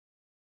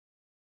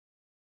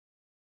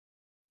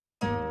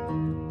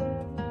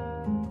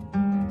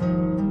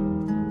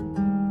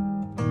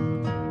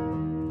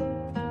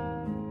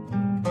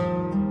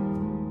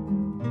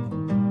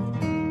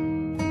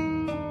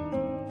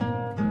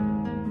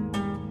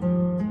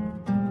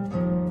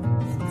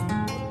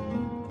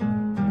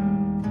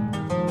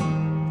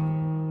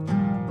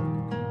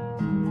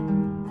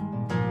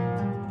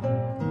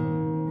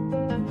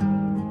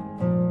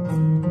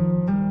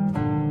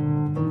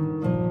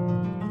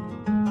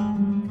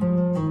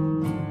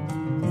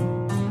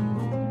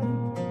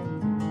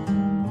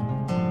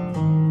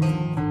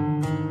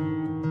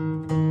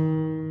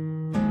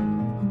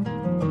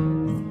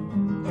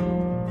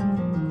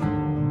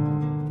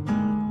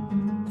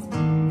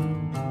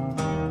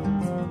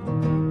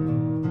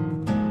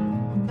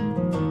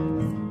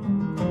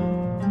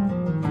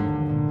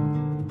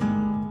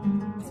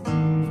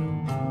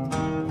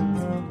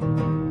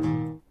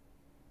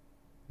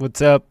What's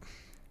up?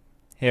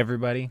 Hey,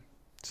 everybody.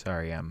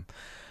 Sorry, I'm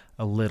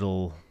a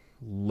little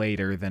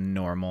later than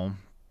normal.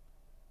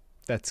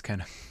 That's kind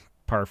of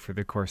par for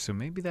the course, so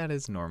maybe that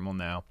is normal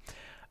now.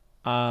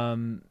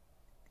 Um,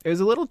 it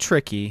was a little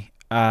tricky.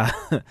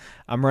 I'm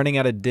running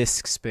out of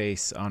disk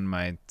space on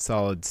my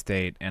solid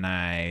state, and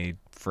I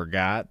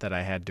forgot that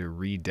I had to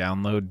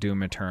re-download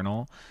Doom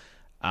Eternal,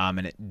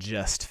 and it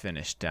just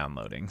finished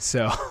downloading.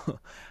 So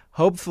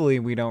hopefully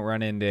we don't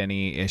run into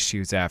any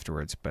issues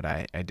afterwards, but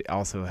I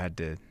also had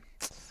to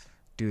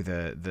do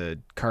the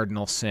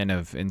cardinal sin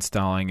of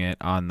installing it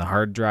on the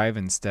hard drive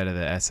instead of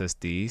the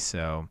SSD.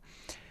 So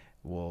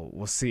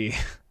we'll see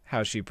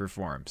how she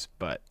performs.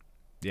 But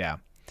yeah,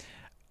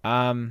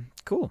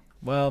 cool.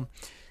 Well,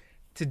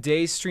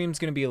 today's stream's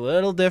gonna be a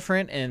little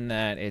different in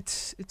that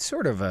it's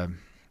sort of a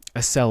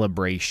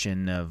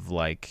celebration of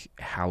like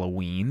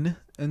Halloween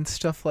and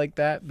stuff like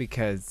that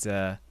because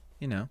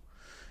you know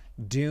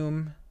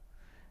Doom.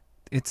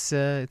 It's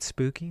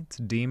spooky, it's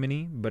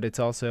demony, but it's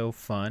also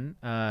fun.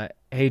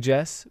 Hey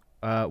Jess,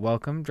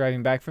 welcome.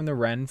 Driving back from the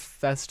Ren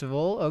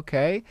Festival.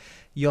 Okay,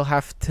 you'll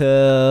have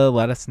to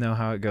let us know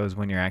how it goes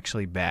when you're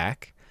actually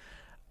back.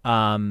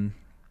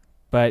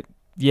 But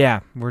yeah,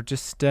 we're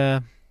just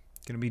gonna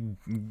be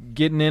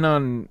getting in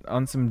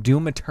on some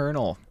Doom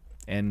Eternal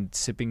and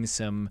sipping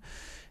some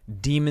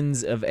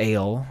Demons of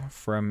Ale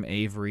from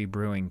Avery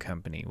Brewing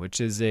Company, which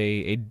is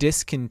a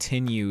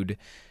discontinued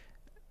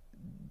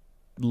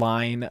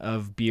line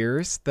of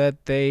beers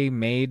that they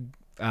made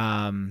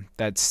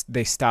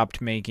they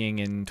stopped making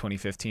in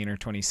 2015 or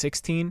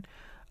 2016.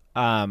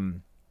 I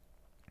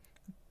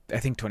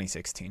think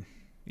 2016.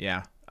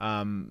 Yeah.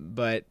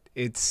 But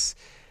it's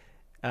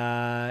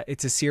a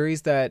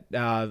series that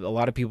a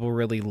lot of people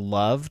really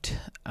loved.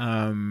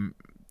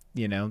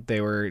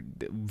 They were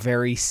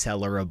very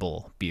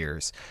cellarable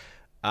beers.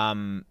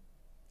 And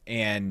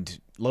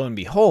lo and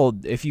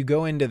behold, if you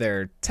go into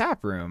their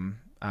tap room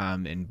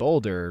in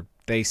Boulder,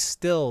 they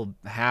still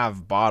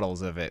have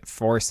bottles of it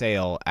for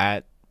sale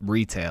at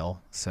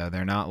retail. So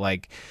they're not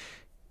like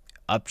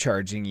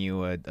upcharging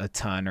you a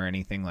ton or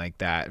anything like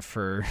that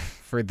for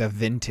the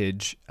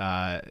vintage.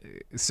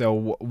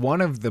 So one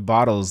of the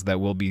bottles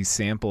that we'll be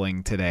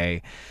sampling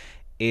today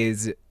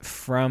is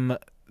from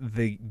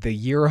the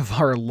year of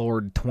our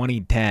Lord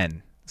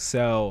 2010.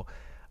 So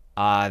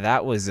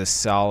that was a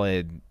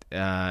solid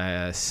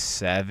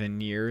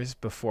 7 years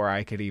before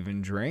I could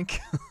even drink.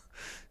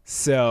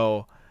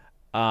 So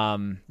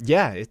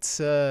yeah, it's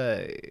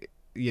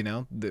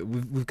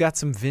we've got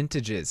some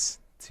vintages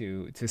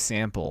to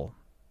sample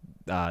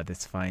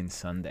this fine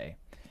Sunday.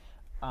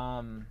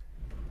 I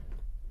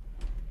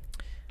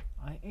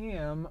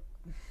am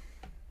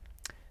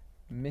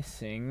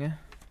missing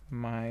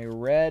my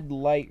red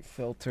light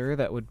filter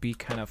that would be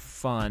kind of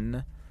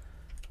fun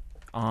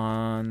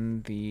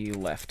on the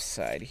left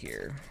side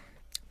here,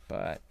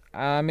 but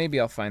maybe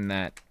I'll find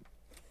that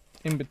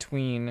in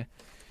between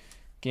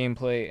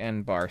gameplay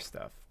and bar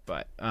stuff.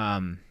 But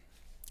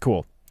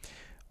cool.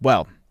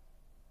 Well,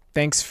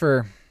 thanks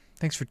for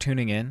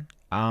tuning in.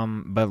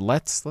 But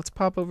let's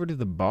pop over to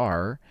the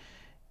bar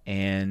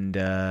and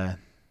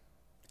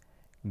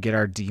get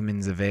our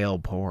Demons of Ale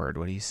poured.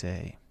 What do you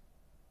say?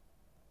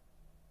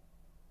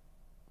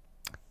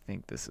 I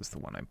think this is the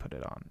one I put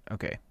it on.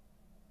 Okay.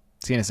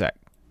 See you in a sec.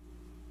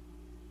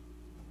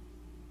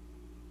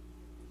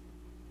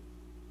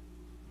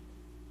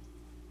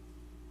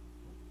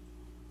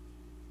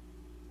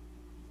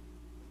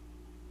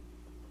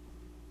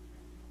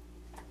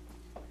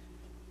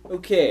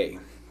 Okay,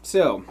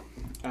 so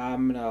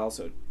I'm gonna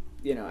also,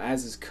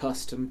 as is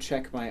custom,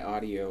 check my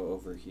audio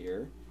over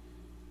here.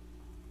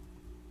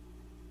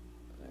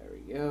 There we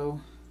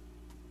go.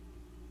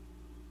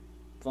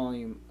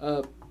 Volume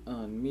up,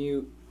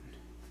 unmute.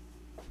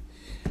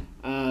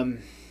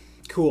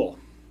 Cool.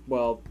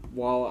 Well,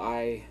 while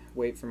I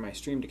wait for my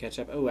stream to catch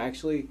up. Oh,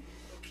 actually.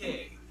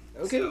 Okay.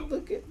 Okay. So,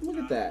 look at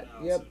that.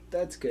 Yep,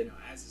 that's good.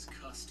 As is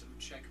custom,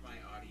 check my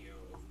audio.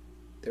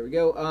 There we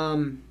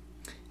go.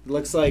 It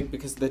looks like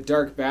because of the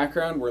dark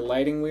background, we're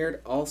lighting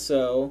weird.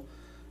 Also,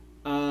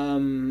 I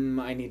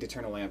need to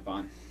turn a lamp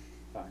on.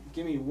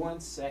 Give me 1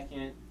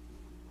 second,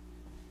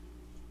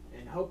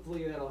 and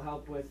hopefully that'll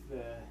help with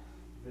the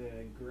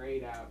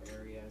grayed out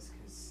areas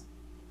because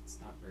it's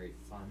not very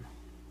fun.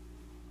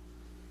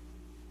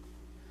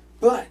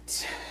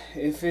 But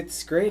if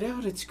it's grayed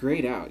out, it's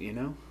grayed out.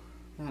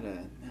 Not a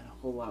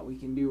whole lot we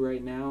can do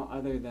right now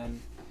other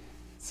than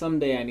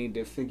someday I need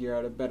to figure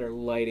out a better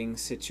lighting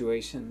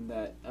situation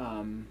that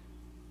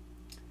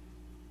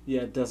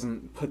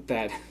doesn't put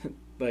that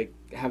like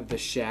have the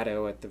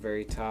shadow at the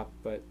very top,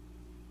 but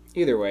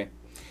either way,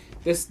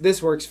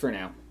 this works for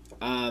now.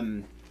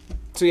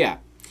 So yeah,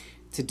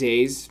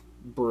 today's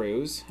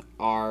brews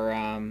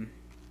are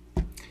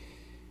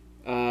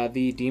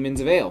the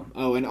Demons of Ale.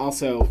 Oh, and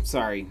also,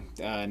 sorry,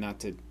 not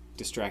to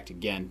distract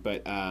again,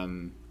 but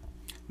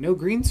no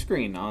green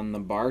screen on the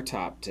bar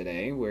top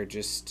today.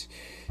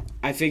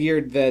 I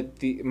figured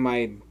that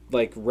my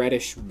like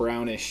reddish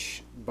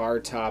brownish bar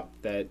top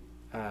that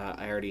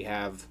I already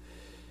have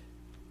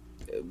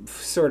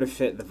sort of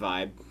fit the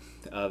vibe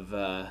of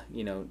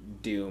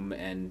doom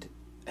and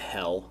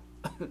hell.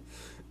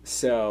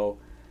 So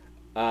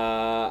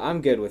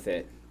I'm good with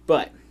it.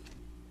 But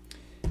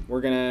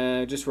we're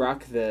gonna just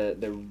rock the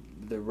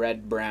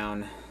red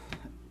brown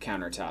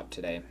countertop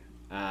today.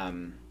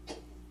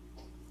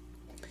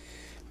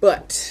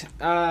 But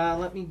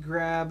let me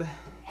grab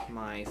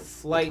my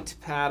flight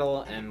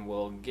paddle and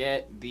we'll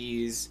get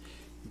these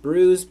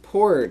brews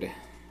poured.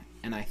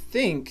 And I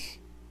think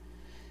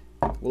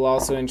we'll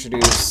also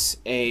introduce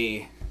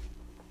a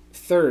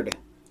third,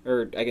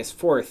 or I guess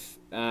fourth,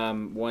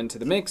 one to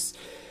the mix.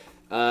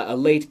 A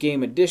late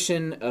game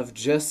edition of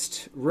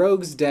just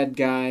Rogue's Dead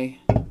Guy,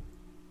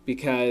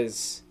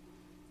 because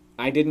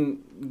I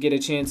didn't get a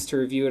chance to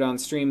review it on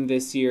stream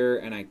this year,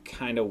 and I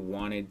kind of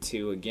wanted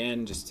to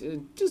again, just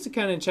to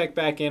kind of check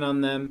back in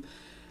on them,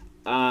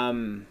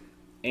 and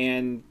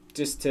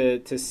just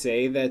to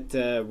say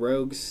that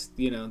Rogue's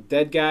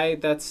Dead Guy,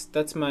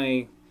 that's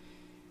my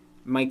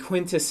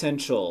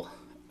quintessential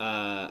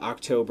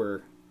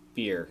October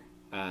beer,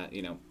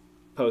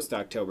 post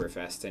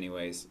Oktoberfest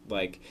anyways.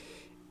 Like,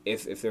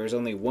 if there was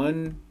only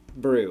one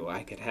brew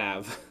I could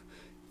have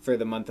for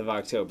the month of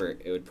October,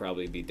 it would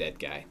probably be Dead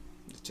Guy.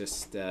 It's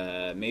just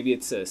maybe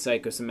it's a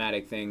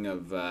psychosomatic thing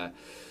of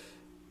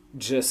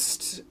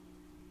just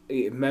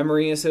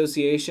memory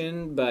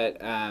association, but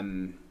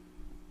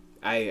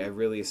I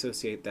really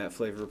associate that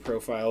flavor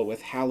profile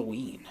with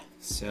Halloween.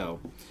 So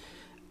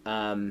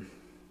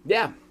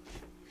yeah.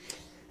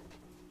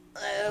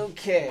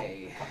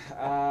 Okay,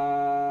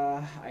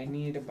 I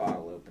need a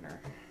bottle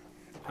opener.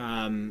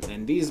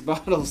 And these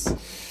bottles,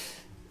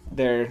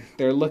 they're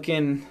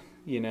looking,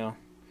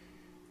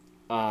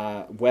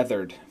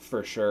 weathered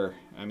for sure.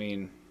 I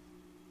mean,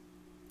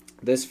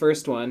 this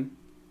first one,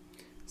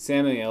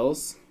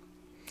 Samael's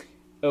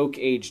oak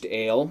aged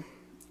ale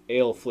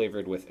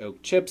flavored with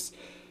oak chips.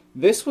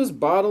 This was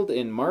bottled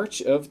in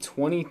March of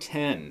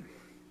 2010,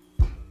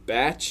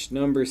 batch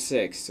number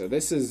 6. So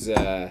this is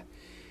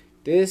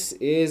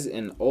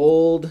an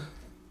old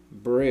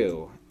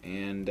brew,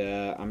 and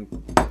do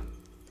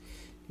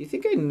you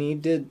think I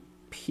need to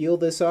peel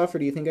this off, or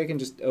do you think I can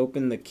just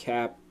open the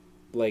cap,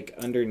 like,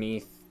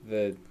 underneath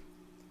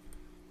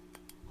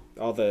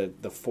all the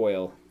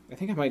foil? I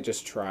think I might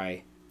just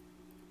try.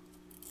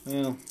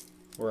 Well,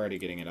 we're already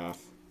getting it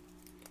off.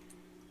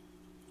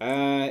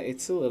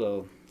 It's a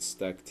little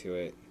stuck to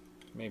it.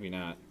 Maybe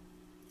not.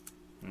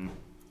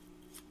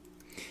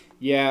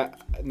 Yeah,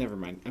 never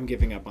mind. I'm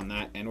giving up on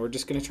that, and we're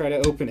just going to try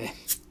to open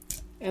it.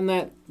 And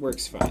that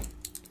works fine.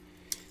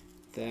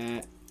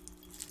 That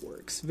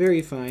works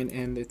very fine,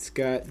 and it's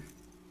got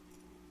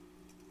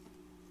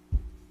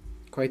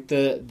quite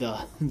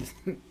the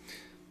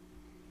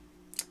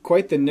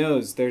quite the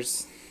nose.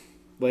 There's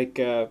like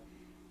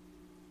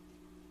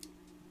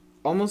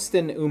almost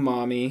an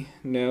umami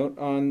note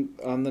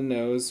on the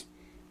nose.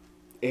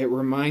 It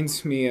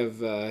reminds me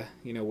of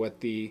what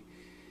the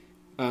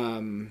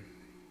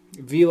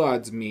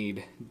Velod's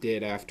mead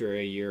did after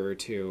a year or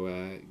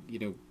two.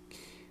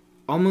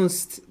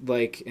 Almost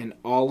like an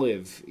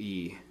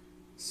olive-y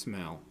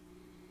smell.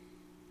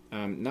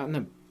 Not in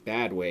a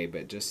bad way,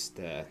 but just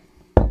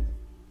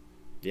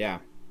yeah.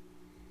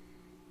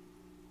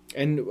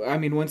 And I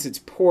mean, once it's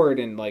poured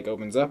and like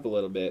opens up a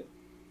little bit,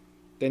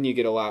 then you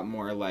get a lot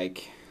more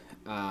like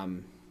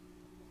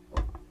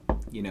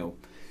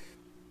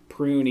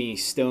pruny,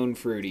 stone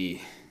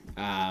fruity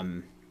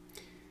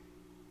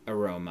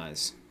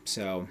aromas.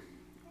 So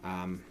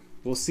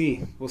we'll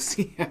see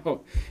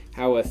how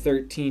a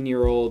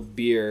 13-year-old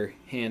beer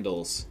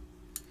handles.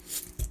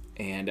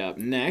 And up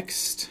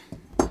next,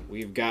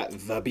 we've got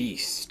The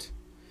Beast,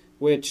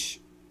 which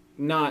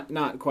not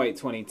quite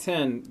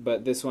 2010,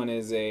 but this one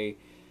is a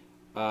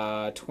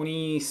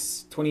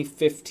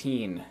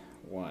 2015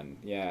 one.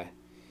 Yeah,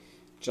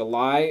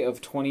 July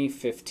of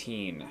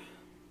 2015.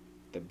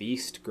 The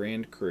Beast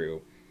Grand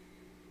Cru,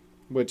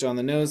 which on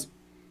the nose,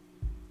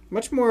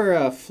 much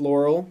more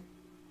floral.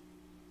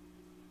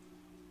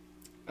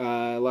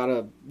 A lot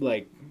of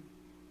like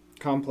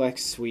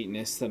complex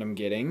sweetness that I'm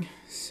getting,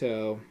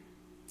 so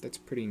that's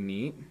pretty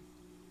neat.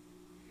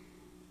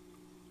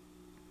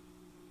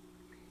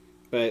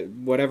 But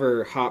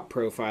whatever hop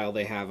profile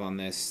they have on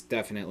this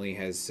definitely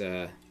has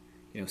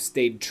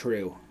stayed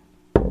true.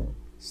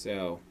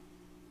 So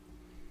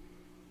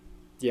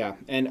yeah,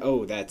 and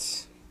oh,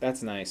 that's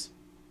nice.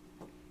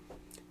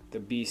 The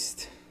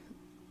Beast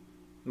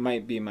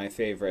might be my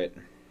favorite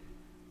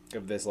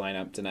of this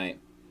lineup tonight,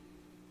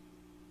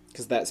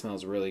 because that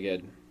smells really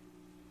good.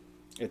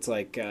 It's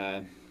like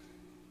I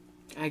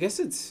guess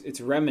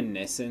it's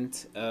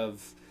reminiscent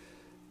of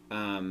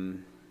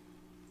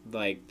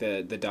like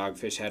the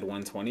Dogfish Head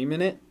 120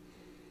 minute.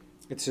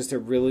 It's just a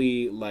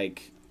really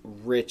like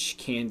rich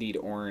candied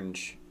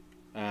orange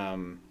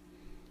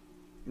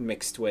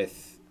mixed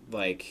with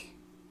like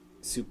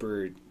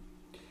super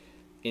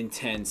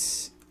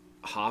intense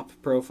hop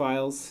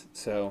profiles.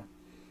 So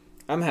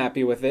I'm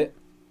happy with it.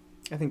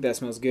 I think that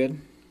smells good.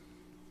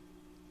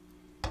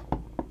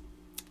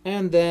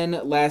 And then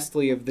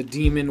lastly, of the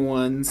demon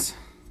ones,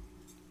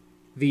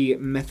 the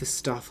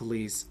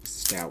Mephistopheles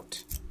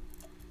Stout.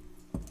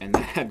 And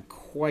that had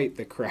quite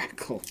the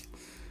crackle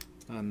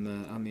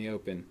on the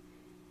open.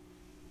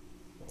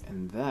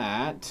 And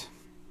that,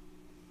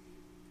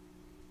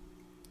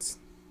 it's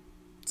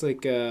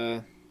like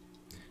a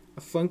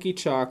funky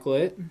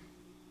chocolate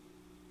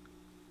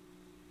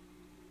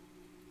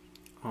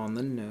on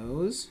the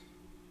nose.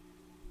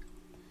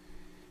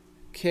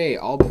 Okay,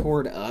 all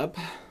poured up.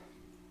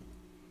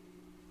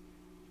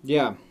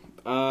 Yeah,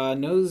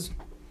 nose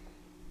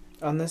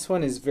on this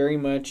one is very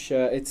much,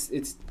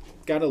 it's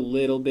got a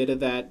little bit of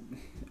that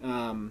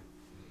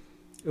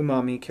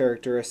umami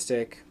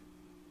characteristic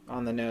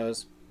on the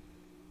nose,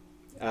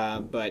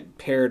 but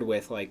paired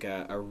with like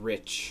a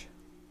rich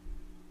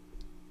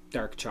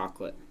dark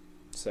chocolate.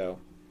 So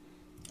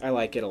I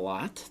like it a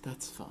lot.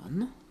 That's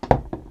fun.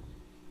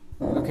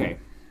 Okay.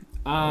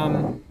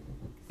 And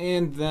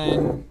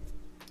then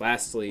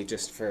lastly,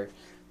 just for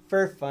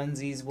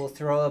funsies, we'll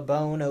throw a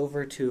bone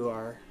over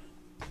to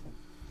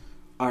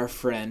our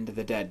friend,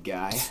 the dead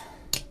guy.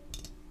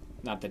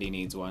 Not that he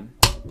needs one.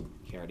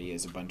 He already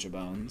is a bunch of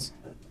bones.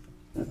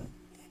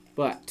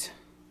 But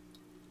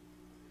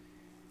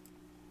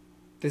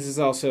this is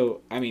also,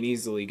 I mean,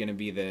 easily going to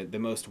be the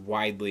most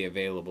widely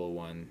available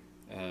one.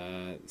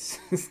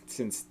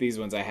 Since these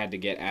ones I had to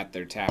get at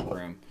their tap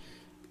room.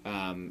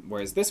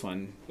 Whereas this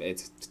one,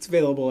 it's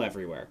available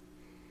everywhere.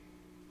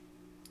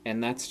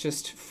 And that's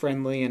just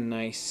friendly and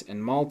nice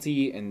and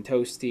malty and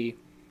toasty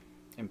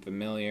and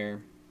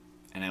familiar.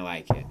 And I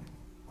like it.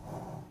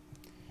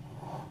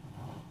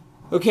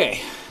 Okay.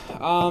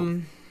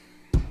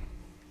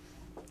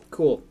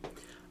 Cool.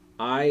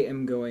 I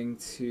am going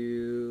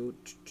to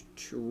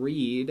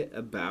read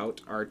about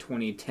our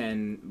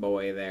 2010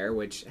 boy there,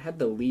 which had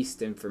the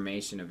least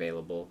information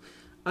available.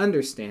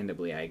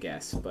 Understandably, I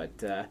guess.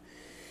 But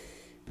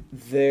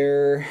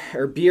they're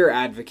Beer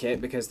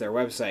Advocate, because their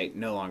website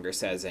no longer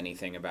says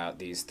anything about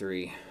these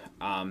three.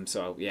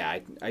 So yeah,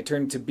 I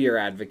turned to Beer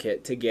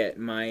Advocate to get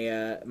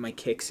my my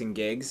kicks and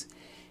gigs,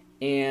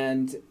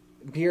 and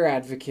Beer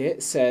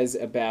Advocate says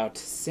about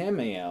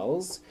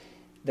Samael's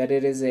that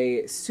it is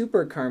a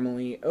super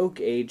caramely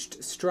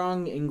oak-aged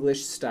strong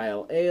English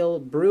style ale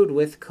brewed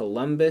with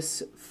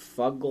Columbus,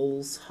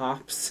 Fuggles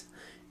hops,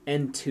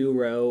 and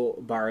two-row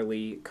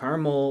barley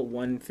caramel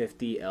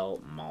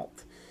 150L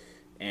malt,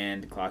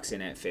 and clocks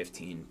in at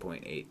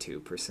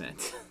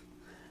 15.82%.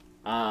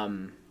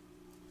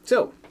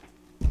 So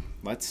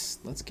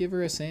let's give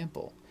her a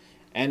sample.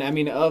 And I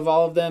mean, of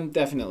all of them,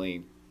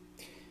 definitely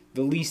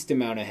the least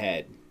amount of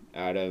head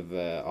out of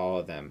all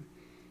of them.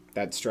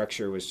 That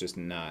structure was just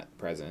not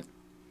present.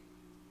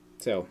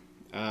 So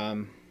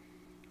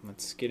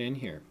let's get in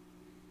here.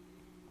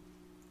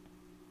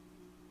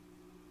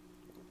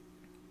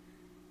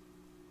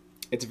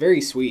 It's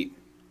very sweet.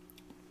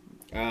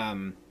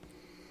 Right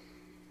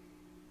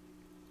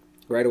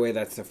away,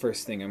 that's the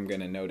first thing I'm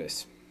going to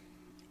notice.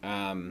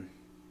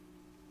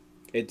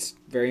 It's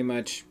very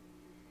much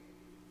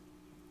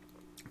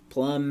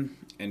plum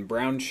and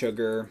brown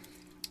sugar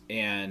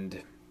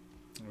and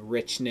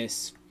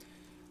richness,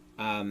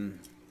 a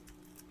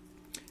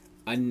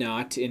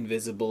not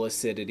invisible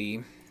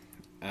acidity.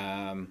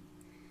 It's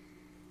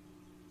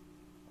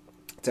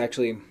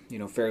actually,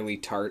 fairly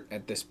tart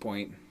at this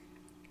point.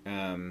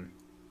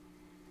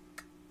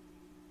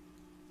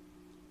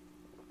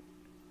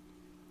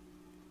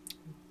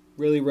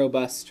 Really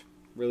robust,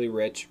 really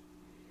rich.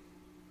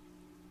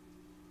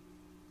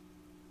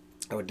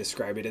 I would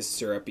describe it as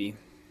syrupy.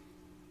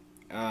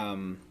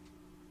 And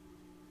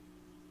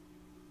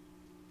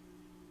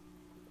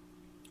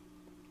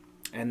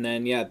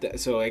then, yeah,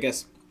 so I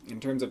guess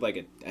in terms of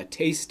like a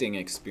tasting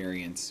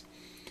experience,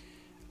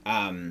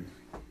 yeah,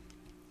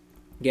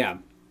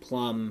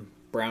 plum,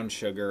 brown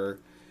sugar,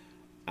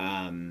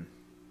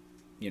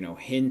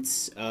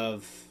 hints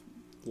of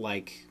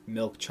like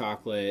milk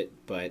chocolate,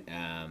 but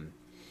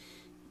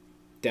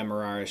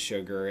demerara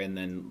sugar, and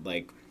then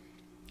like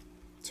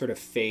sort of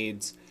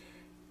fades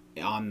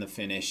on the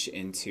finish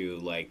into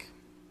like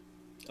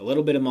a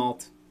little bit of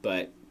malt,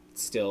 but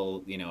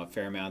still, a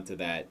fair amount of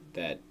that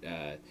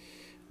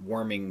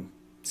warming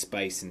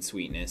spice and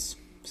sweetness.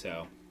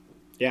 So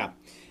yeah,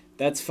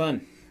 that's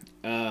fun.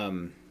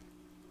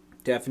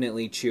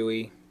 Definitely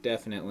chewy,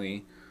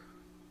 definitely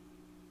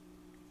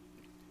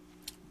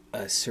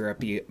a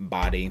syrupy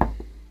body.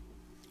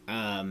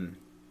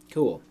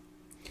 Cool.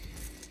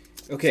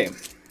 Okay,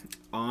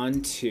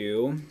 on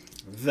to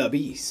the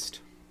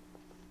Beast,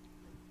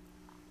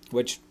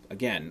 which,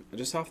 again,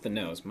 just off the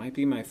nose, might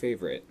be my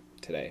favorite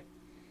today.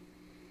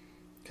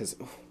 Because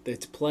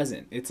it's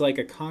pleasant. It's like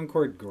a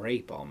Concord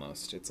grape,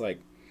 almost. It's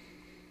like,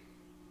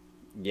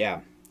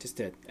 yeah, just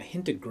a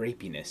hint of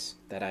grapiness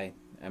that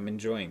I'm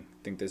enjoying.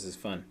 I think this is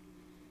fun.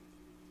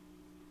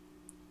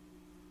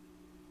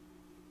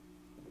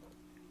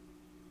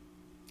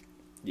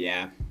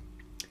 Yeah.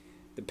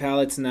 The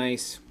palate's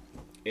nice.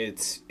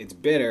 It's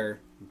bitter,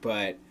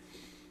 but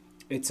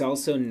it's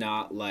also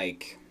not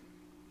like,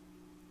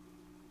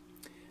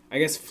 I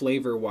guess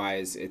flavor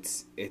wise,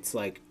 it's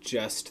like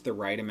just the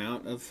right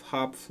amount of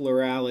hop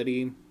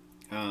florality,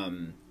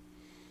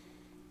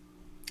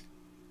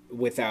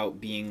 without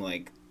being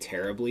like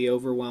terribly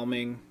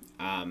overwhelming.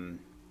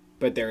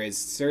 But there is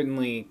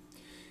certainly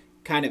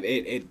kind of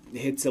it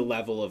hits a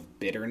level of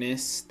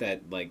bitterness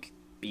that like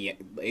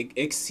it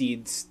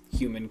exceeds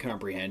human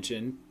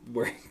comprehension,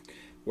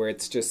 where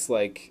it's just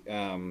like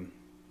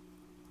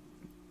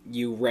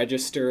you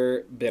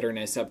register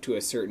bitterness up to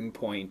a certain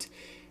point,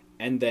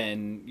 and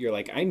then you're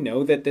like, I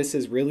know that this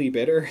is really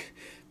bitter,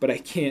 but I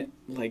can't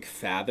like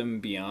fathom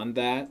beyond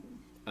that.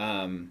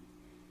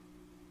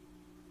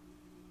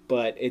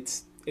 But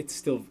it's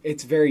still,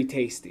 it's very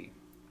tasty.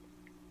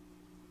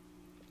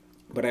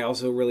 But I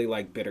also really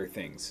like bitter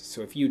things.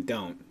 So if you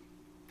don't,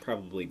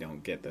 probably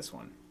don't get this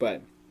one.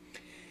 But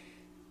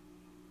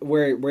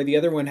where the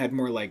other one had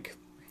more like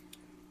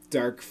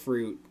dark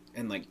fruit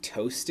and like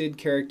toasted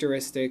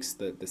characteristics,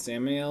 the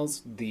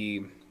Samaels,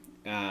 the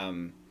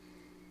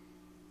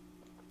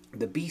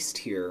Beast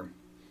here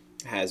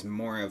has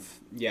more of,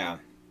 yeah,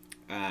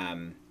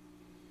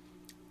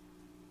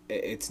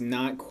 it's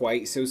not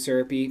quite so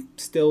syrupy.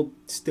 Still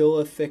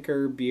a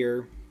thicker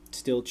beer,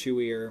 still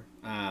chewier,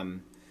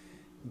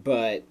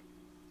 but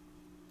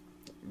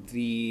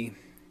the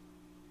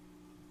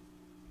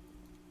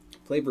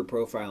flavor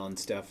profile and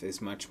stuff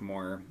is much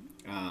more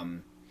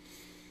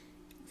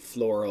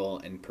floral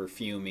and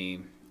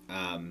perfumey,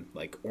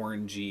 like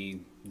orangey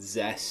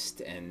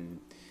zest and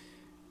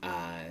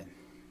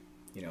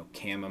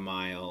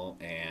chamomile,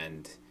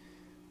 and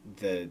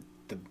the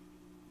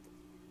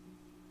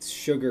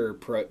sugar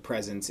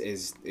presence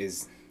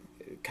is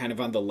kind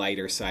of on the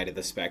lighter side of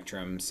the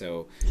spectrum,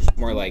 so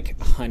more like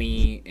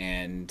honey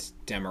and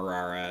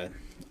demerara,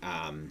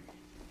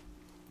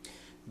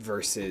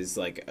 versus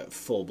like a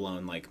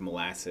full-blown like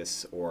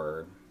molasses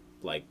or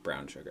like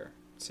brown sugar.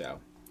 So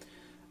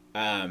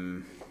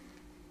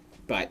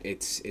but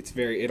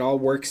it all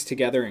works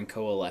together and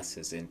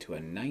coalesces into a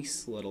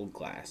nice little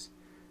glass,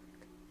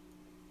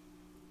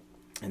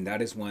 and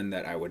that is one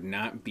that I would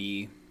not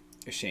be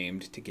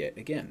ashamed to get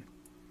again.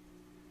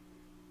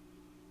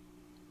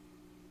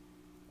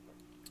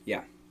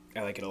 Yeah,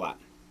 I like it a lot.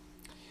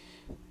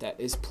 That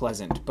is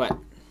pleasant. But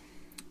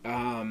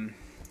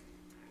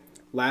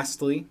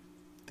lastly,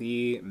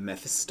 the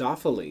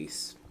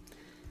Mephistopheles.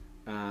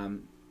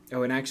 And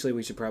actually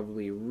we should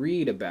probably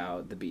read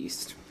about the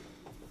Beast.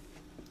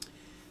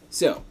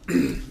 So,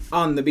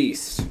 on the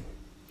Beast.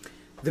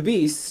 The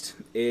Beast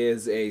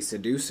is a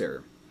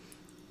seducer,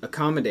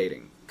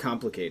 accommodating,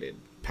 complicated,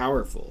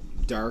 powerful,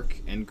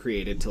 dark, and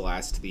created to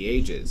last the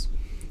ages,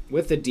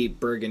 with a deep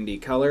burgundy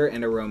color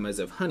and aromas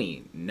of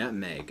honey,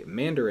 nutmeg,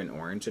 mandarin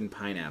orange, and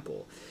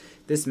pineapple.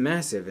 This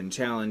massive and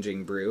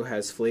challenging brew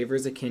has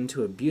flavors akin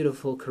to a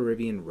beautiful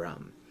Caribbean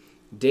rum.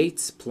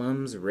 Dates,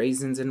 plums,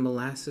 raisins, and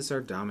molasses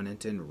are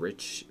dominant in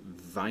rich,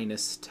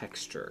 vinous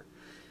texture.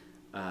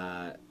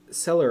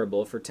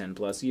 Cellarable for 10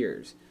 plus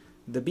years.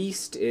 The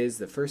Beast is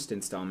the first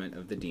installment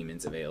of the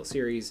Demons of Ale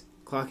series,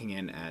 clocking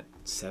in at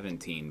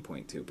 17.2%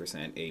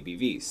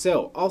 ABV.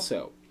 So,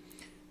 also,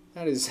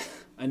 that is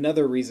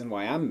another reason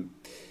why I'm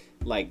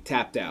like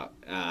tapped out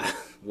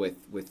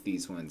with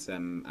these ones.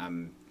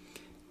 I'm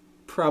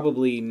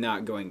probably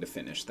not going to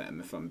finish them,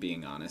 if I'm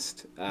being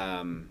honest.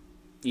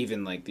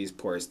 Even like these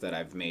pours that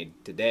I've made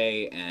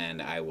today,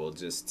 and I will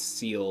just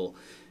seal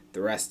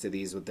the rest of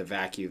these with the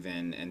vacuum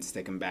and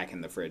stick them back in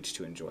the fridge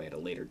to enjoy at a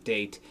later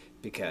date,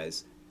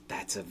 because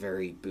that's a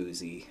very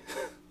boozy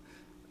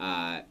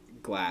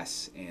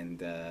glass, and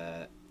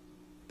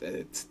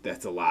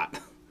that's a lot.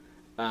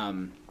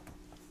 And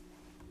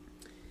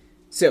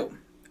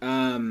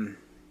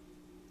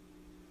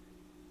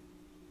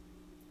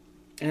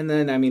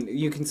then, I mean,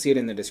 you can see it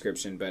in the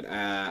description, but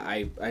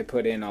I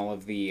put in all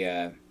of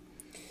the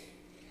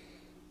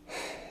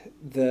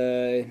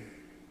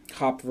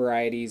hop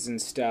varieties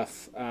and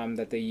stuff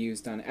that they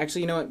used on.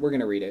 Actually, you know what? We're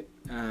gonna read it.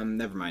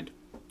 Never mind.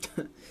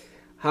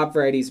 Hop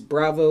varieties: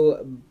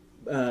 Bravo,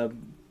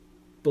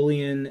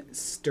 Bullion,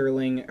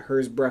 Sterling,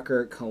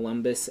 Hersbrucker,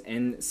 Columbus,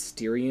 and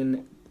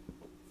Styrian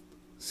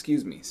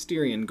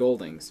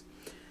Goldings.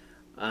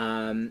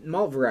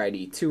 Malt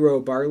variety: two-row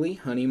barley,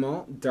 honey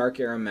malt, dark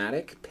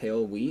aromatic,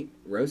 pale wheat,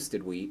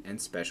 roasted wheat, and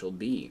special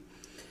B.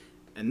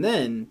 And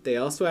then they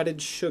also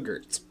added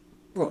sugars.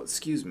 Well,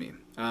 excuse me.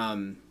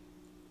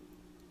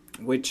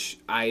 Which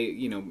I,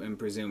 am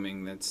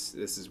presuming this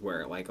is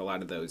where like a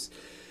lot of those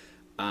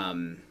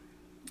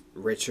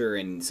richer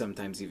and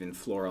sometimes even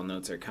floral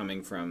notes are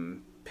coming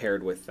from,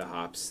 paired with the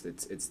hops.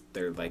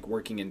 They're like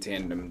working in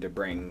tandem to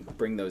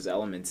bring those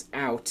elements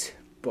out.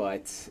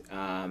 But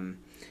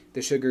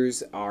the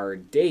sugars are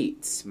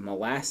dates,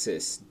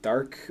 molasses,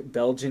 dark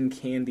Belgian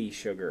candy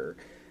sugar,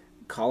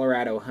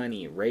 Colorado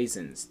honey,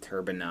 raisins,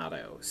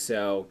 turbinado.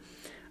 So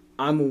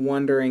I'm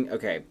wondering,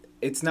 okay,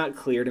 it's not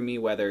clear to me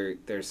whether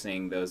they're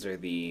saying those are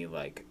the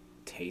like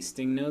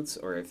tasting notes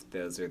or if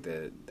those are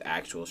the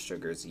actual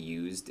sugars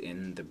used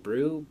in the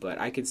brew, but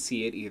I could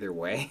see it either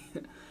way.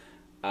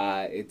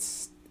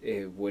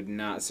 It would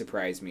not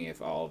surprise me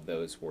if all of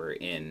those were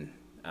in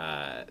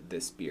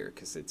this beer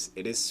because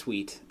it is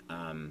sweet.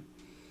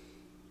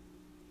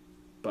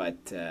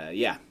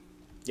 Yeah.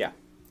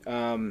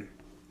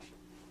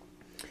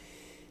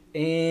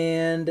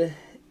 And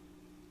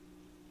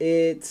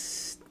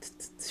it's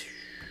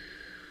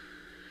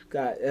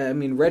got,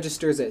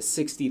 registers at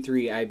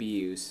 63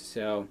 IBUs,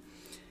 so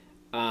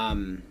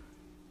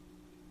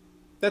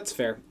that's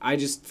fair. I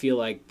just feel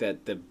like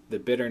that the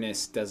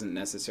bitterness doesn't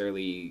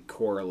necessarily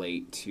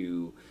correlate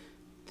to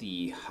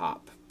the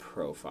hop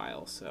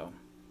profile, so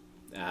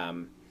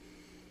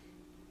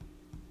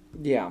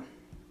yeah.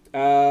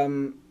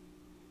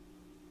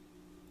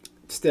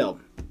 Still,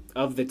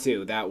 of the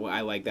two,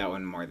 I like that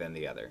one more than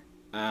the other.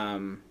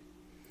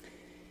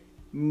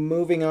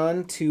 Moving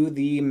on to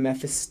the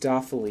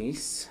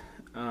Mephistopheles.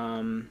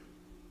 Let's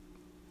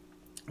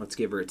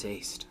give her a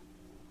taste.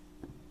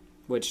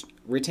 Which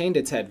retained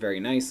its head very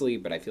nicely,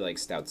 but I feel like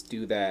stouts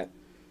do that.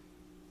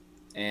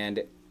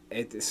 And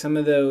some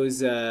of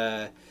those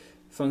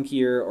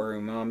funkier or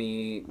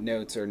umami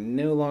notes are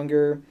no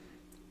longer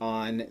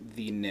on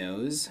the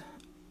nose.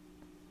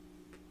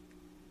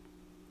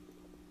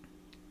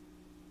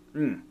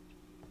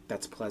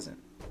 That's pleasant.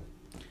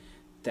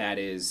 That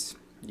is,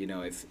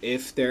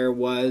 if there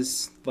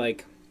was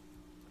like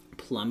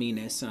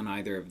plumminess on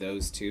either of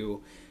those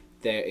two,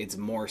 it's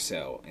more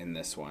so in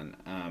this one.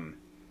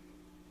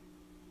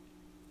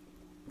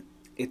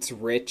 It's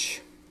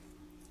rich.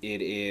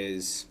 It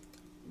is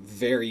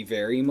very,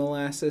 very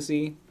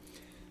molassesy.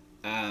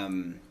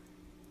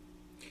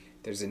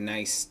 There's a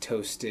nice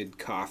toasted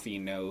coffee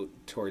note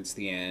towards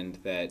the end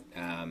that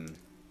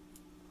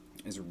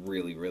is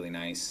really, really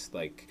nice.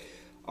 Like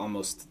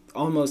almost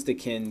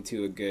akin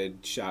to a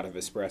good shot of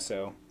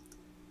espresso.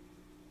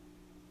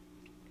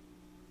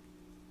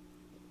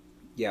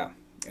 Yeah,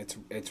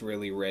 it's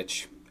really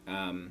rich.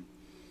 The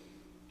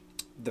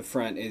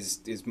front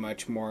is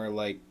much more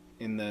like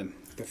in the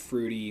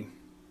fruity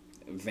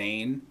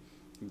vein,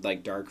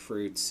 like dark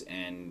fruits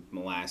and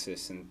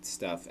molasses and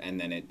stuff, and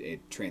then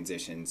it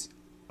transitions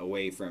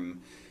away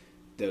from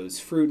those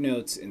fruit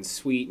notes and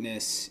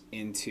sweetness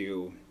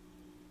into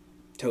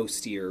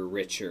toastier,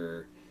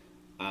 richer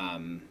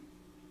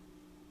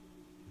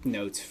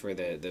notes for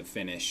the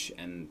finish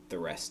and the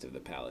rest of the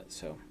palate.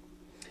 So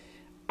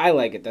I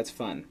like it. That's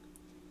fun.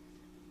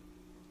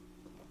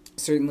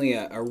 Certainly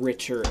a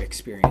richer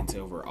experience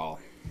overall.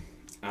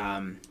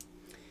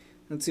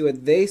 Let's see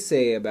what they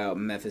say about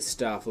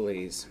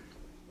Mephistopheles.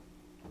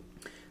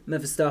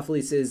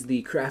 Mephistopheles is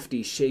the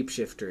crafty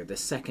shapeshifter, the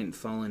second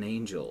fallen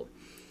angel.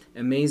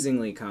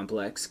 Amazingly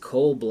complex,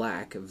 coal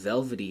black,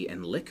 velvety,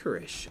 and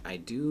licorice. I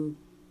do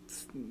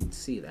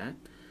see that.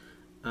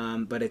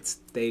 But it's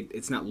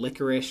not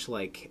licorice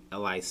like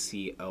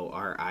Licorice.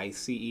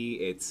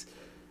 It's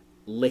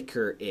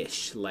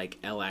liquor-ish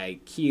like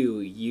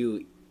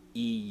Liqueurish.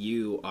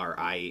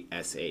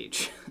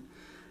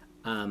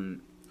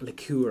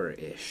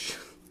 Liqueur-ish.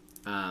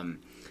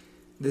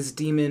 This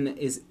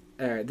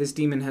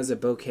demon has a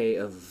bouquet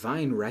of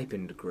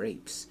vine-ripened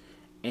grapes,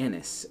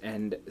 anise,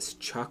 and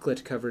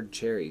chocolate-covered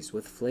cherries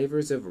with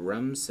flavors of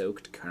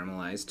rum-soaked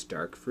caramelized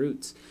dark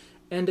fruits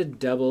and a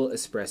double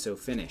espresso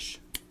finish.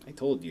 I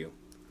told you.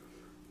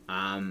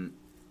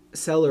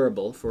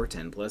 Cellarable for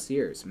 10 plus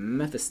years.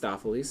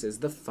 Mephistopheles is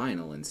the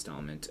final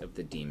installment of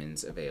the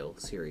Demons of Ale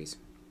series.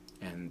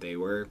 And they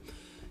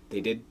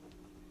did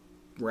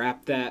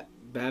wrap that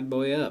bad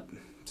boy up.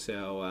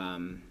 So,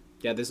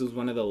 yeah, this was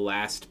one of the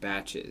last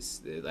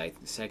batches, like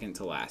second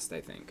to last,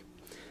 I think.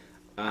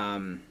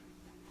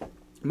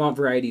 Malt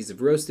varieties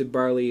of roasted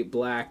barley,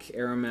 black,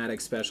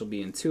 aromatic special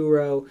B and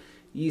Turo,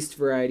 yeast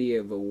variety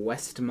of a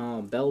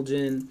Westmalle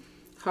Belgian,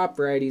 hop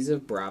varieties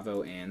of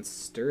Bravo and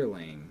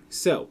Sterling.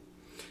 So,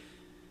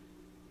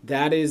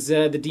 that is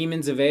the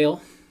Demons of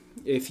Ale.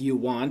 If you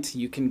want,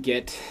 you can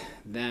get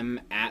them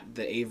at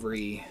the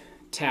Avery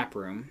tap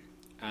room.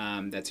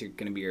 That's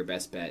going to be your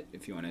best bet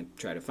if you want to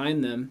try to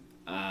find them.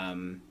 Yeah,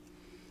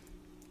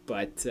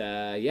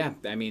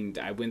 I mean,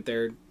 I went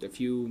there a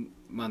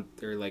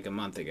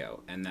month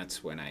ago, and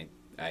that's when I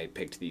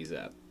picked these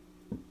up.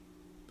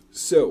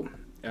 So,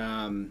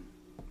 man,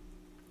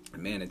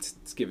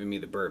 it's giving me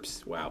the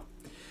burps. Wow.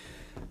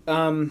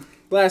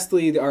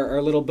 Lastly,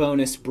 our little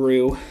bonus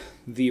brew,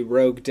 the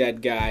Rogue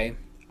Dead Guy.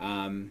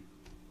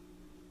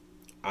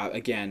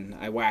 Again,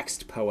 I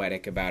waxed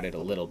poetic about it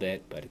a little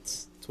bit, but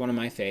it's one of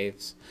my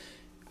faves.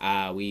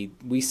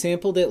 We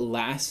sampled it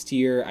last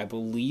year, I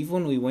believe,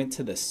 when we went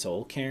to the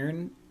Soul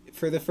Cairn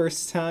for the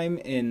first time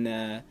in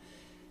our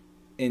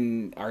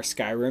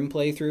Skyrim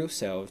playthrough.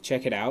 So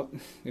check it out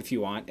if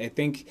you want. I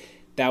think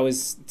that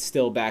was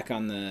still back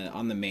on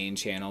the main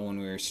channel when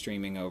we were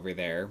streaming over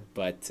there,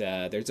 but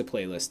there's a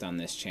playlist on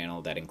this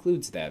channel that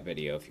includes that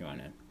video if you want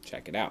to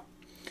check it out.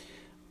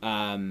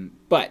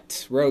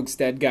 But Rogue's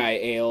Dead Guy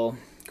Ale,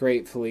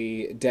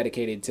 gratefully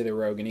dedicated to the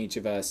rogue in each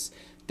of us.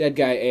 Dead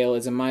Guy Ale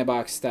is a My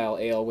Box style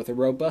ale with a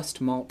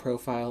robust malt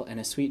profile and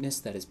a sweetness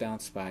that is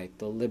balanced by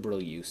the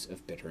liberal use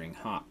of bittering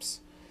hops.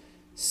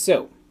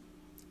 So,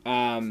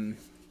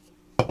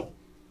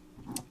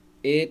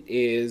 it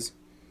is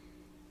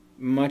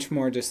much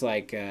more just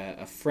like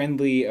a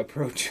friendly,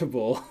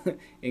 approachable,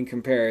 in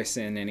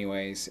comparison,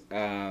 anyways.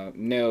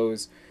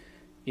 Nose,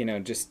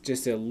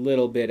 just a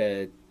little bit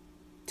of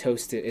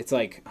toasted. It's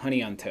like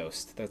honey on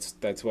toast.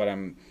 That's what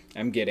I'm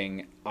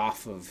getting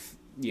off of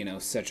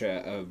such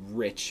a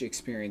rich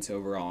experience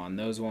overall on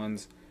those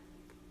ones.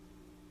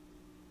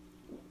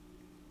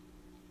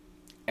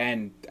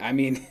 And I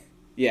mean,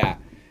 yeah,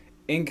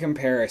 in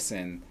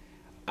comparison,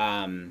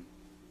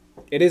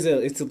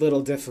 it's a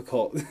little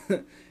difficult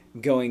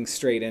going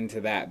straight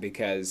into that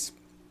because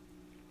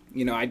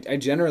I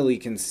generally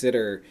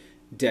consider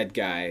Dead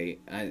Guy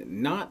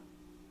not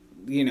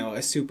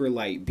a super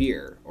light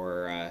beer,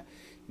 or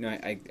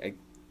I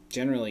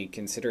generally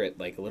consider it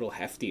like a little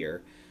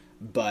heftier,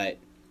 but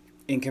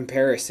in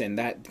comparison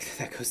that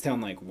goes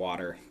down like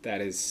water. That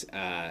is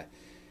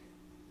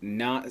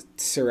not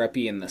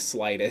syrupy in the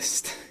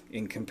slightest.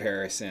 In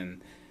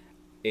comparison,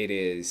 it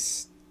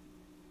is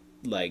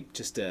like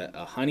just a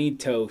honeyed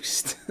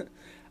toast.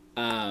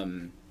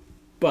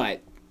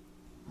 But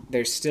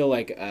there's still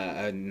like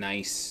a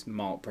nice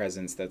malt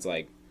presence that's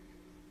like,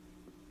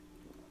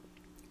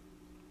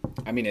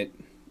 I mean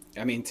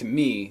to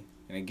me,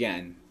 and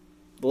again,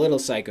 a little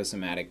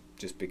psychosomatic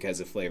just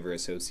because of flavor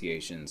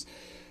associations,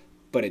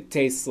 but it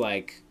tastes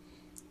like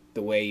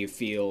the way you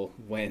feel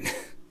when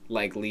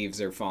like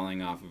leaves are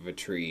falling off of a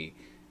tree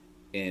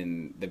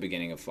in the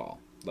beginning of fall.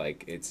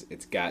 Like it's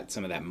got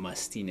some of that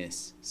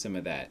mustiness, some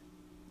of that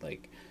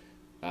like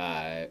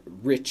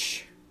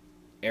rich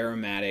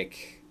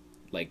aromatic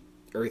like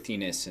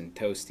earthiness and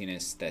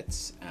toastiness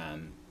that's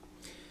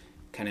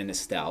kind of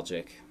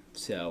nostalgic.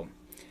 So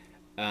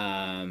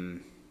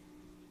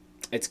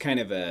it's kind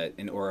of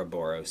an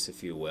Ouroboros,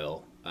 if you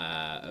will,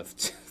 of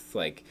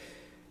like,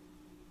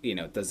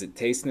 does it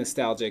taste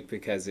nostalgic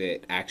because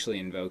it actually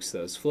invokes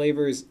those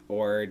flavors,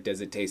 or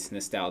does it taste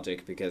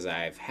nostalgic because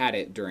I've had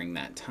it during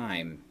that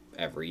time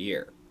every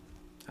year?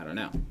 I don't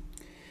know.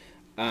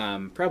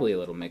 Probably a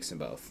little mix of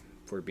both,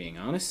 if we're being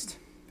honest.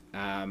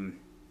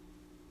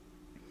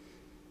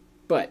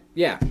 But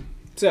yeah,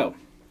 so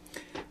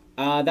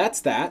that's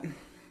that.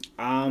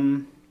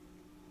 I'm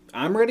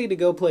ready to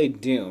go play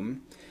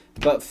Doom,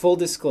 but full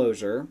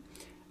disclosure,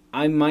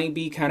 I might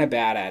be kind of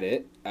bad at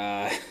it,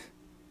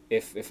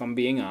 if I'm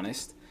being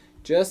honest,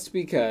 just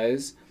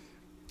because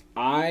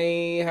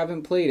I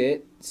haven't played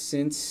it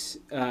since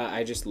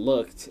I just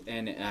looked,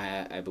 and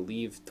I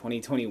believe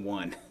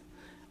 2021.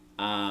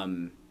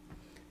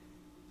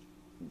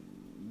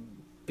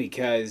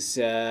 Because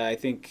I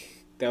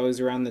think that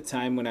was around the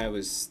time when I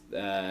was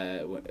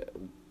when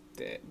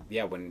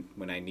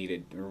I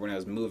needed, or when I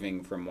was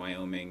moving from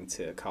Wyoming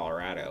to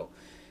Colorado.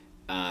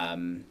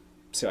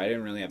 So I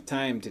didn't really have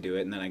time to do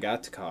it, and then I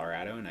got to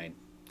Colorado and I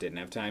didn't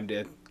have time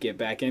to get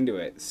back into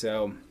it.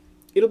 So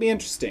it'll be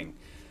interesting.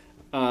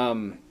 I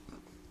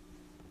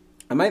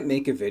might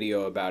make a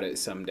video about it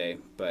someday,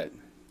 but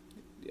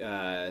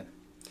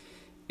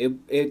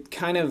it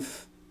kind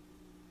of,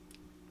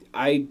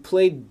 I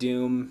played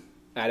Doom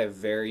at a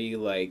very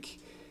like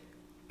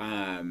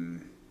I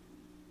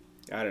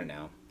don't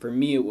know. For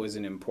me, it was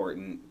an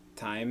important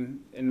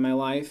time in my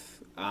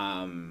life,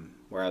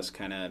 where I was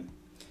kind of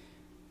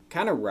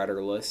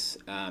rudderless.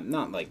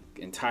 Not like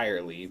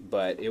entirely,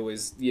 but it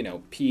was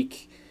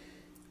peak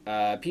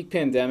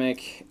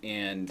pandemic,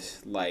 and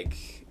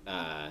like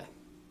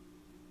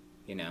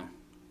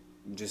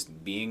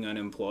just being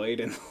unemployed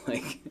and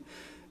like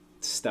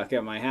stuck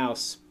at my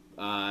house.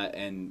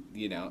 And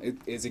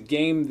it's a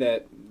game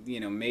that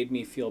made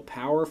me feel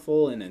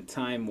powerful in a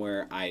time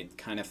where I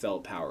kind of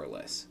felt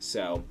powerless.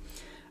 So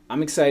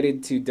I'm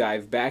excited to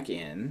dive back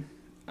in.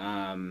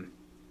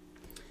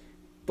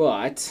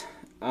 But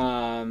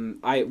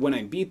when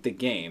I beat the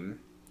game,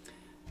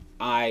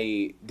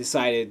 I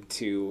decided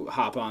to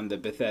hop on the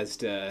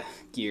Bethesda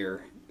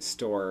Gear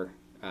store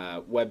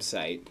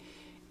website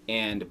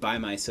and buy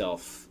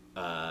myself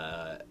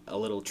a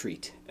little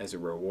treat as a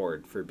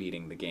reward for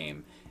beating the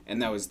game,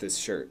 and that was this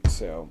shirt.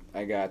 So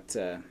I got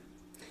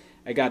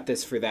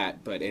this for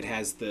that, but it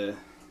has the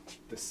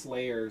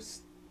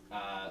Slayer's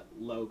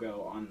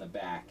logo on the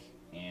back,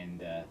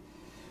 and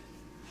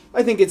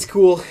I think it's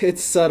cool.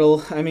 It's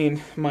subtle. I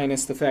mean,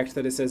 minus the fact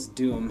that it says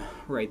Doom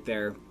right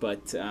there,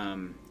 but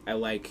I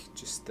like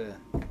just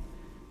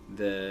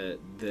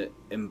the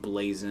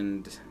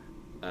emblazoned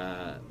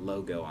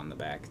logo on the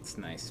back. It's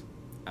nice.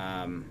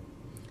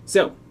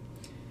 So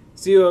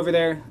see you over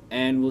there,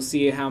 and we'll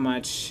see how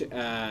much,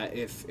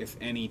 if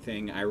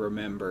anything, I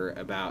remember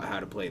about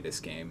how to play this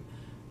game.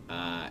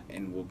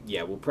 And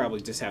we'll probably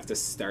just have to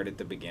start at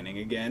the beginning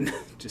again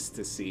just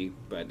to see,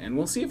 and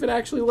we'll see if it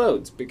actually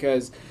loads,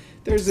 because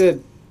there's a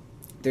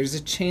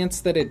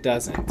chance that it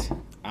doesn't,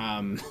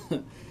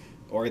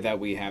 or that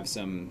we have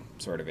some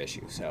sort of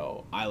issue.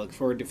 So I look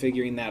forward to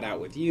figuring that out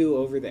with you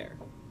over there.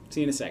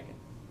 See you in a second.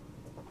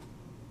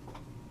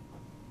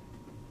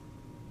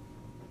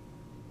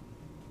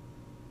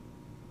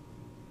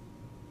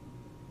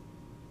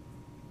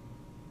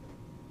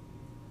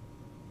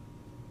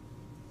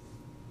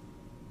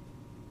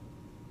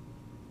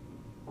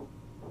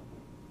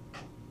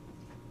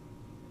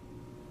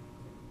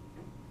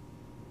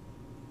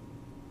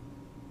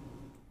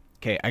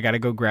 Okay, I gotta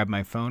go grab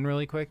my phone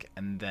really quick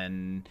and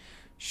then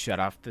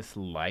shut off this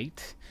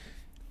light,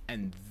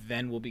 and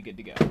then we'll be good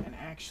to go. And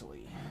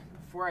actually,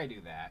 before I do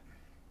that,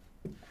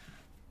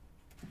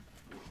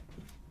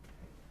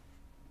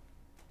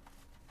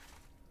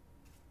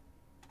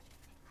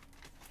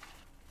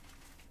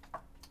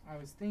 I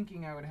was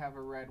thinking I would have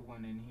a red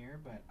one in here,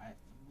 but it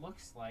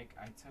looks like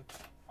I took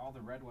all the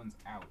red ones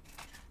out.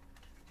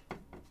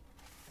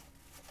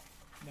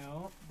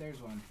 No, there's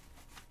one.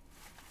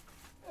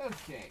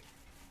 Okay.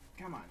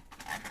 Come on.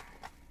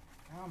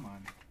 Come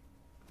on.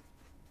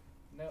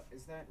 No,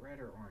 is that red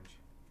or orange?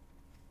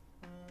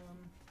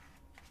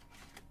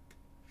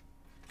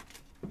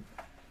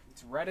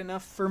 It's red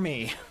enough for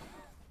me.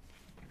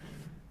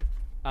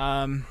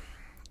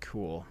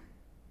 Cool.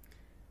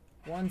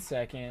 1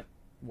 second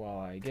while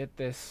I get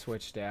this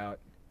switched out.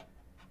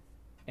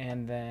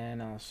 And then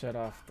I'll shut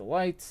off the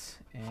lights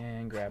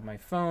and grab my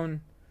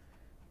phone.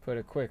 Put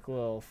a quick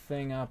little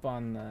thing up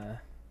on the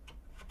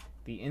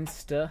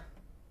Insta.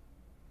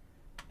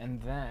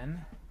 And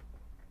then,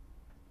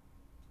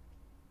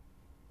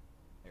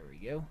 there we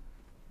go.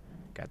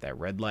 Got that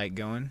red light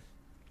going.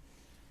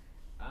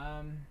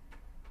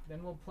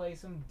 Then we'll play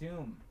some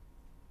Doom.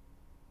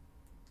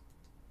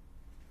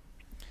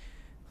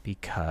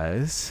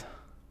 Because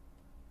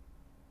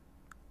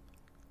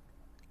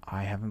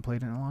I haven't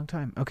played it in a long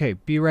time. Okay,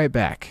 be right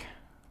back.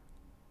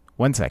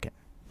 1 second.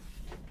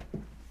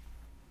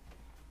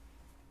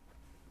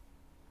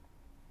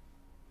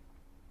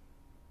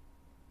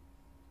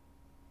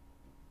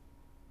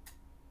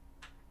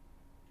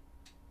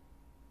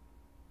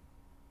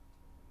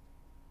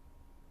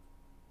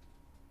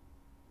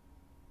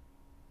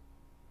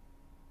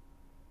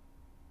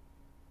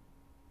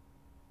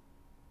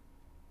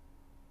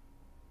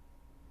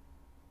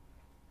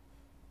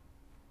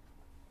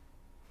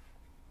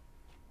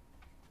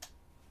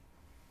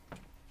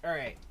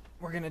 Alright,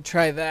 we're gonna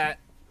try that.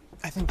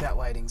 I think that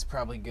lighting's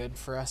probably good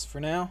for us for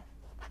now.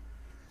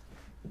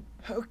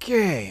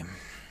 Okay.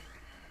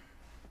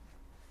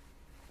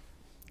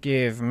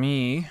 Give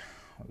me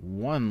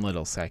 1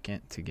 little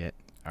second to get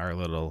our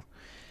little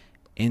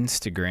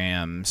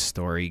Instagram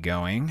story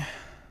going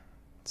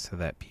so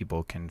that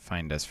people can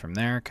find us from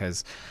there,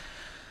 because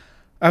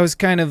I was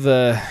kind of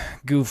a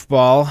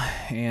goofball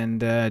and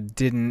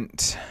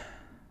didn't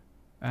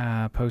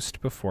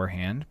post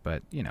beforehand,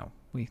 but you know,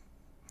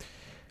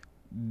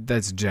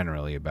 that's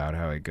generally about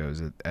how it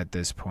goes at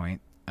this point.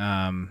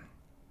 Let's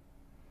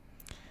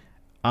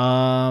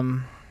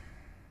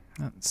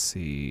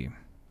see.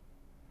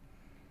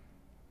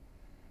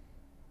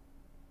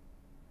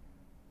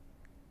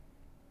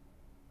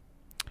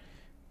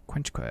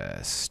 Quench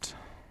Quest.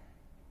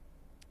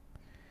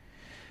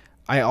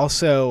 I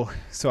also,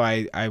 so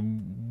I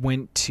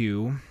went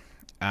to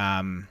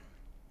the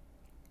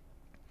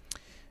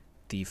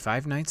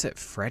Five Nights at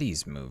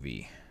Freddy's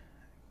movie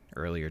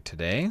earlier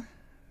today.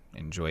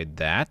 Enjoyed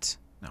that.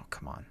 No,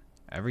 come on.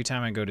 Every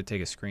time I go to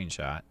take a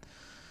screenshot,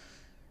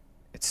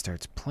 it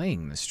starts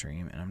playing the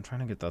stream, and I'm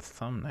trying to get the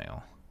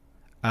thumbnail.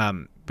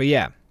 But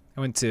yeah, I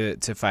went to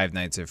Five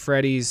Nights at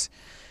Freddy's,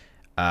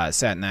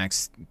 sat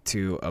next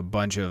to a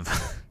bunch of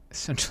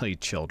essentially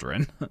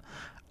children.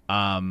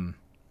 But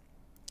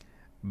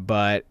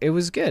it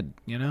was good,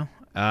 you know,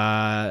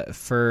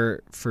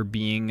 for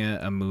being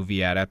a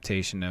movie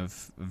adaptation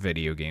of a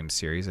video game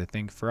series. I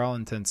think for all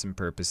intents and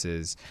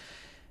purposes,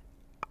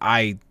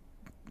 I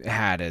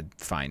had a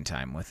fine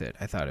time with it.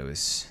 I thought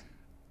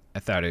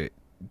it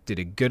did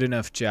a good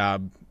enough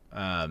job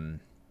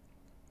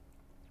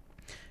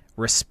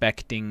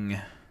respecting,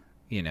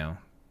 you know,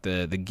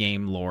 the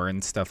game lore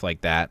and stuff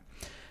like that.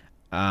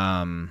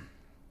 I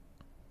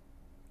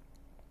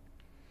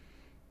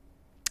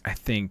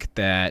think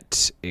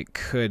that it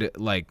could,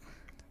 like,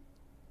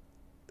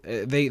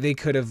 they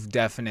could have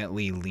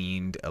definitely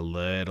leaned a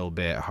little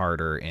bit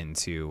harder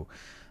into,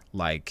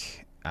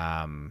 like,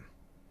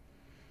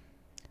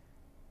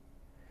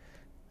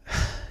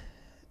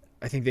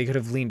 I think they could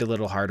have leaned a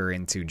little harder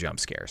into jump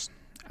scares.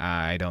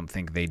 I don't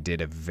think they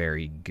did a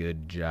very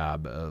good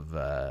job of,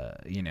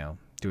 you know,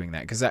 doing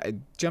that, because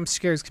jump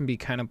scares can be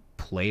kind of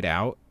played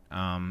out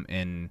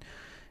in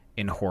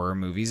horror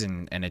movies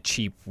and a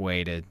cheap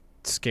way to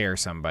scare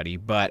somebody.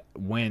 But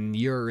when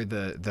you're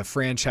the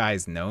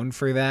franchise known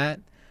for that,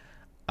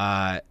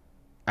 I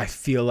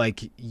feel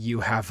like you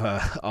have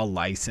a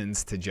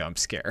license to jump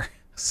scare.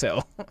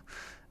 So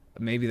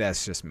maybe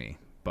that's just me,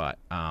 but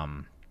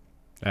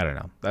I don't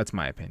know. That's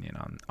my opinion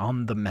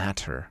on the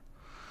matter.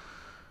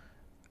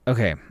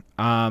 Okay.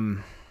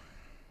 I'm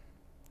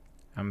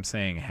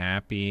saying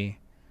happy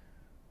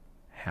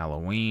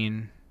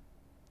Halloween.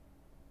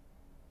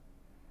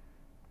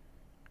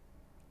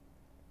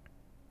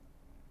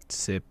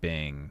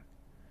 Sipping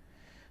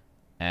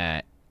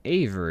at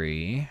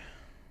Avery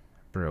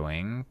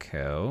Brewing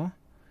Co.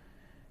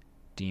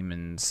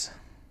 Demons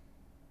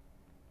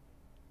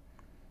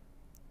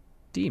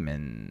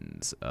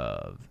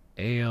of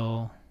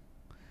Ale.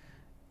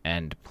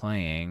 And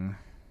playing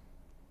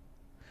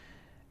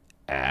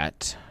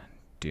at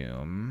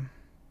Doom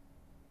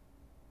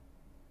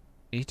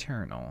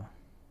eternal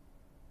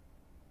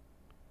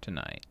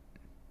tonight.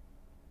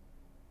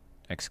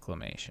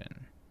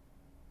 Exclamation.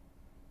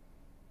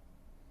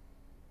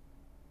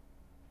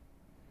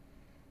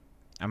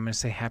 I'm going to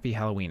say happy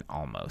Halloween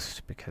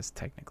almost, because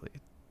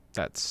technically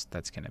that's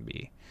going to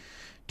be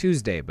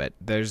Tuesday, but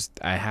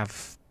I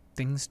have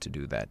things to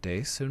do that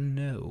day, so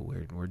no,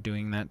 we're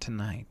doing that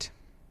tonight.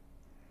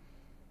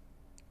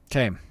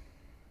 Okay.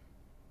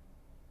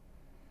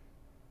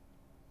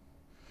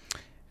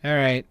 All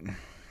right.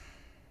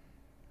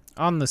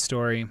 On the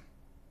story,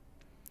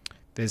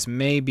 this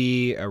may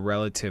be a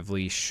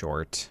relatively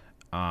short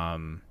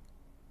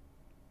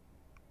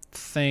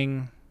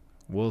thing.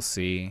 We'll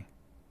see.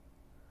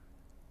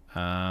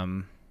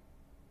 We'll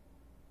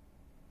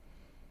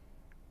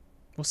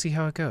see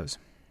how it goes.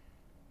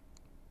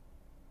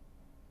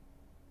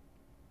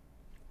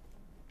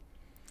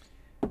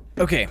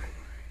 Okay.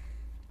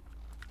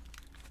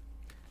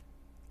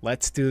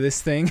 Let's do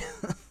this thing.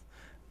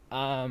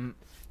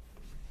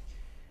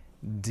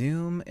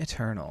 Doom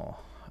Eternal.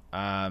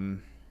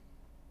 I'm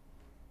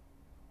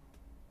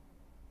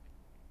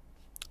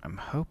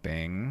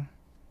hoping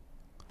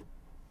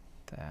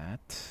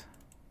that...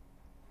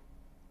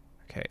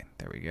 Okay,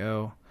 there we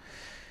go.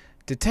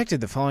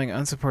 Detected the following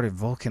unsupported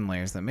Vulkan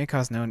layers that may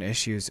cause known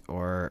issues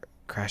or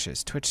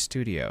crashes. Twitch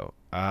Studio.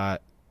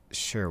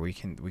 Sure, we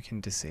can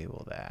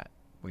disable that.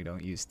 We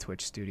don't use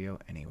Twitch Studio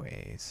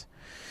anyways.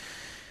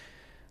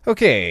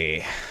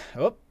 Okay.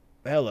 Oh,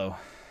 hello.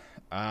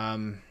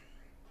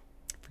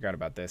 Forgot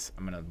about this.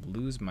 I'm gonna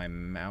lose my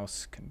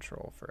mouse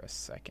control for a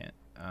second.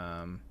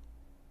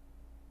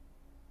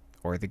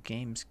 Or the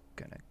game's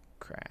gonna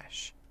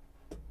crash.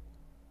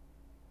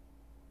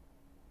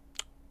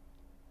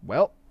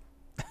 Well,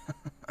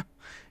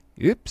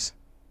 oops.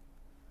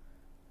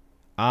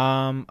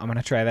 I'm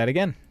gonna try that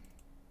again.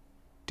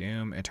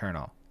 Doom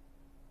Eternal.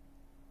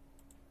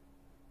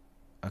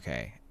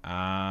 Okay.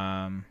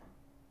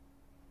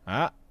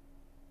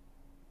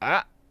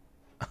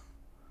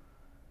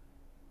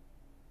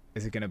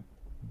 Is it gonna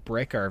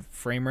break our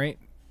frame rate?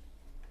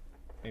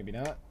 Maybe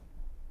not.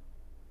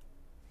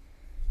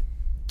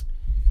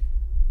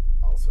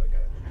 Also, I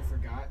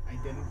forgot I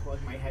didn't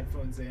plug my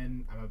headphones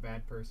in. I'm a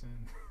bad person.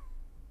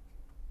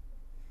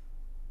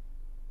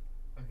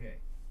 Okay.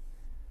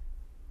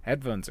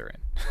 Headphones are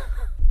in.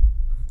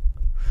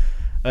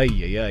 Ay,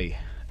 ay,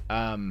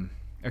 ay.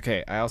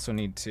 Okay, I also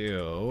need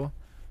to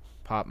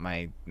pop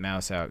my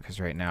mouse out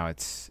because right now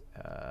it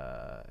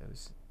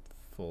was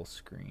full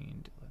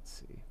screened. Let's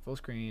see. Full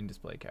screen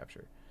display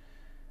capture.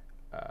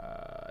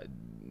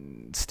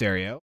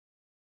 Stereo.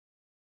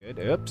 Good.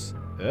 Oops.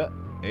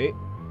 Hey.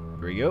 Here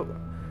we go.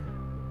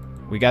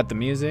 We got the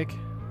music.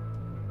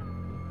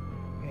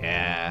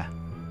 Yeah.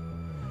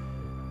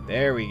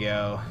 There we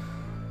go.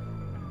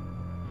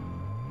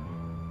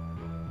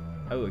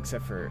 Oh,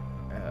 except for,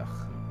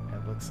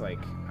 it looks like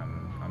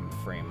I'm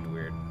framed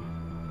weird.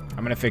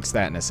 I'm gonna fix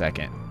that in a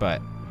second,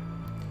 but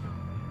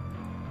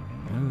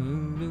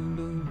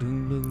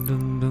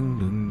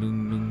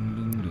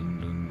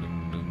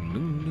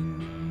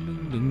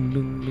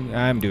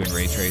I'm doing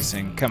ray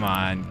tracing. Come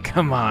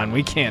on,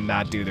 we can't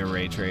not do the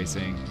ray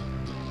tracing.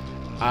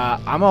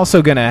 I'm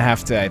also gonna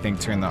have to, I think,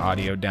 turn the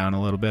audio down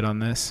a little bit on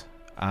this,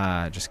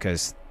 just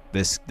because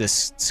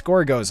this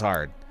score goes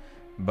hard,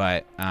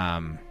 but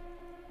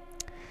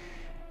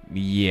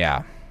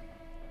yeah.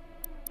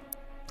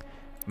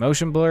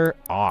 Motion blur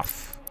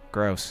off.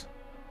 Gross.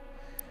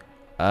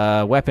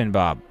 Weapon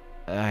bob.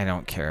 I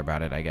don't care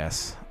about it, I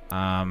guess.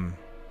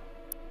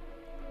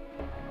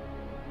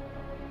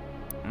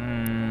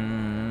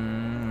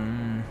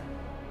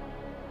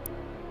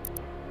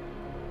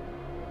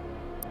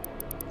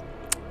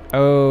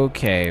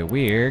 Okay,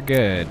 we're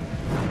good.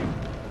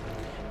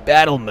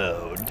 Battle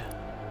mode.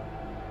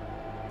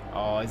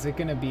 Oh, is it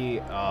gonna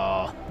be...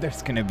 Oh,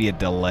 there's gonna be a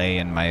delay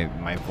in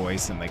my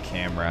voice in the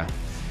camera.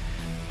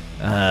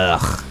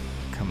 Ugh,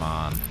 come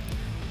on.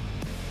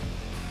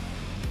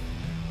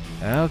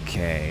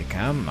 Okay,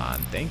 come on.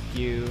 Thank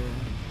you.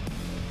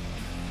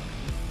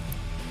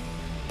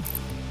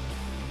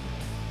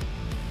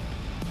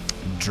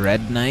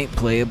 Dread Knight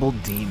playable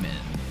demon.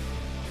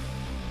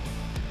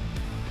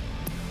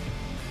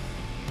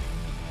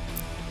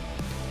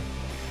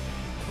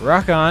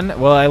 Rock on.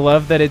 Well, I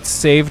love that it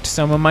saved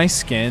some of my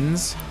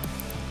skins.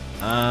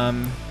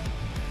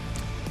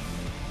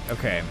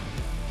 Okay.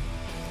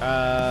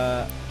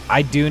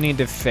 I do need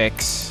to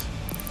fix...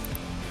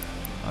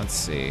 Let's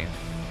see.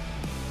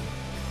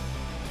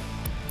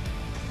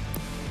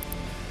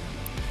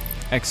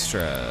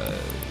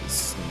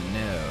 Extras.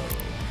 No.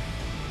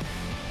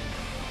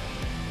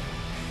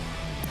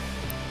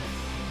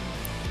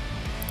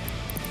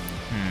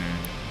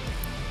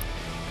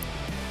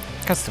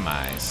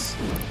 Customize.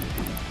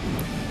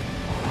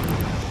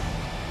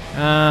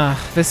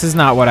 This is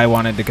not what I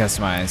wanted to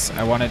customize.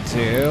 I wanted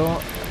to...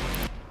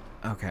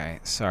 Okay,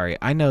 sorry.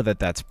 I know that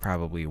that's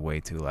probably way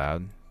too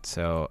loud.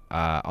 So,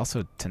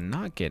 also, to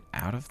not get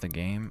out of the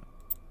game,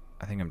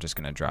 I think I'm just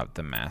going to drop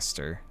the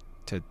master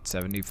to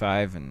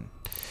 75 and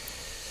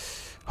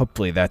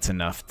Hopefully that's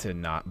enough to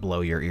not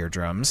blow your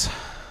eardrums.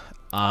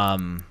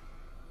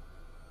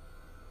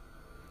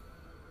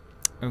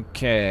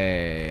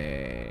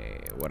 Okay,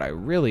 what I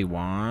really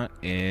want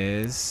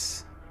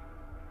is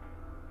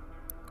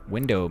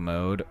window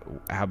mode.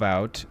 How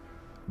about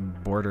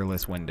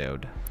borderless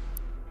windowed?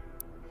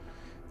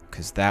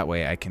 Because that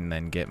way I can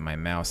then get my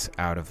mouse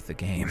out of the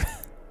game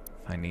if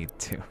I need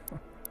to.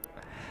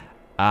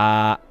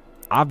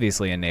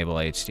 Obviously enable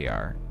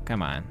HDR.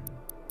 Come on.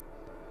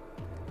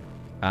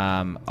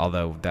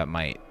 Although that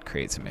might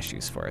create some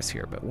issues for us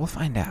here, but we'll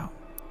find out.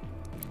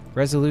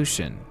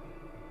 Resolution.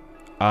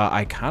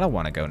 I kind of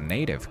want to go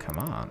native. Come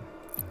on.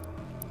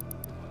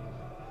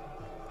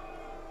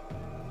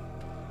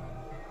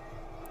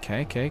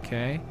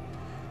 Okay.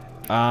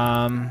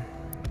 I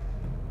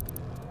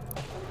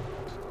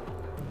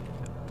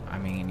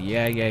mean,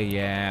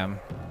 yeah.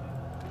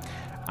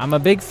 I'm a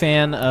big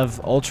fan of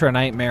Ultra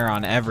Nightmare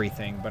on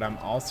everything, but I'm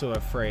also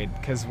afraid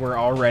because we're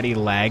already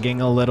lagging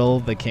a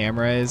little. The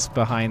camera is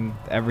behind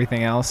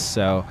everything else,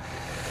 so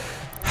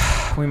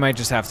we might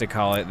just have to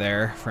call it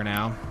there for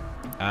now.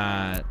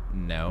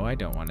 No, I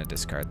don't want to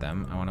discard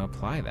them. I want to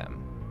apply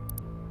them.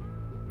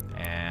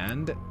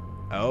 And,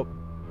 oh,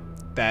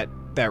 that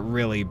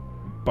really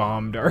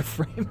bombed our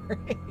frame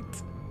rate.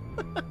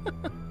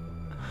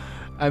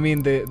 I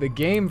mean, the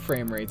game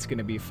frame rate's going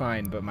to be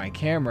fine, but my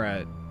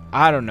camera,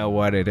 I don't know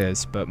what it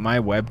is, but my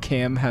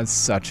webcam has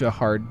such a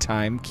hard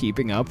time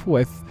keeping up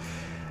with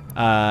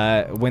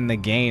when the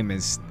game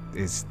is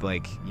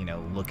like, you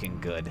know, looking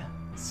good.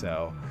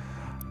 So,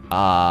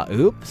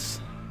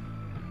 oops.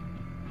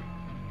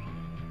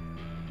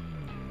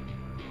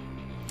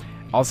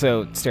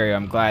 Also, Stereo,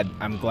 I'm glad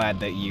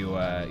that you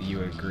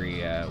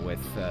agree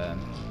with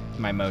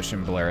my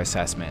motion blur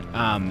assessment.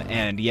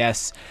 And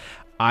yes,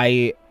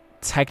 I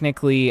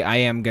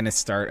am gonna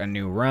start a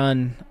new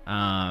run.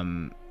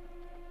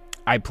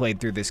 I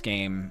played through this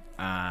game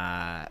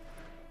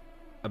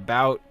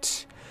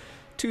about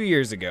 2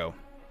 years ago.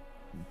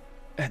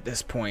 At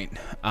this point,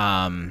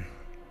 I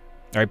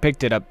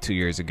picked it up 2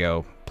 years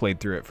ago. Played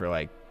through it for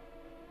like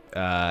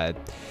a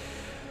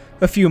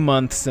few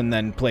months, and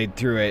then played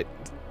through it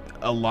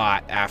a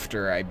lot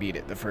after I beat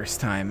it the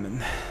first time,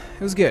 and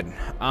it was good.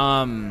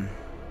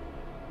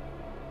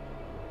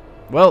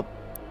 Well,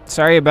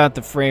 sorry about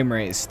the frame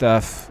rate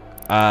stuff,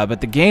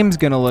 but the game's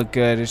gonna look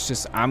good. It's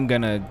just I'm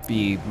gonna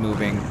be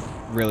moving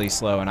really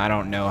slow, and I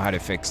don't know how to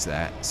fix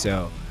that.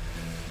 So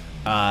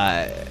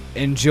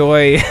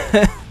enjoy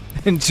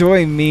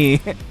enjoy me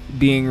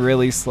being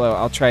really slow.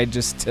 I'll try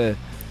just to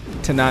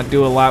not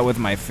do a lot with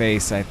my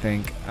face, I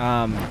think.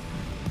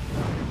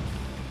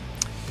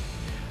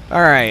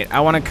 Alright, I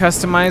want to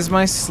customize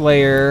my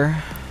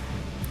Slayer,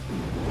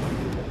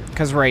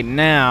 because right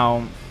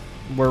now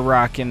we're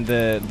rocking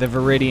the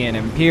Viridian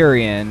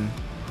Empyrean,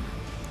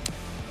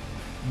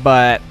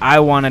 but I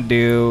want to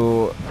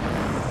do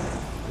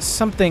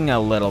something a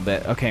little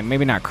bit, okay,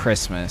 maybe not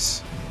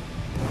Christmas.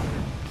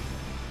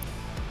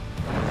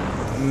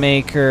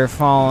 Maker,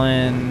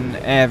 Fallen,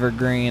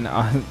 Evergreen.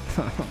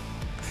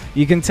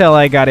 You can tell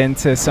I got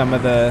into some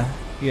of the,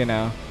 you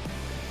know,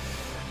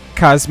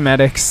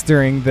 cosmetics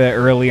during the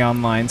early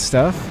online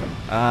stuff.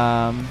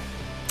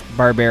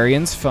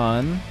 Barbarian's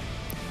fun.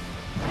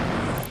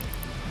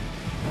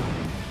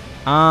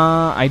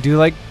 I do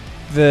like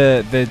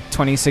the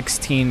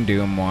 2016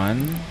 Doom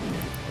one.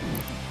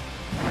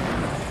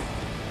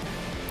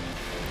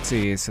 Let's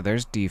see, so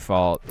there's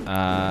default.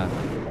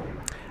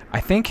 I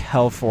think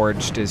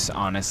Hellforged is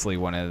honestly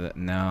one of the...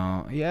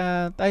 No,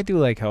 yeah, I do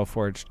like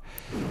Hellforged.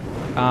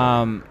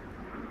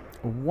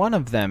 One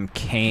of them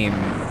came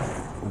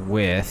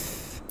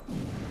with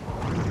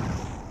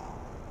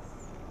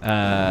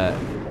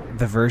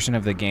the version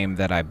of the game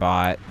that I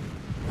bought,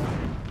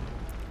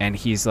 and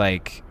he's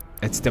like,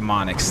 it's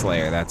Demonic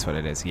Slayer, that's what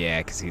it is.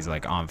 Yeah, because he's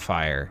like on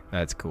fire.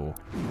 That's cool.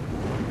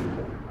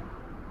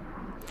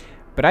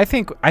 But I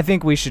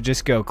think we should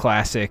just go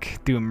classic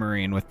Doom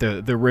Marine with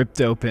the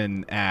ripped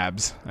open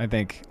abs. I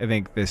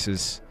think this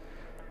is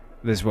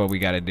what we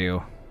got to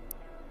do.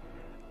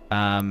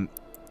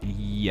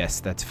 Yes,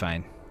 that's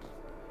fine.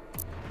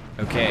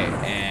 Okay,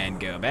 and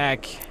go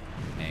back,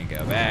 and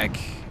go back,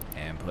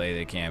 and play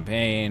the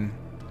campaign.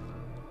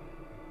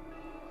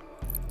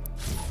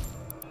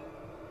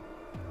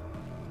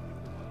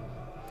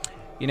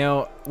 You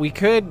know, we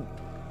could...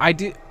 I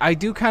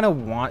do kind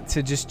of want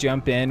to just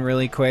jump in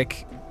really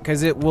quick,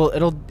 because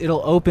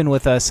it'll open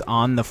with us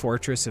on the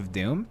Fortress of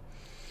Doom,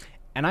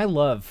 and I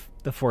love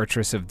the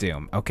Fortress of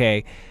Doom.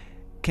 Okay,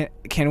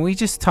 can we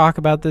just talk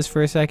about this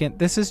for a second?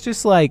 This is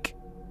just like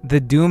the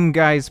Doom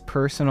guy's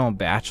personal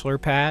bachelor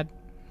pad,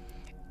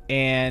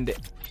 and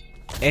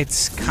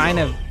it's kind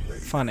of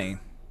funny.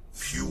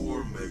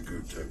 Pure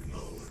maker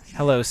technology.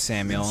 Hello,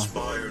 Samael.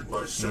 Inspired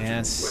by such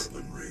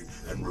weaponry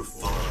and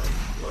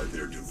refined by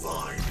their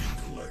divine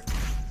intellect.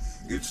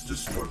 Its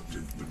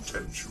destructive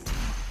potential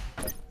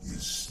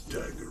is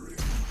staggering.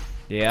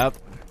 Yep.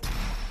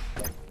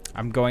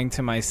 I'm going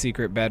to my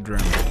secret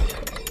bedroom.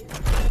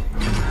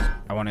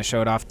 I want to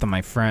show it off to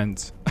my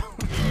friends.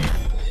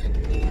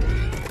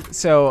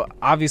 So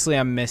obviously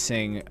I'm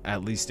missing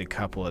at least a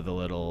couple of the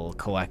little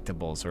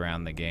collectibles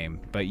around the game,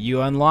 but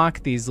you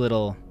unlock these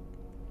little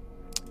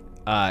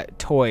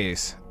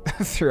toys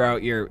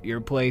throughout your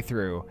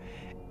playthrough,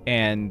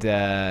 and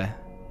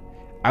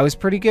I was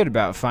pretty good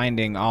about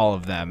finding all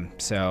of them.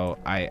 So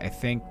I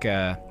think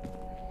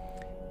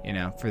you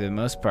know, for the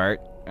most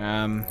part,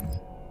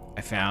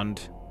 I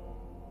found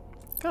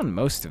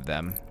most of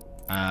them.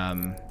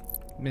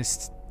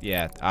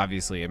 Yeah,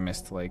 obviously I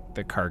missed like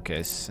the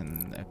carcass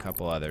and a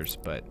couple others,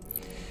 but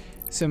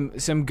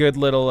some good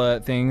little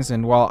things.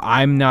 And while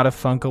I'm not a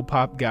Funko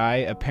Pop guy,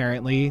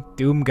 apparently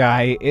Doom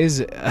Guy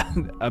is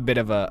a bit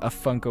of a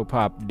Funko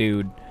Pop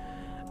dude,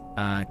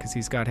 because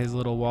he's got his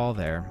little wall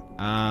there.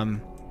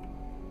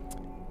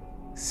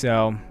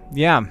 So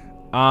yeah,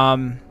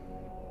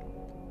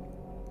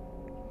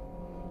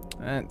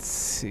 let's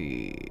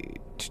see.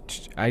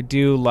 I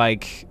do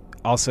like.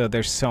 Also,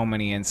 there's so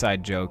many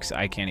inside jokes,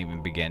 I can't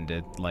even begin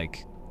to,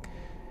 like,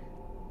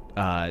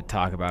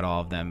 talk about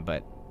all of them,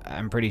 but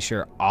I'm pretty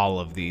sure all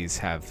of these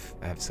have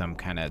some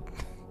kind of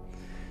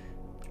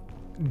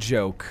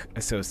joke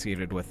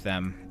associated with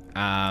them.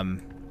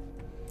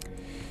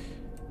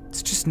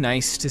 It's just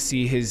nice to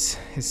see his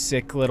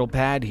sick little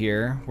pad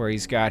here, where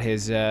he's got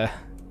his all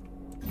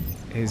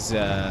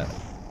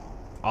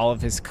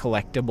of his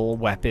collectible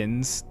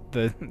weapons,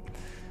 the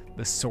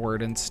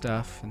sword and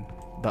stuff, and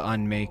the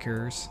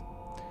unmakers.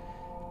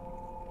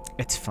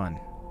 It's fun.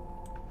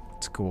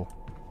 It's cool.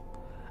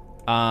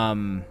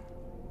 I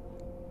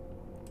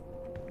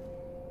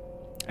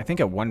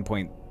think at one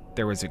point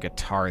there was a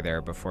guitar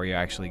there before you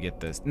actually get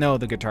this. No,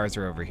 the guitars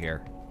are over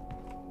here.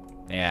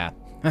 Yeah.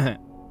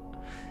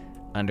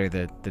 Under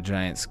the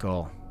giant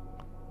skull.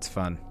 It's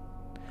fun.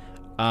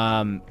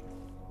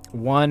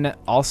 One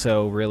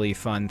also really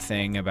fun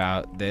thing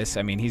about this,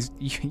 I mean,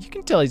 you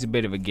can tell he's a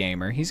bit of a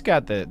gamer. He's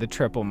got the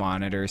triple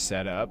monitor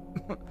set up.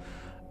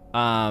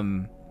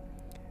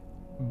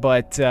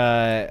 But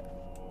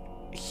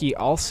he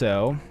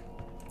also,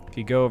 if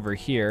you go over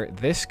here,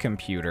 this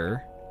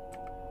computer,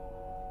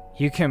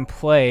 you can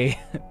play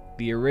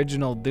the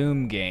original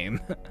Doom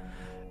game,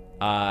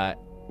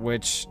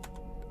 which,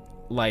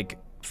 like,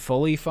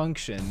 fully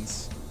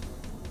functions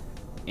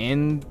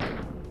in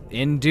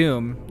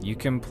Doom. You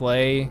can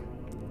play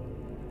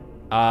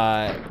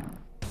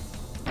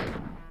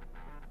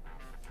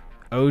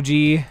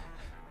OG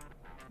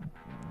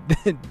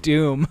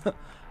Doom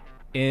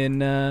in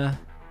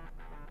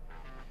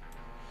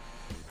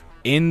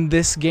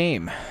this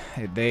game.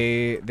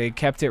 They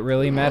kept it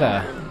really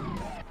meta.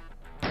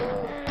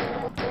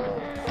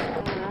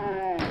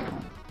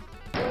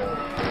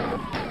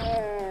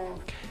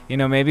 You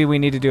know, maybe we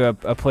need to do a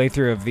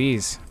playthrough of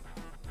these.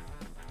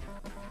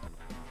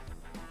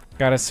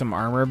 Got us some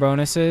armor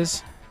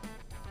bonuses.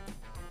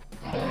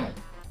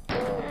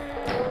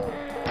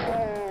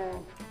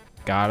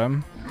 Got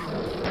him.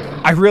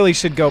 I really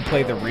should go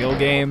play the real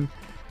game,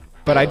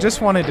 but I just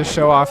wanted to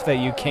show off that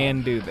you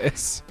can do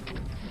this.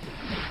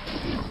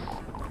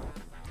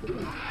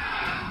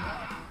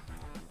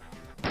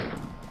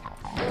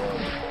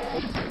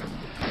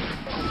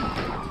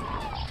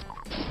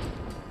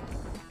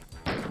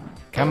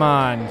 Come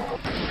on.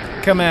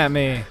 Come at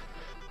me.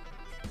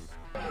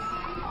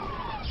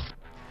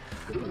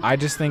 I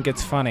just think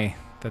it's funny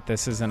that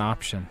this is an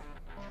option.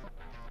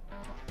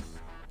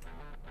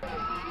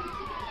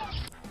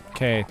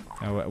 Okay,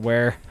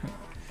 where?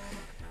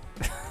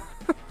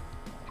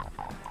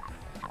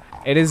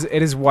 It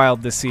is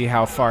wild to see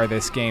how far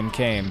this game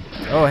came.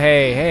 Oh,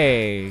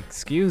 hey,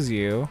 excuse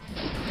you.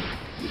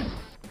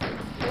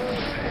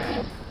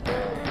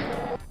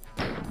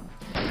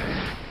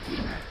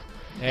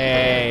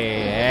 Hey.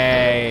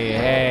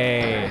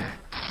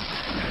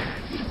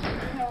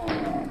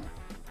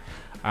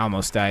 I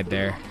almost died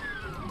there.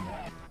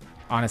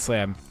 Honestly,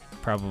 I'm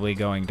probably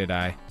going to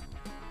die.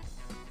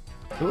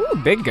 Ooh,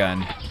 big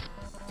gun.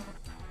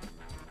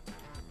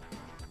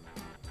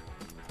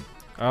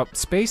 Oh,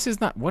 space is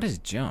not... What is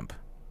jump?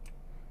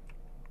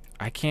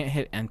 I can't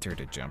hit enter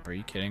to jump. Are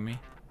you kidding me?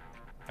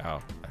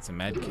 Oh, that's a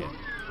med kit.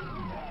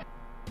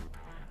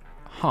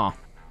 Huh.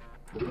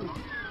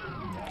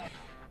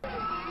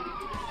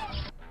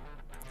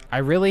 I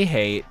really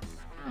hate...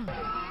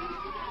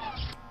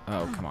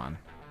 Oh, come on.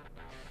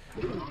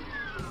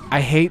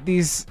 I hate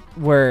these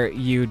where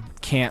you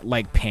can't,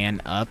 like,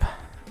 pan up.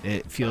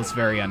 It feels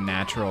very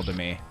unnatural to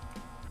me.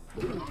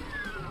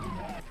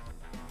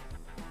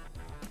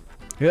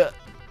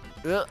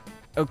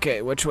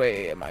 Okay, which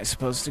way am I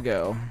supposed to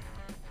go?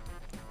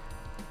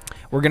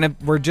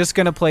 We're just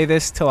gonna play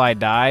this till I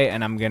die,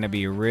 and I'm gonna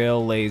be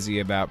real lazy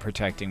about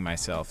protecting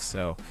myself,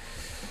 so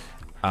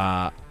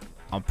I'll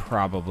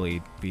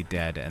probably be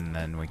dead, and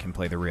then we can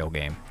play the real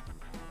game.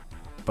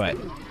 But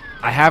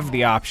I have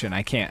the option,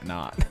 I can't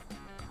not.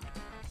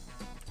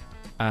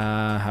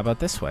 How about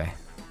this way?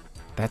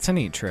 That's a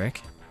neat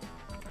trick.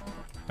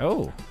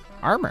 Oh,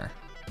 armor.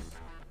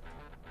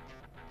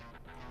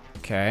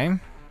 Okay.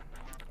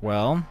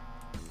 Well,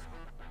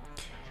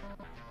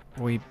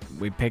 we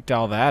picked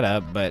all that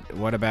up, but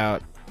what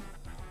about...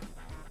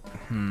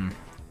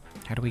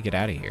 How do we get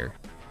out of here?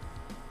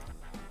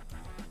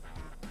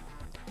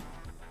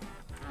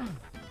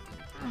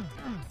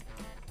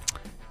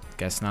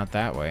 Guess not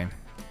that way.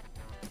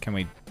 Can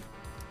we...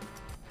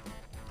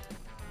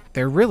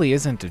 There really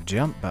isn't a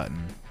jump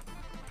button.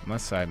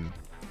 Unless I'm...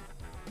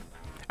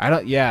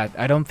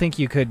 I don't think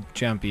you could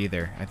jump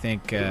either. I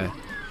think,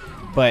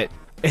 but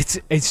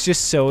it's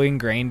just so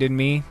ingrained in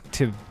me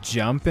to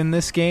jump in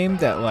this game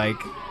that, like,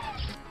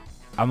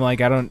 I'm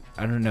like, I don't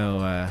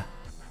know,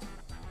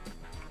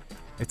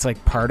 it's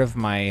like part of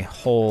my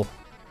whole,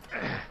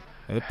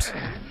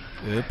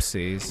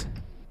 oopsies.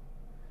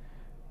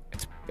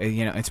 It's,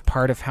 you know, it's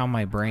part of how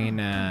my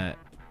brain,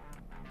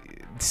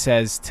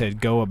 says to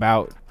go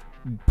about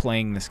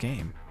playing this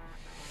game.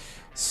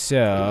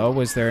 So,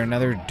 was there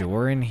another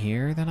door in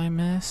here that I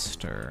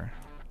missed, or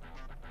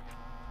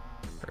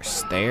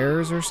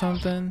stairs or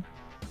something?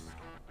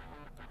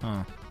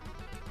 Huh.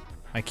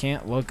 I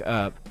can't look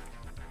up.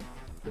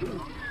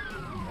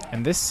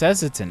 And this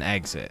says it's an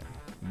exit,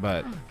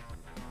 but...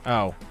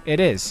 Oh,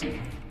 it is.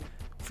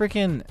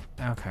 Freaking...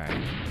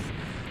 Okay.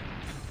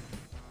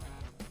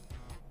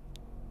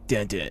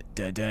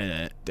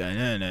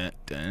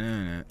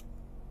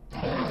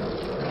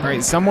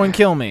 Alright, someone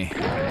kill me.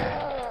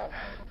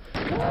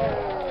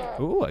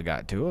 Ooh, I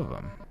got 2 of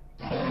them.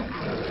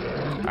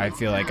 I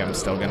feel like I'm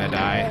still gonna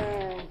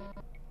die.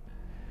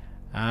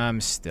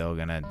 I'm still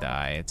gonna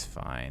die. It's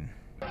fine.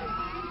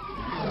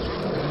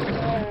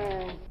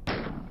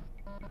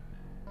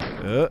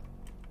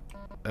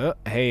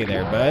 Hey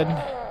there, bud.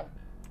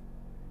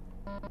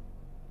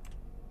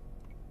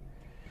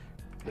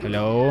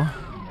 Hello?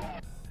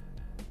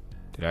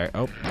 Did I?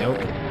 Oh, nope.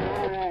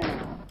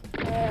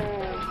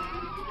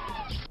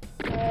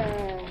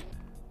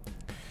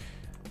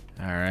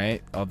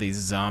 Alright, all these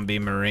zombie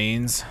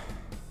marines.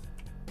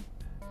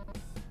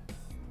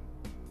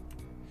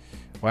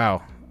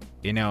 Wow.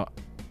 You know,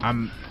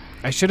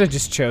 I should have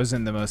just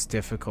chosen the most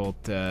difficult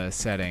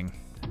setting.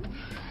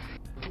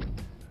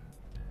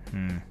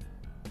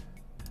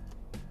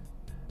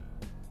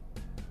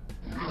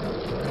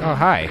 Oh,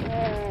 hi.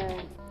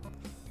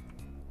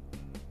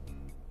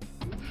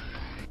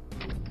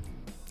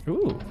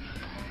 Ooh.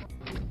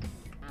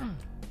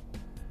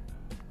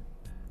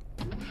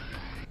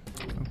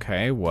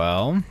 Okay,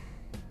 well,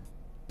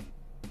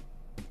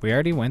 we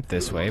already went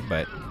this way,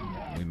 but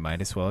we might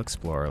as well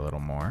explore a little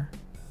more.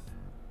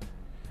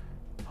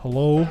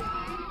 Hello?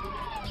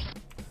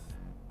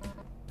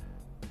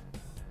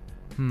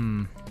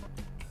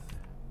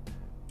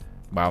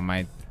 Wow,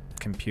 my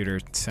computer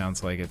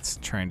sounds like it's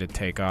trying to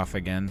take off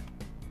again.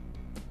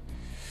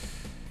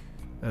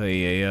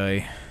 Ay,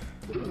 ay,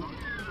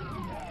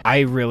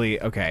 ay.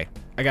 Okay,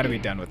 I gotta be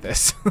done with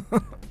this.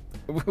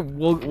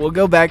 We'll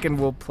go back and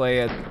we'll play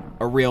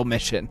a real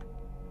mission.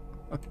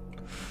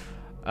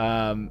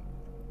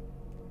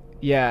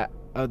 Yeah,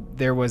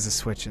 there was a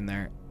switch in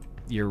there.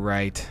 You're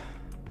right.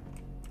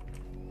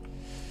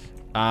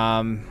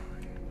 Yeah,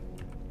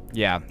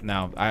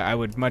 no, I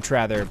would much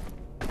rather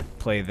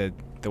play the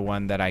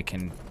one that I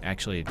can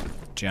actually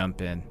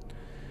jump in.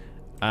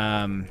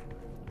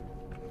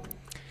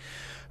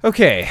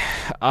 Okay,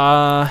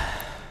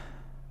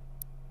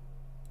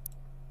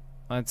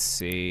 let's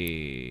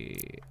see.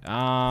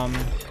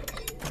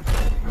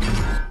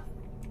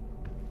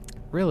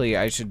 Really,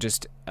 I should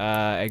just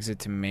exit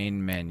to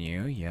main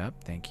menu.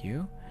 Yep, thank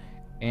you.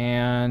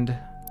 And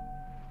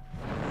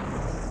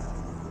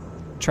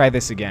try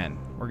this again.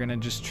 We're gonna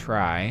just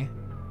try.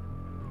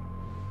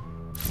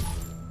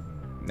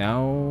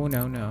 No,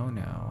 no, no,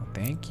 no.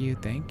 Thank you,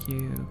 thank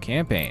you.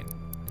 Campaign.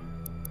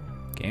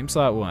 Game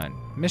slot 1.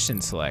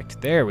 Mission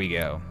select. There we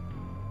go.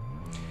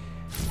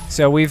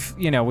 So we've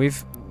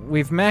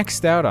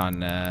maxed out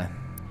on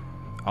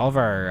all of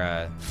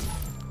our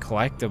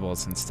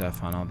collectibles and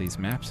stuff on all these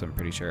maps, I'm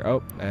pretty sure.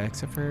 Oh,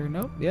 except for,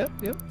 nope, yep,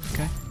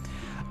 okay.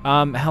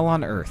 Hell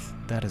on Earth.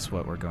 That is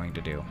what we're going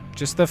to do.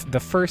 Just the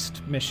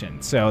first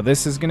mission. So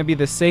this is going to be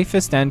the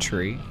safest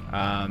entry.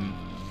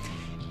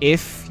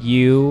 If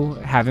you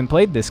haven't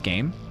played this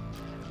game,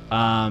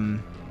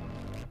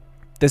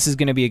 this is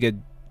going to be a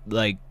good,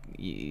 like,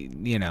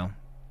 you know,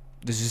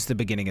 this is just the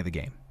beginning of the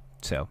game.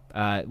 So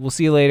we'll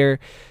see you later,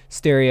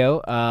 Stereo.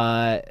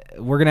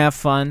 We're going to have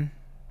fun.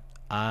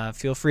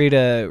 Feel free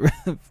to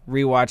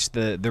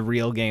rewatch the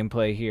real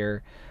gameplay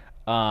here.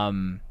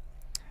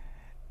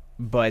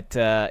 But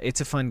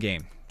it's a fun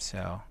game.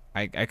 So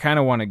I kind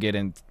of want to get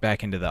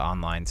back into the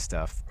online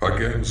stuff.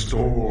 Against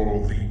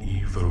all the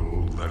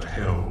evil that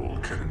hell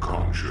can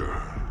conjure,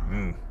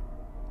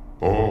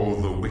 all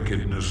the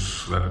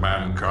wickedness that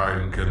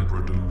mankind can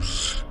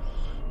produce,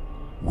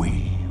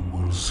 we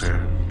will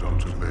send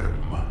unto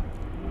them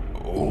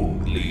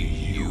only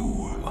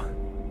you.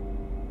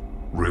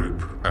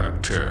 Rip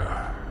and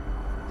tear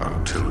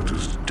until it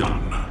is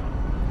done.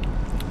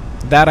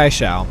 That I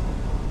shall.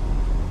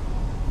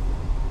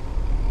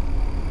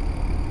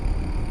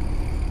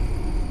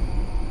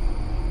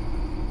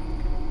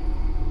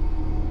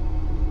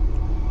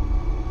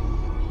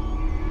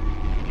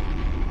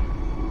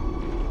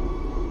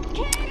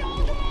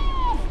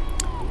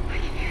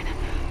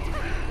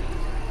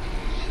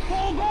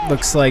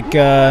 Looks like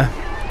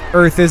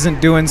Earth isn't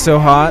doing so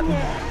hot.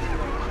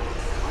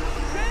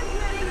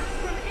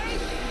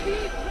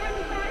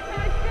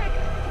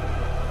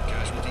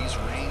 Casualties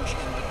range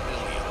in the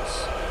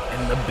billions.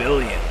 In the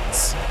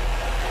billions.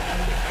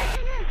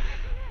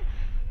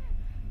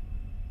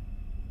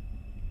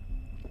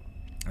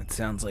 That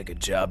sounds like a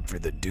job for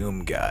the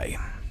Doom guy.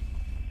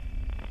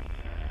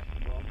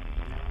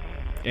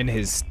 In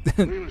his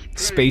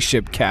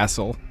spaceship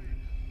castle.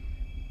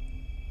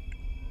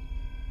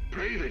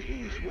 Pray that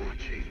he is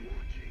watching.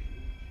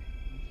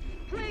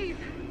 Please,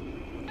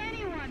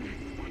 anyone,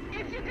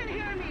 if you can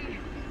hear me,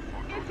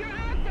 if you're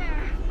out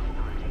there.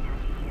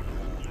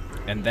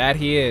 And that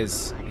he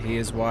is. He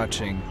is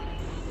watching.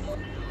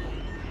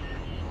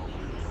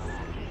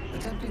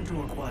 Attempting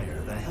to acquire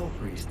the Hell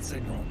Priest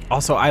signal.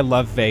 Also, I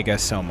love Vega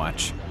so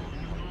much.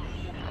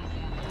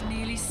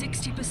 Nearly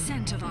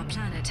 60% of our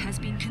planet has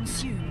been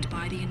consumed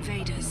by the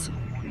invaders.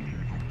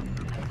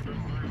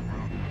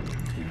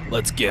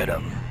 Let's get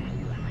him.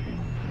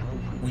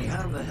 We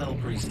have the Hell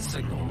Priest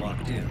signal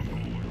locked in.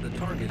 The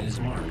target is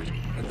marked,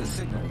 but the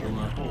signal will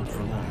not hold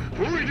for long.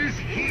 For it is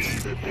he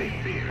that they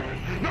fear,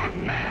 not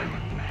man,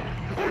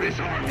 or his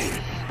armies.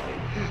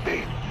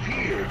 They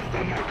fear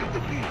the mark of the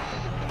beast.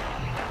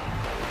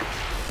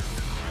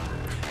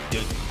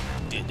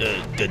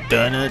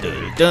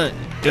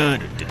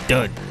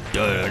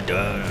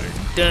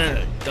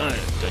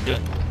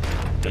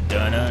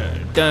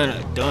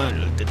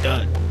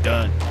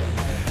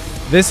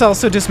 This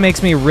also just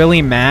makes me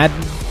really mad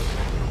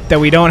that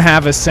we don't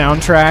have a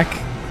soundtrack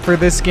for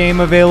this game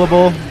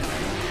available.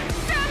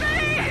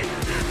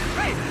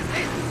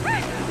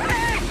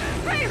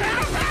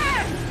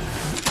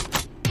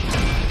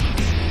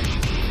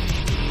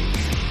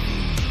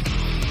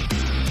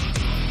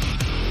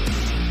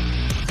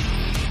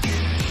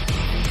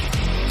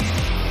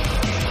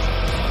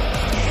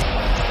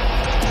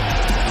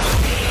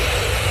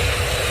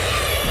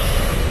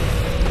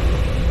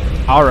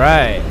 All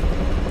right,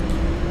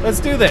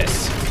 let's do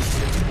this.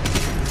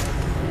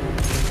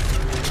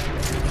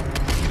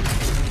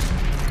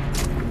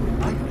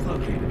 I have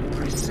located the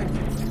priest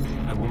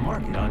signal. I will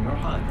mark it on your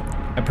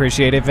HUD.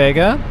 Appreciate it,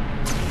 Vega.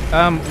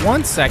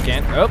 1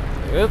 second. Oh,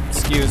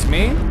 excuse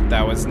me.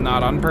 That was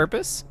not on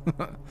purpose.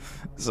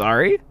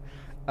 Sorry.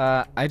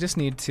 I just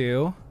need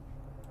to.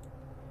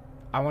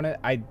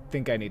 I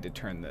think I need to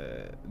turn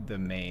the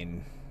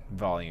main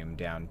volume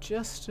down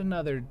just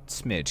another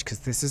smidge,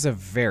 because this is a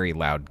very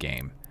loud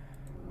game.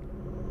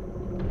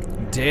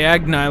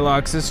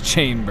 Deagnilox's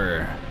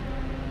chamber.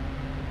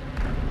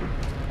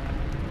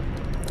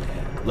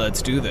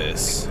 Let's do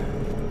this.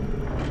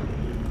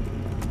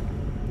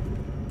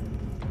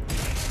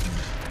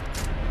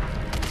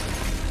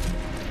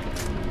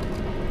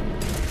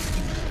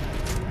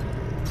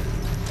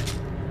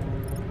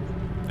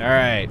 All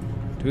right,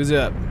 who's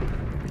up?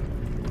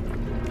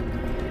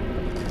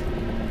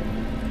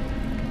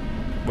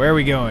 Where are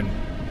we going?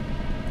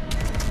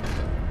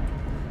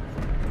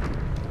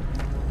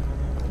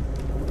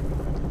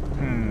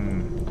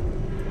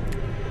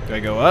 Do I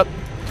go up?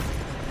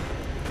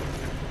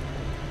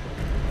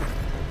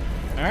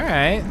 All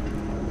right.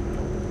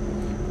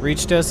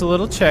 Reached us a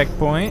little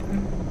checkpoint.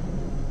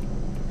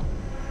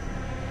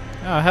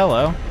 Oh,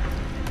 hello.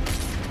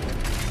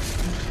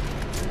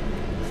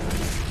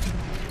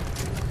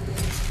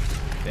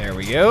 There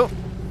we go.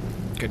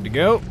 Good to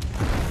go.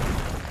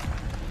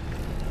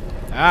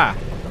 Ah.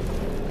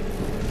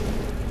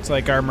 Looks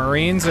like our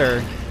Marines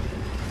are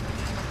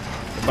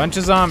a bunch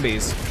of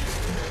zombies.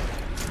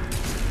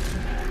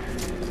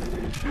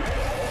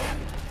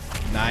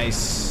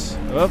 Nice.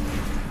 Oop.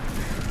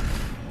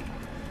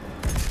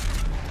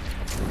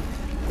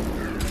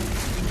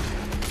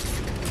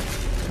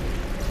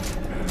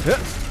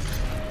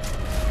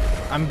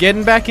 I'm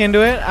getting back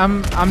into it.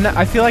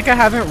 I feel like I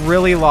haven't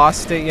really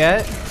lost it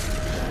yet.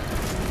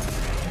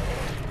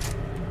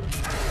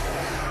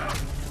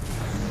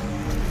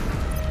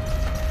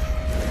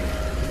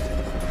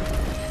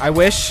 I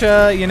wish,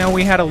 you know,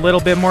 we had a little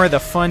bit more of the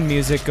fun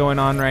music going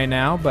on right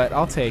now, but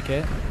I'll take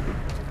it.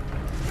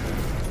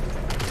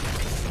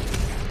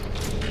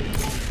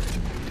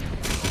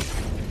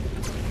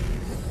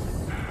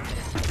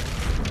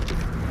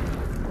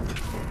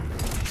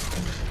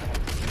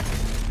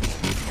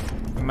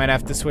 We might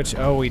have to switch.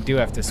 Oh, we do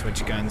have to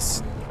switch guns.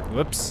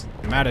 Whoops.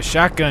 I'm out of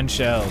shotgun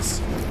shells.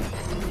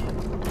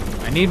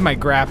 I need my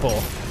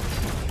grapple.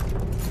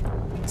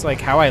 It's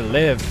like how I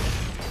live.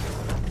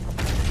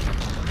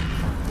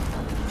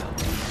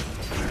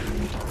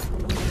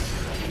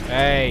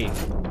 Hey,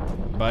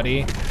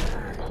 buddy.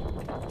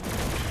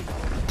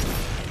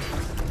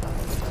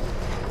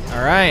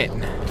 All right.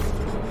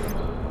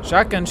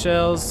 Shotgun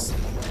shells.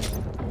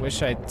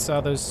 Wish I saw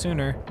those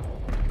sooner.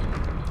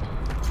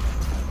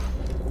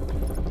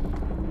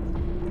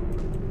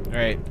 All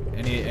right.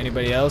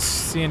 Anybody else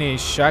see any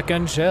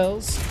shotgun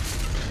shells?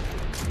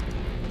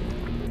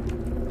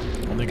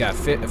 Only got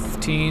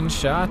 15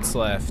 shots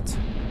left.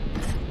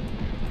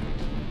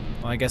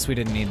 Well, I guess we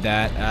didn't need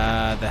that.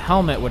 The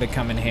helmet would have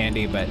come in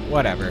handy, but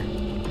whatever.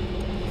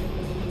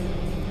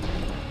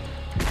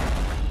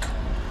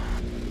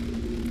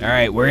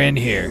 Alright, we're in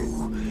here.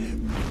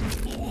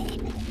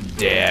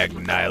 Dag,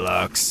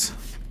 Nilox.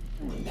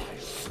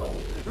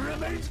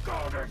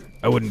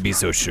 I wouldn't be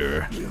so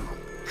sure.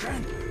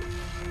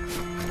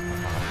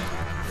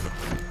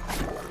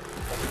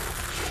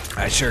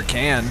 I sure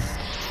can.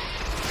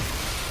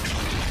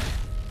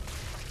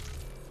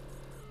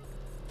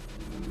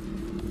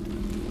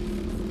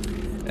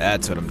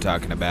 That's what I'm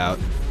talking about.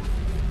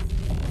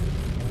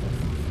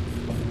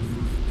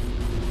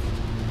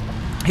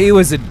 He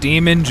was a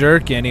demon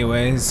jerk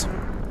anyways.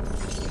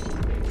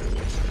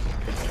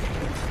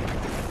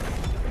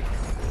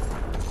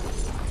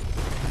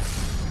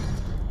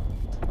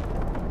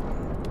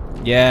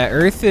 Yeah,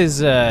 Earth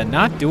is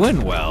not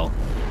doing well.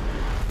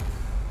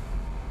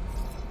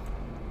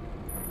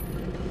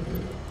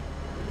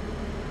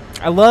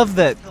 I love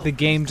that the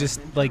game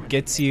just like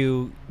gets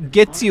you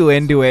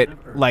into it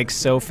like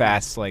so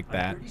fast like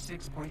that.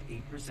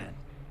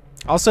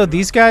 Also,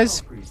 these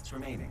guys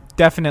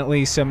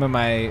definitely some of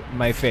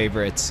my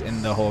favorites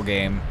in the whole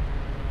game.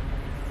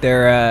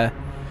 They're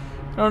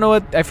I don't know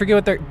what, I forget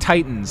what they're,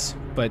 Titans,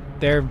 but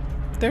they're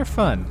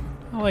fun.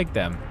 I like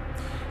them.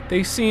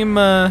 They seem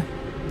kind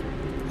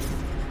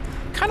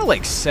of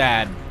like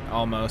sad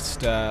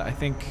almost. I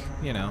think,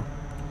 you know,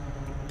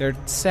 they're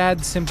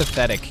sad,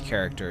 sympathetic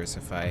characters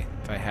if I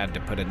had to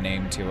put a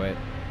name to it.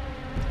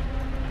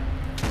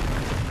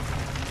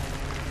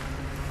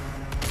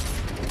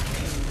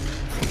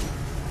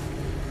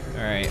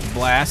 All right,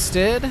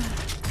 blasted.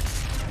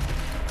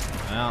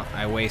 Well,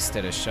 I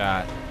wasted a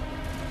shot.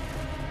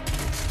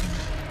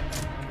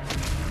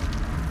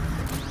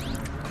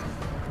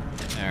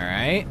 All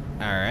right,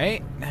 all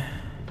right.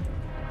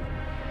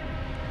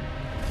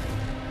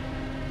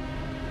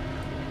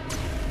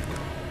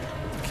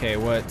 Okay,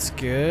 what's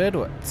good?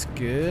 What's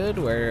good?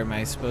 Where am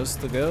I supposed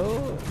to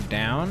go?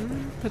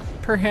 Down,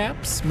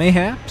 perhaps?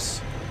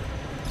 Mayhaps?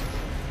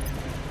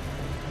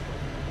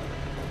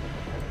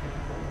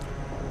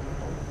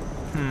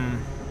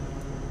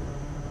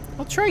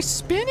 I'll try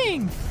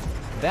spinning.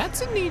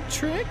 That's a neat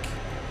trick.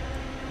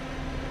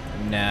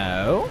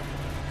 No.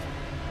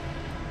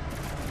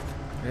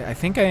 I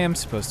think I am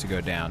supposed to go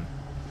down.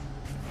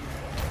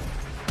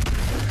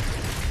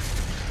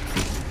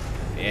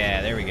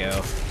 Yeah, there we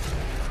go.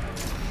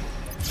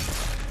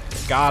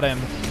 Got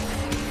him.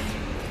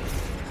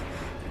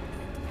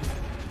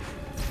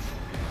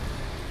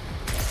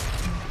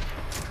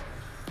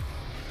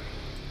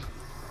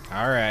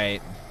 All right.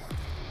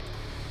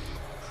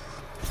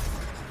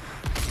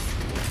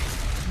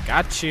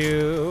 Got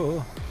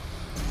you.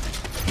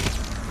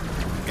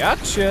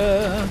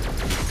 Gotcha.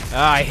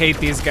 Ah, I hate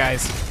these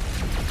guys.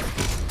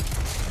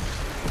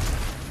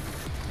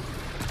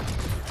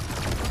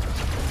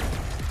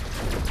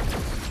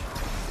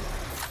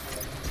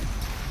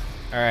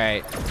 All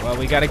right, well,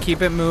 we gotta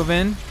keep it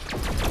moving.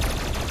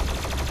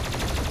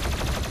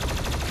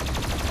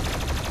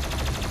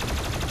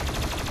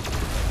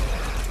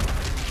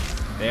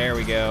 There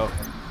we go.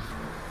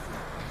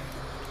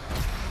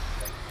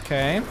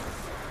 Okay.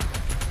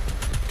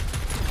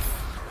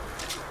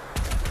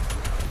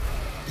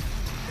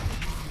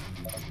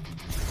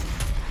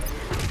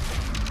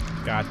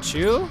 Got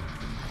you.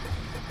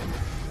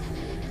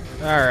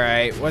 All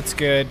right, what's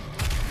good?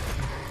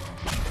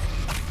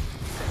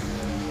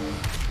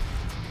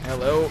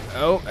 Hello.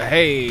 Oh,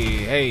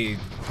 hey,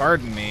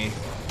 pardon me.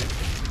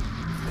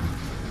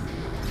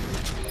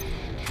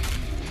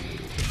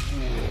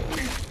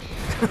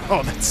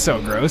 Oh, that's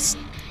so gross.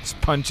 Just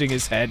punching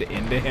his head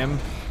into him.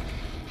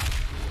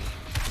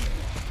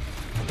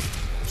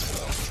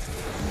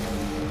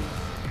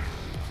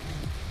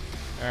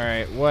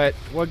 Alright,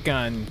 what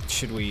gun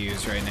should we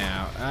use right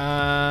now?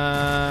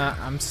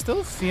 I'm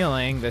still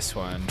feeling this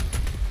one.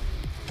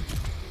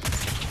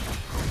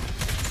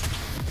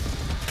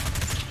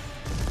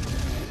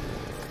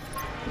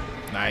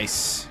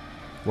 Nice.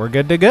 We're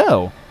good to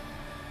go.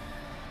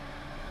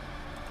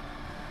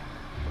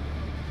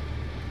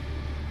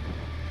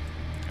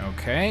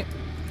 Okay.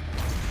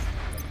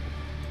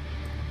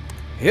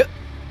 Hip,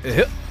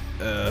 hip,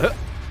 up,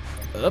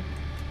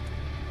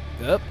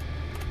 up.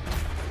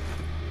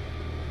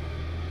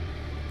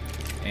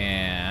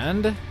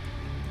 And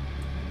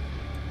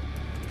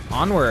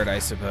onward, I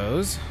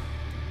suppose.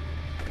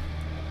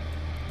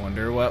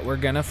 Wonder what we're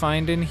gonna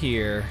find in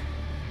here.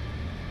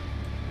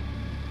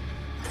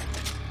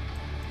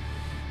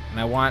 And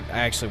I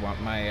actually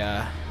want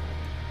my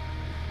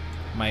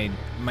my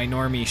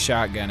normie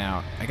shotgun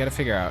out. I gotta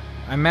figure out.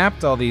 I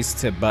mapped all these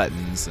to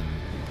buttons, and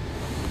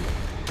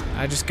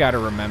I just gotta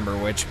remember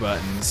which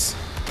buttons.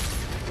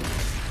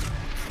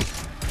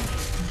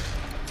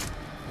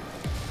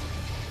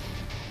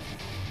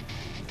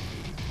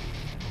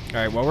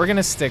 Alright, well, we're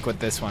gonna stick with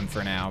this one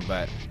for now,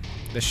 but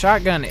the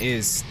shotgun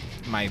is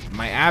my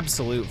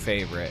absolute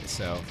favorite,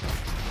 so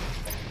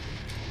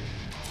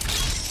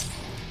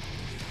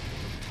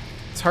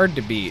it's hard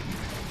to beat.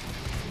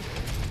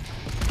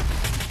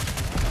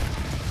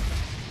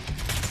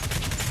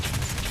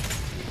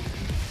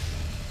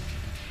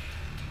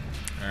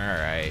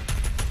 Alright.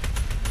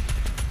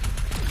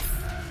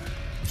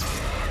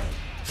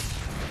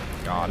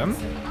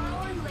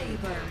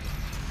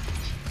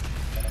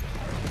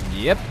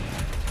 Yep.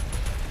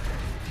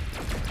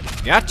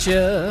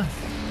 Gotcha.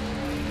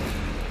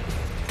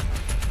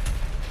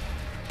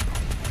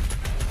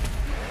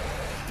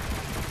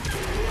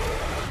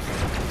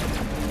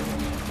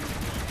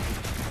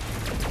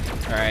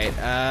 Alright,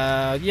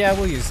 yeah,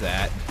 we'll use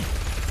that.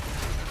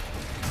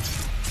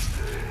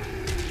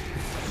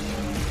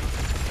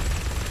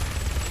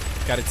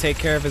 Gotta take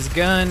care of his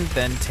gun,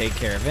 then take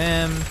care of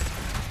him.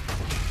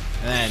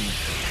 And then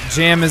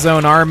jam his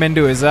own arm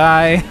into his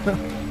eye.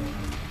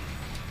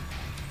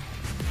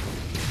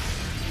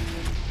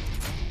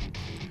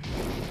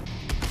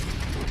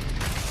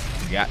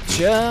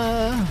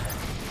 Gotcha.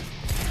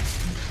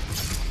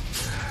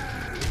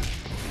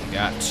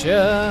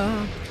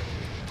 Gotcha.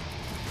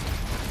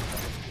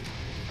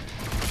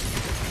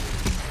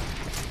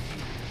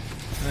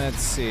 Let's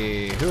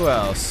see, who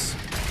else?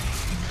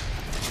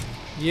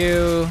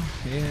 You.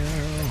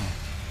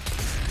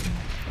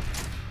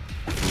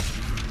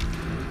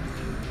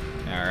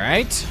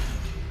 Alright.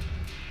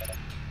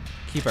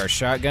 Keep our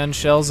shotgun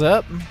shells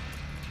up.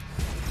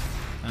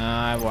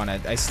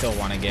 I still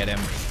wanna get him.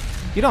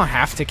 You don't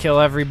have to kill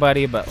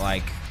everybody, but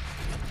like,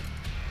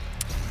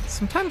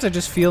 sometimes I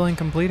just feel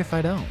incomplete if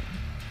I don't.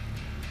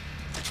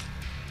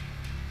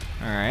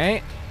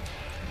 Alright.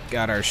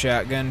 Got our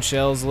shotgun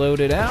shells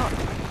loaded out.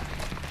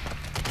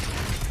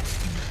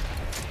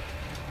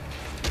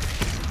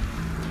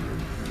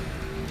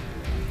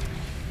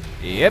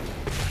 Yep.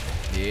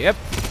 Yep.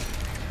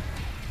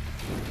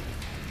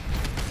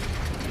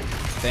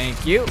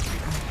 Thank you.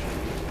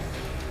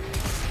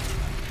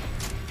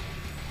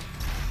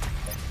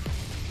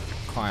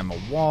 Climb a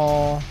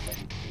wall.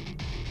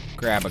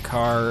 Grab a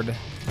card.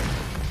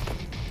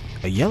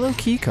 A yellow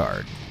key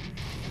card.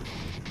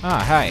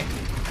 Ah, hi.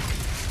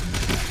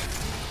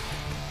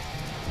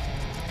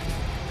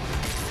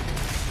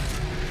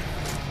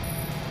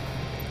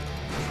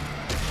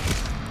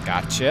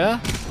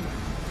 Gotcha.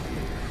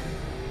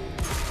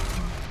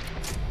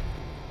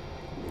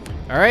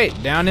 All right,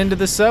 down into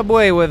the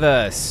subway with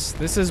us.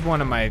 This is one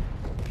of my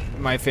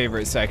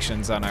favorite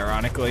sections,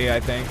 unironically,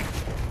 I think.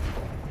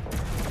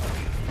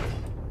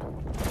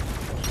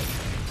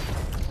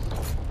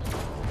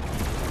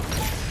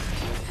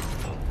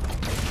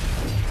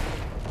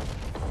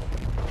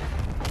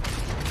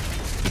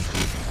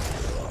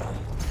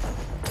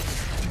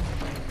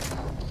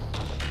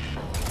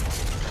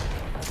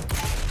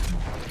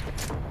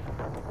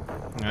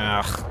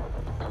 Ugh.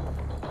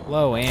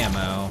 Low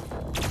ammo.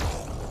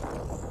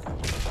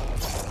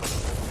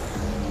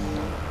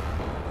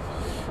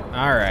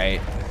 All right.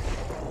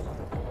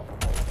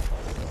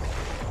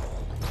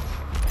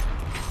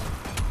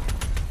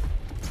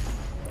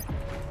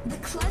 The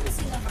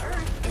cleansing of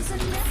Earth is a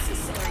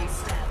necessary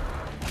step.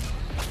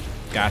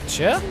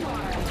 Gotcha.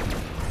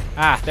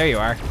 Ah, there you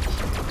are.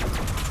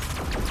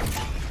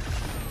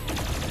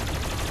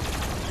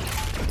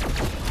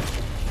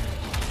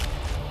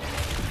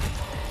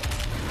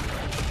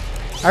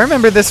 I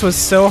remember this was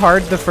so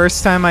hard the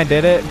first time I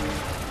did it.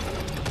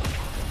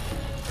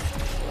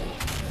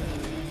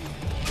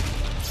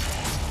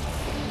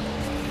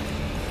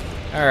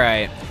 All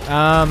right.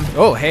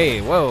 Oh, hey.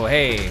 Whoa,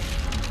 hey.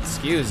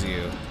 Excuse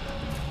you.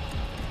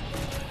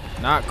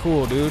 Not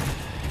cool, dude.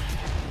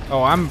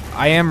 Oh,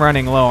 I am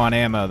running low on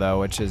ammo though,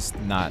 which is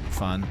not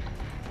fun.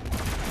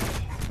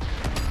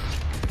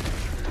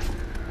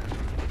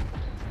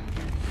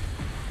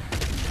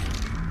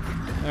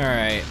 All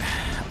right.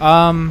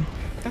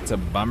 That's a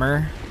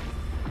bummer.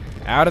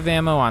 Out of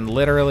ammo on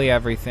literally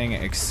everything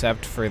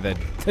except for the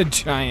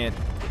giant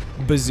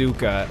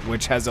bazooka,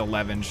 which has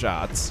 11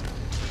 shots.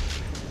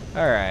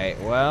 Alright,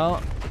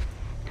 well.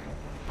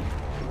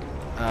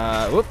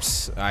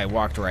 Whoops. I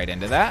walked right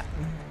into that.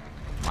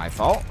 My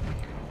fault.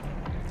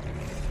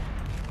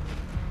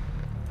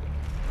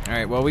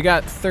 Alright, well, we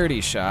got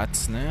 30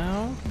 shots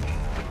now.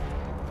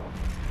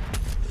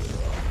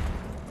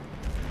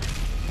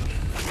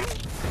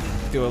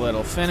 Do a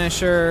little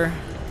finisher.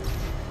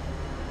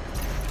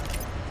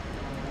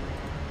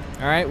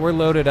 Alright, we're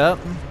loaded up.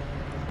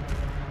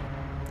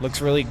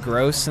 Looks really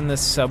gross in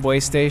this subway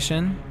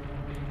station.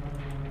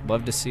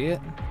 Love to see it.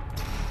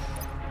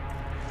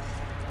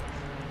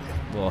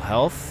 Little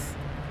health.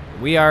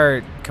 We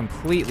are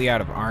completely out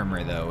of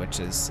armor though, which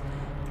is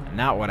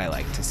not what I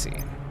like to see.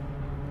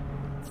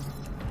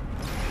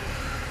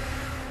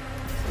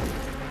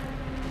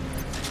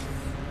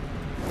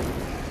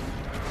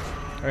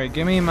 Alright,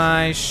 give me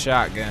my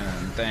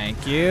shotgun.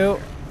 Thank you.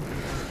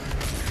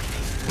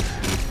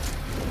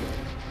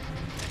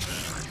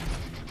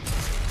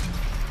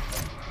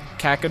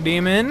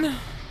 Cacodemon.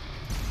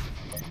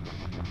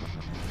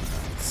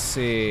 Let's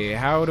see,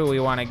 how do we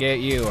want to get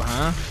you,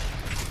 huh?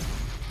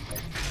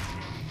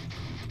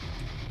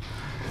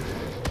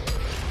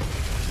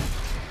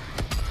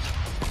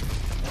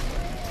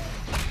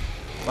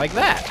 Like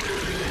that.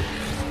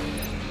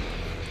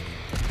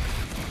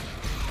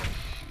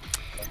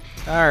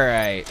 All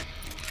right.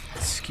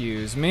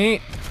 Excuse me.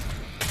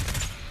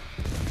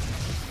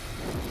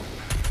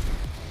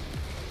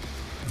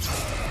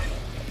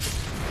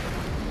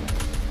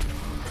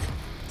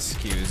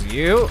 Excuse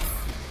you.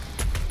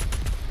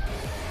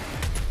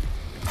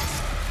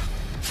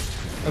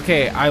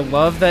 Okay, I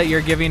love that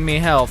you're giving me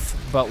health,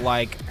 but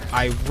like,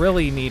 I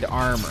really need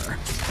armor.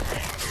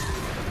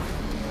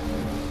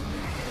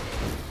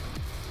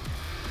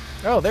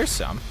 Oh, there's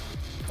some.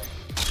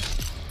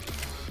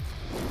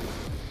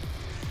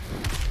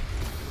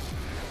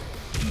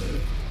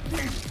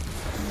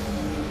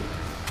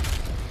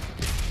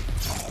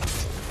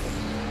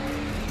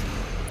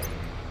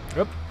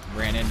 Oop,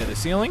 ran into the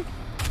ceiling.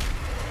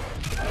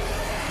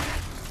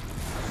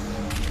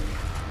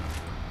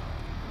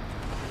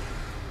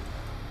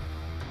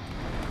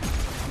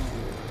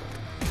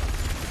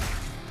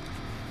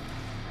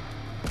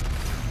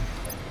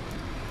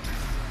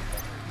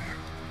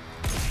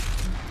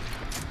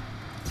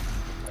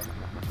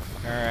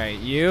 Alright,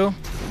 you.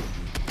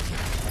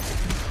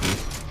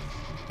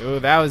 Ooh,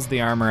 that was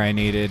the armor I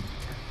needed.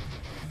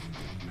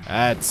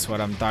 That's what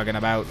I'm talking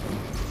about.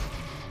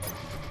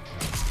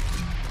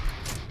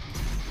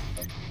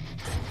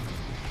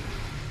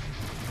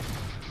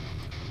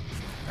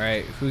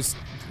 Alright, who's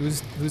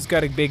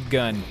got a big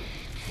gun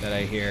that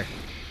I hear?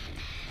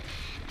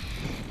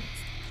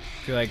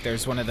 I feel like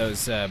there's one of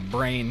those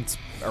brains,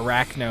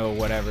 arachno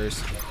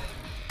whatevers.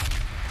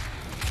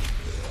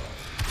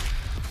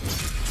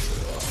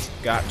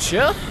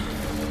 Gotcha.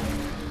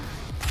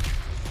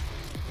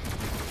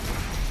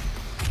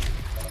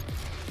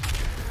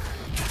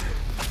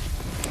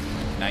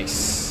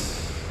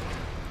 Nice.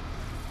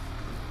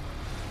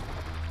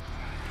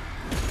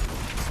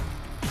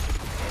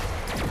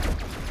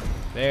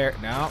 There,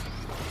 no.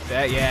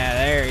 That, yeah,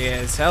 there he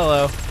is.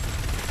 Hello.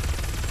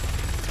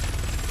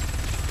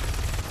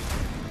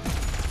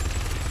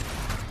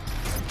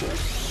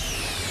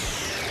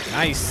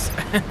 Nice.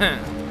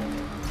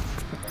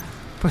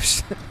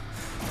 Push.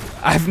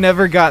 I've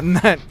never gotten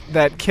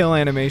that kill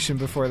animation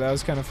before. That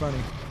was kind of funny.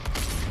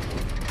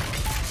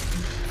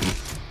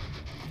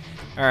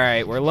 All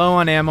right, we're low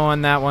on ammo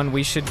on that one.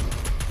 We should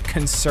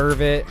conserve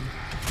it.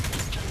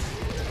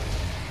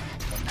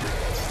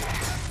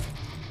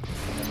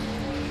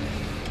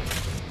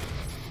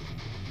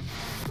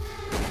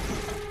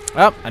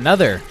 Oh,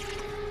 another.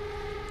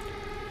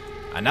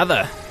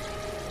 Another.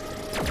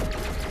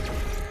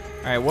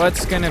 All right,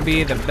 what's gonna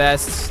be the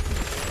best?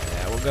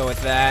 Yeah, we'll go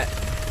with that.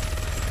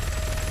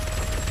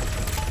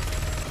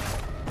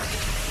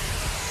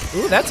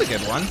 Ooh, that's a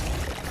good one.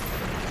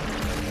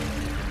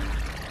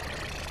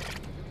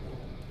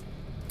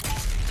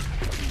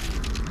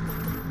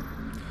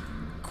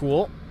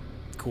 Cool.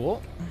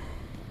 Cool.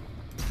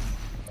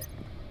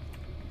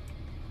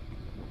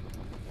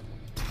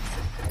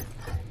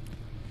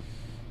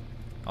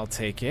 I'll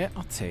take it.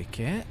 I'll take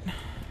it.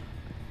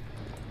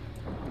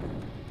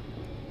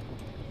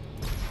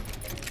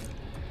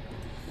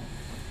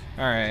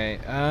 All right.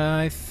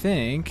 I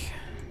think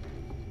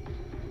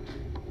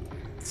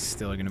it's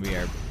still gonna be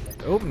our.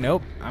 Oh,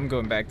 nope. I'm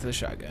going back to the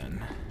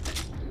shotgun.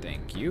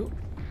 Thank you.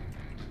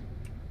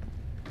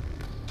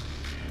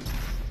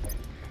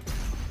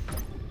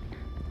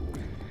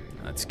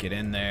 Let's get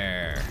in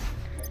there.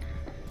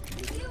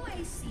 The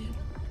UAC would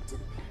like to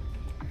thank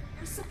you for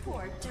your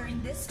support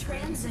during this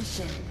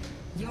transition.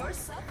 Your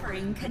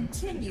suffering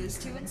continues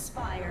to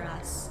inspire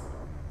us.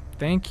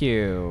 Thank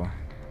you.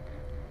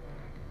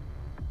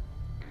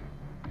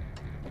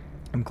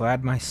 I'm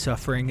glad my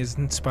suffering is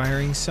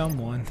inspiring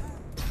someone.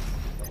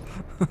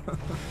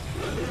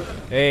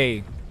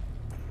 Hey.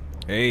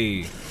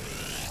 Hey.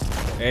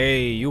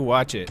 Hey, you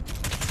watch it.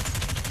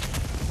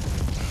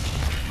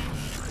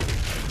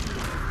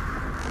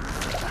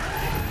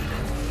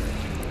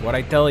 What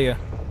I tell you.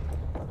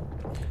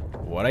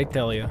 What I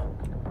tell you.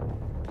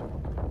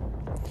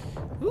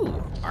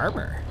 Ooh,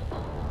 armor.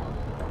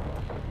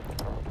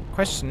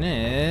 Question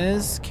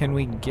is, can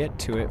we get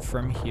to it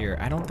from here?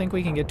 I don't think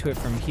we can get to it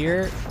from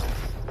here,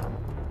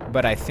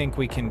 but I think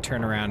we can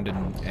turn around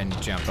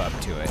and jump up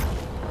to it.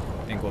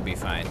 I think we'll be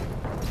fine.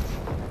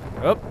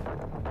 Oh.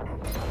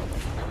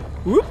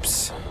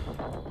 Whoops.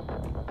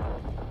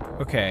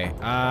 Okay,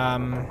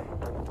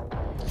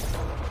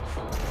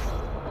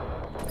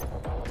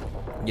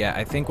 yeah,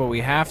 I think what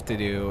we have to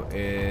do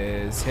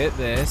is hit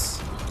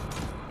this.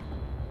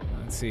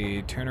 Let's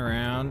see, turn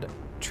around,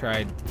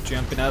 try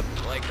jumping up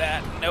like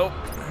that. Nope.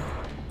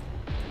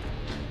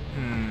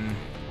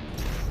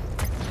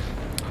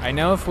 I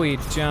know if we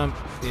jump,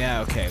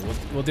 yeah, okay,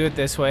 we'll do it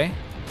this way.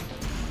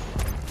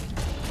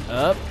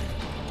 Up.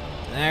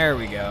 There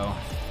we go.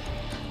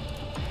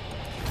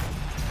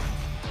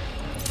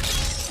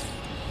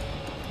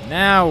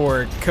 Now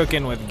we're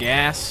cooking with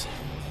gas.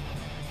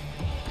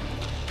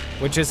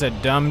 Which is a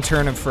dumb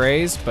turn of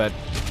phrase, but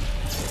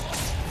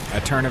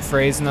a turn of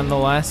phrase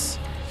nonetheless.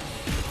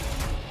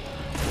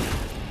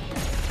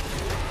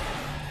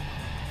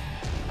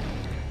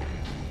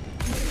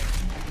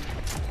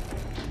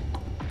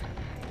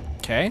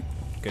 Okay,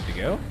 good to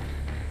go.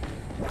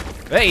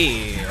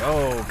 Hey!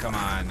 Oh, come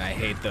on, I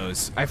hate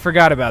those. I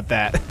forgot about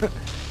that.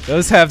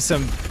 Those have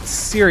some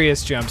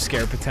serious jump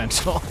scare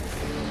potential.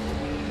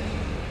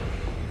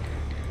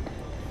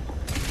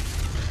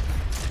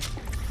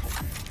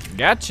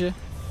 Gotcha.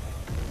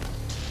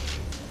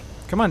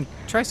 Come on,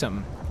 try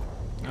something.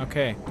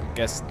 Okay,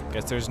 guess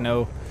there's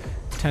no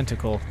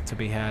tentacle to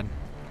be had.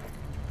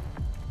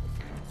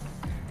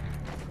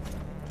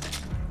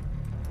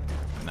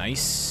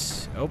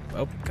 Nice. Oh,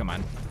 come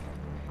on.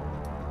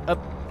 Up.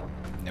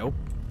 Nope.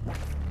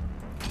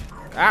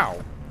 Ow.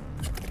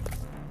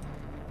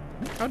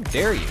 How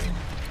dare you?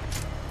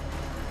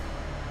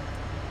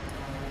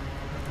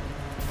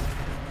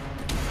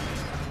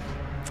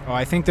 Oh,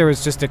 I think there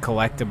was just a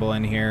collectible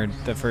in here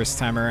the first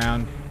time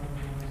around.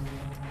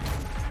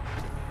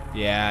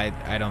 Yeah,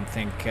 I don't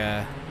think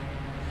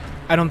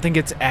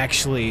it's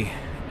actually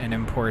an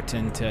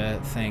important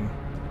thing.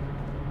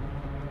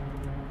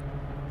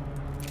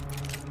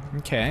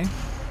 Okay.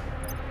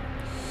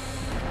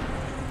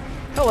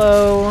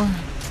 Hello,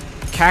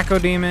 Caco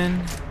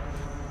Demon.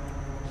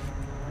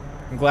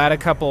 I'm glad a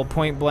couple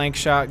point-blank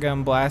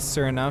shotgun blasts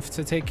are enough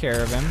to take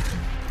care of him.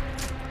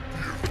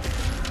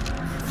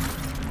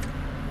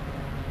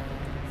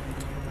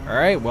 All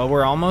right, well,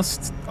 we're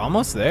almost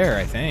there,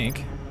 I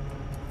think.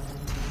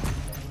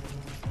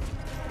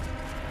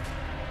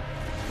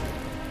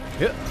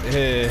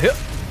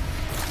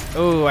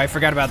 Oh, I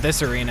forgot about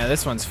this arena.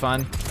 This one's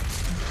fun.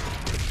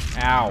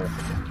 Ow.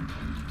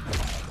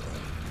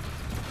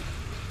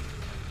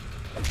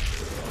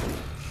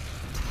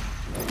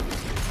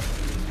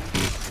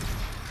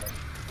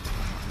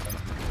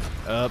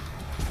 Up.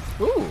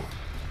 Ooh,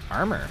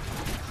 armor.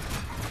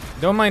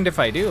 Don't mind if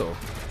I do.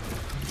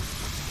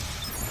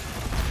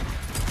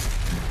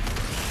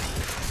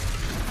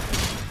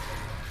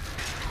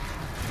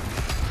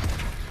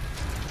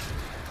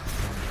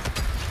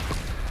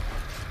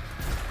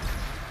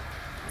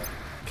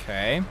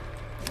 Okay.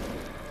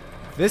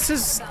 This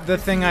is the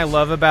thing I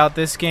love about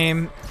this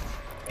game.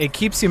 It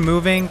keeps you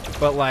moving,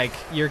 but like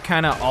you're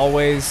kind of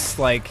always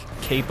like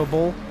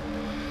capable.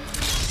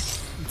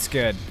 It's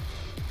good.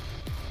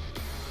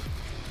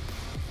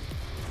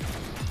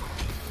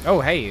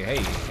 Oh, hey.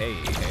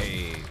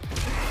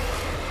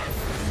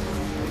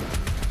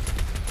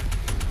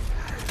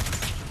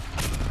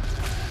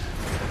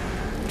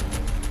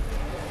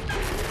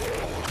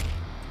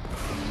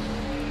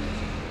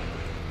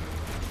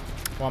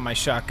 Want my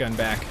shotgun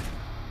back.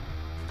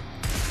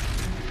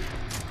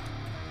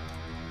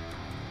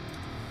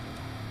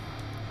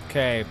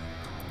 Okay.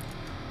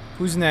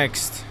 Who's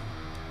next?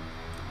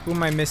 Who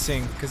am I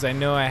missing? Because I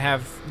know I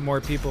have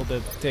more people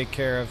to take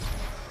care of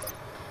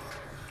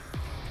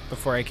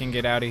before I can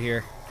get out of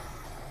here.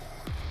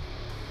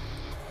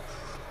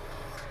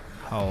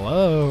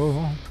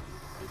 Hello?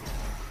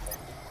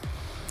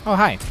 Oh,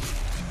 hi.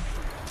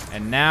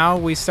 And now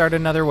we start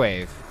another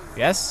wave.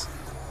 Yes?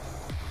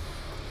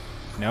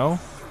 No?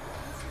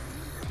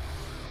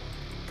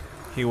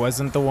 He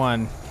wasn't the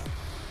one.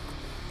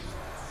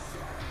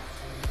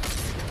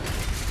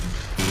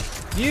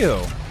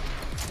 You.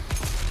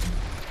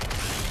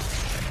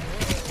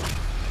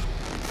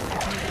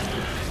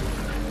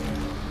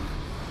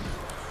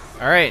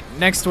 All right,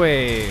 next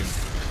wave.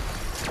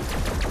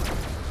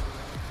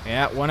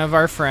 Yeah, one of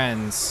our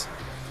friends.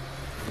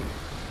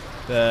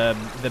 The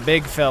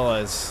big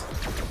fellas.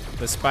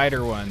 The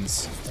spider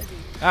ones.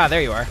 Ah,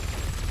 there you are.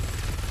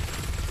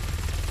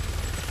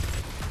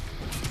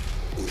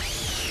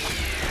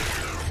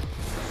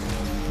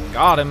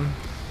 Got him.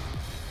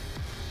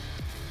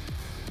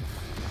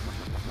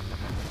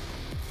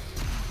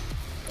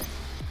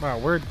 Wow,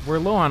 we're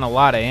low on a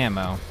lot of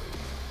ammo.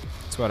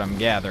 That's what I'm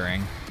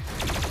gathering.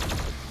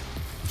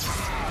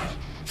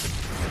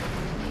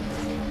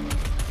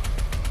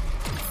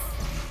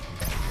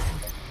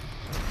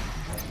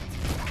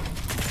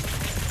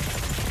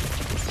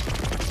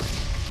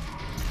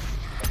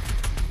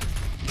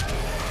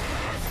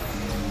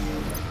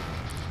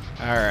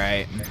 All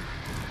right.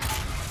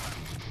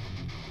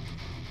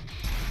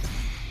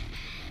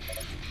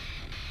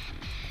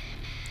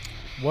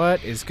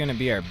 What is gonna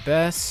be our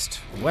best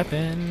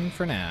weapon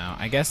for now?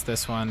 I guess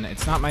this one.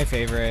 It's not my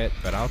favorite,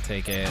 but I'll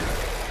take it.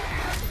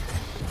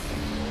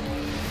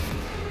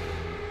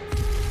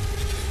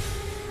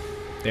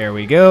 There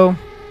we go.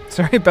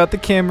 Sorry about the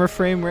camera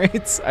frame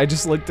rates. I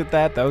just looked at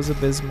that. That was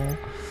abysmal.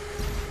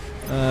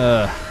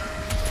 I've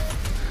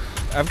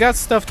got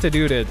stuff to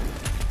do to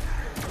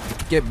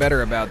get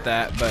better about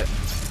that, but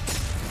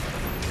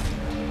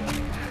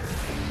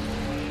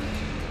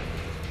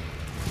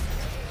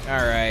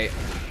all right.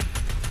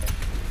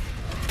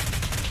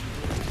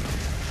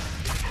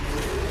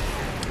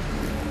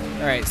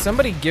 All right,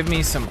 somebody give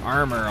me some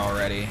armor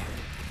already.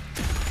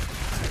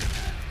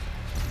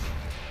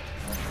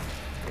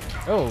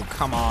 Oh,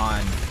 come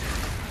on.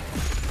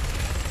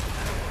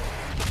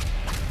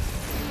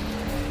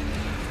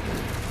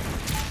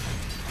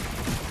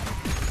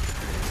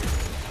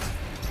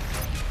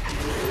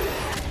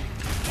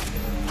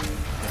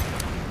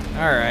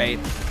 All right.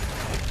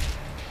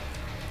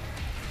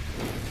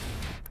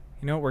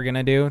 You know what we're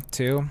gonna do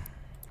too?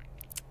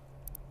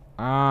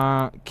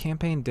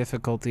 Campaign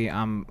difficulty.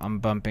 I'm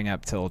bumping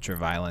up to ultra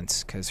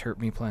violence because hurt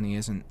me plenty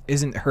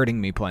isn't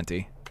hurting me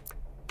plenty.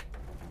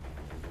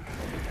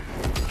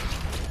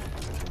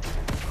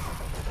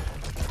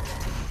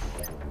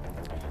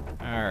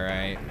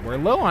 Alright. We're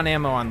low on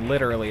ammo on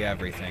literally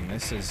everything.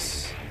 This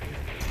is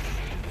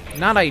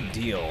not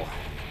ideal.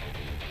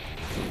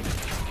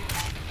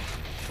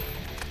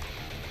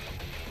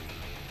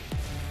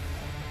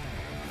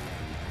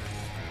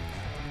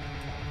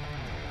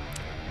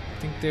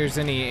 Think there's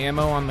any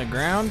ammo on the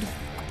ground?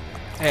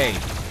 Hey.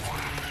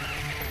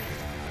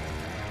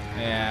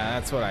 Yeah,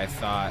 that's what I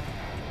thought.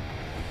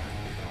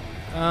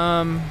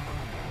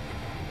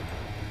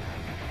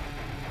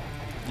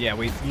 Yeah,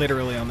 we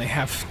literally only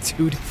have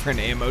 2 different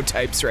ammo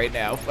types right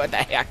now. What the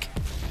heck?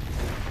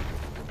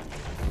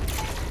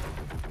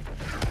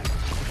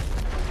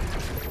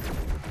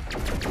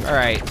 All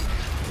right.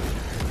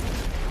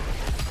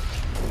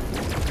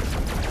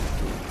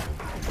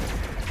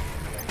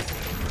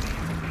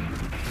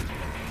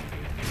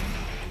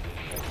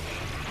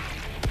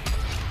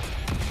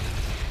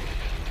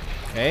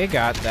 Okay,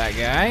 got that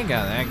guy,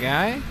 got that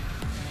guy.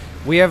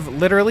 We have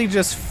literally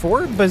just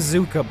 4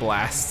 bazooka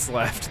blasts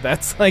left.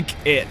 That's like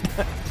it.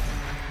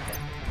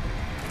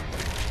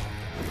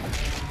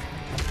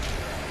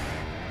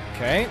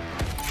 Okay.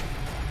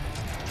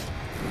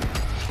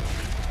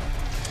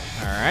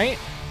 All right.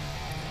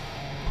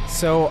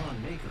 So,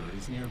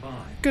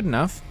 good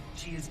enough.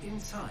 She is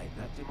inside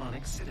that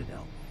demonic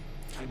citadel.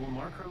 I will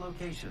mark her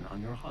location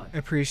on your HUD.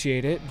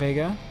 Appreciate it,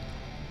 Vega.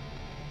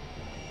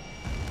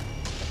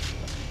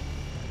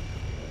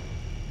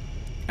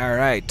 All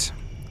right.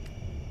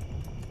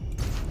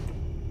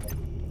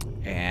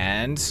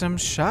 And some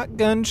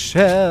shotgun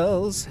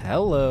shells.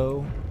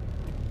 Hello.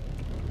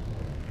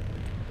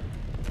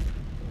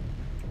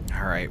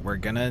 All right, we're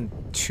gonna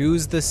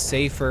choose the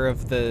safer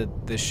of the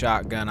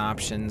shotgun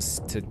options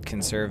to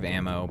conserve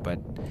ammo, but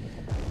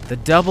the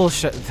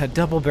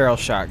double barrel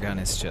shotgun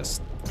is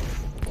just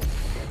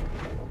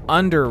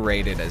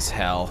underrated as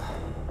hell.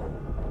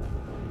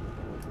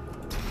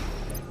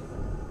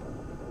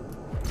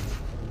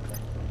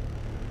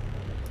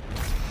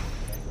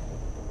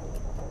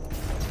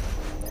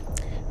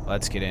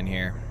 Let's get in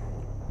here.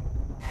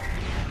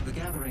 The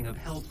gathering of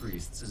hell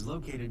priests is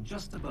located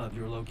just above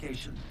your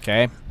location.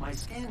 Okay. My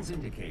scans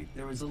indicate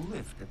there is a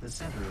lift at the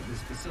center of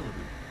this facility.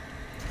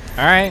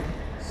 All right.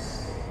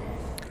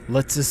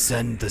 Let's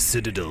ascend the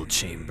Citadel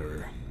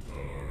chamber.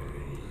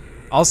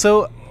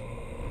 Also,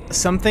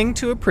 something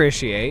to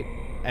appreciate,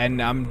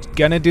 and I'm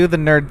gonna do the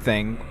nerd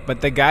thing,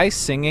 but the guy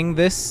singing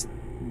this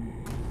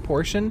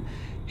portion,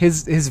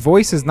 his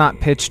voice is not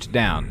pitched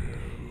down.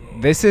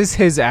 This is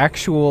his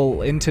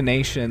actual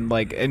intonation,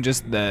 like, and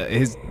just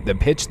the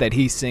pitch that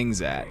he sings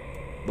at.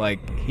 Like,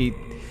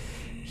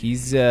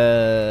 he's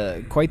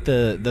quite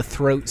the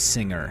throat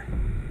singer,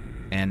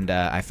 and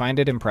I find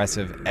it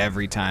impressive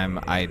every time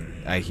I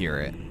hear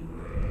it.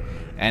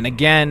 And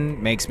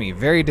again, makes me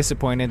very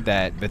disappointed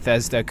that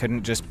Bethesda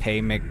couldn't just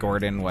pay Mick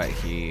Gordon what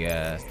he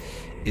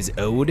is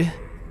owed,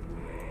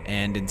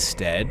 and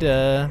instead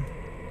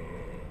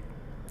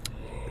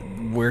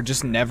we're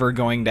just never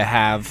going to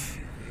have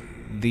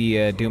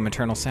the Doom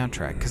Eternal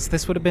soundtrack, because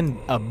this would have been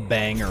a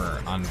banger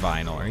on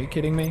vinyl. Are you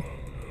kidding me?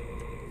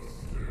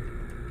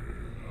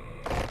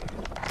 All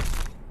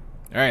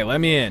right, let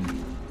me in.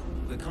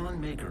 The con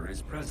maker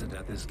is present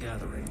at this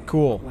gathering.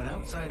 Cool. When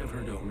outside of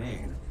her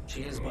domain,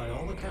 she is by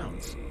all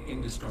accounts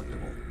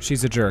indestructible.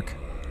 She's a jerk.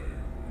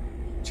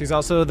 She's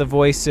also the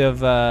voice of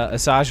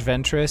Asajj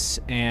Ventress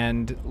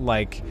and,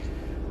 like,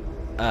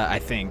 I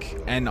think,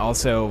 and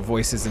also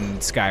voices in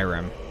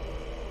Skyrim.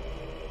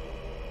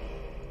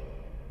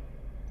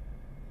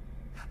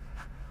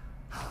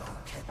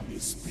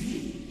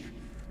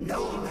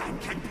 No man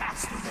can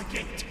pass through the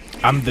gate.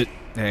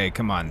 Hey,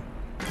 come on.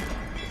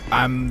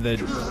 I'm the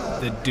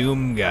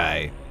Doom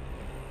guy.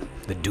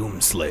 The Doom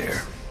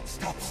Slayer.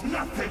 Stops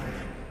nothing.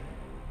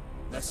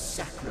 The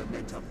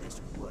sacrament of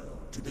this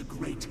world to the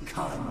great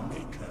Khan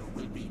Maker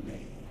will be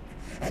made,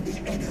 and the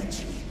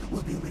energy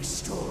will be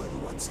restored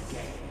once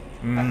again.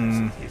 As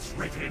it is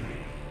written,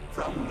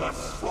 from the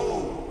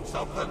souls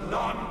of the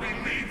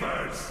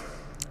non-believers.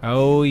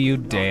 Oh, you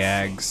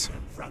dags.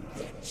 From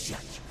their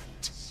judgment.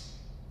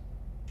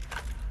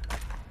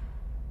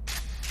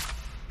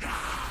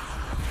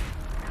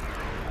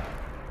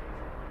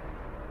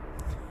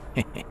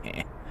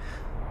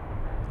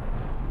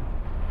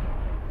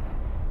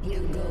 You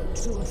go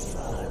too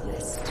far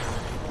this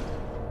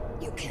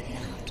time. You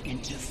cannot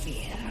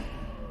interfere.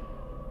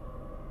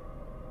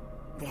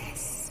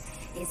 This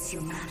is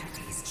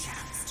humanity's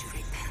chance to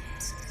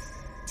repent,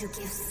 to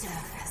give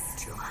service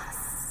to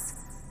us.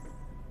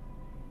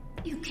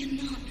 You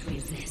cannot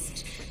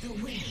resist the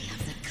will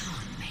of the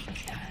Khan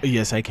Maker.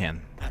 Yes, I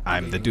can.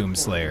 I'm the Doom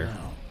Slayer.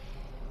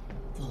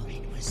 For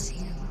it was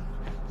you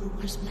who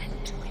was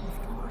meant to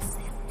enforce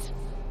it.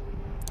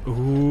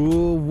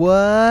 Ooh,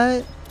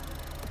 what?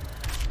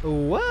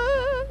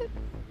 What?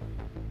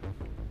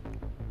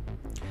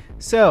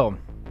 So,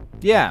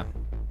 yeah,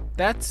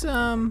 that's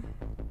Hell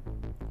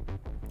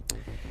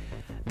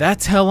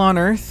on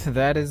Earth.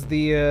 That is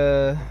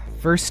the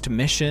first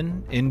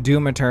mission in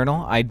Doom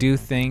Eternal. I do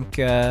think,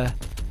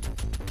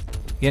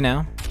 you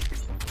know,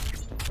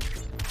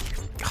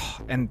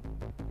 and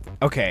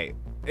okay,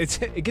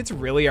 it gets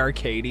really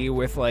arcadey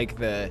with like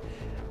the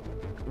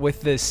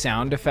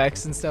sound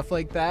effects and stuff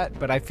like that,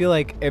 but I feel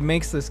like it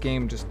makes this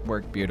game just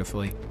work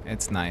beautifully.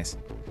 It's nice.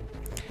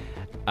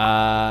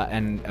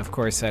 And of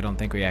course, I don't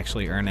think we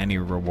actually earn any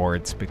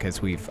rewards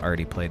because we've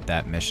already played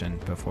that mission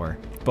before.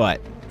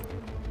 But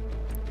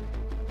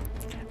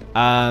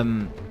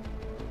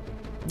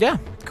yeah,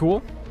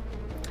 cool.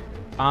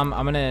 I'm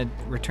gonna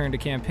return to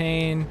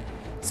campaign,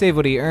 save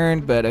what he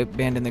earned, but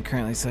abandon the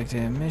currently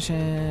selected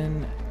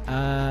mission.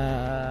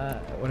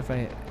 What if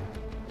I?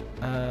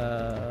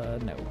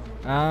 No.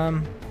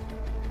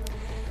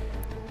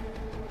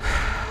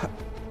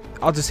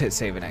 I'll just hit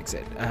save and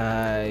exit.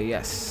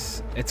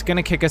 Yes. It's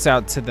gonna kick us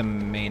out to the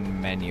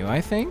main menu, I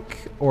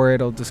think, or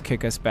it'll just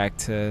kick us back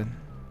to.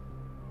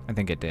 I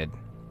think it did.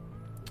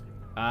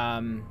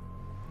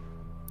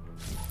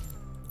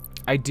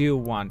 I do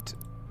want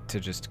to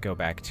just go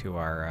back to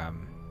our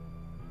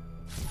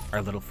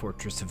little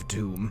fortress of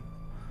doom,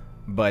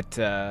 but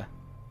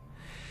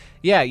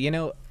yeah, you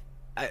know,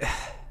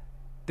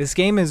 this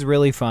game is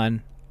really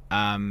fun.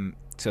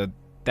 So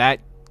that,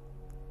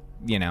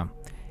 you know,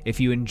 if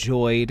you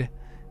enjoyed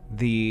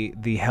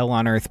the Hell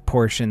on Earth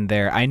portion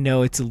there, I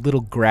know it's a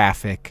little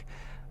graphic,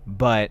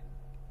 but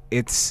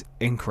it's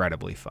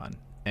incredibly fun.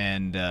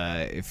 And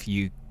if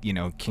you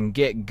know, can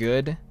get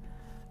good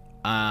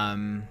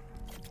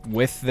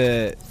with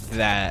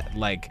that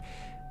like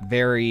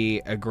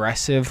very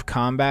aggressive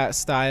combat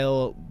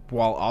style,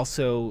 while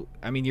also,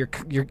 I mean,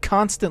 you're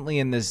constantly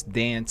in this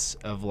dance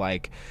of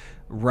like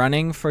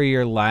running for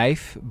your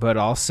life, but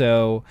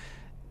also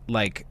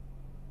like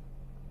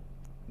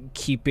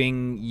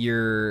keeping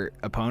your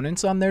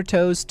opponents on their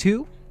toes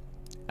too.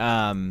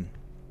 And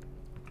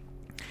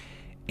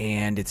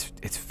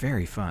it's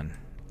very fun.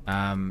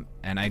 And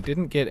I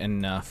didn't get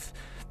enough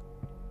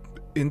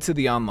into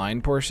the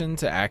online portion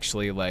to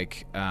actually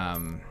like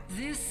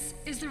This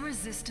is the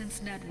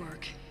Resistance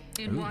Network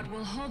in what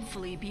will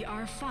hopefully be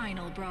our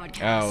final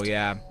broadcast. Oh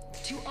yeah.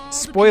 To all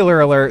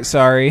Spoiler alert,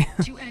 sorry.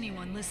 To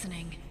anyone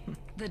listening,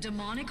 the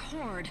demonic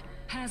horde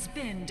has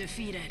been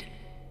defeated.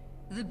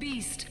 The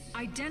beast,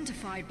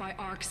 identified by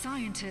ARC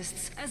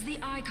scientists as the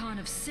icon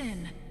of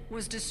sin,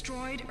 was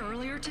destroyed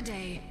earlier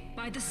today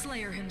by the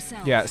Slayer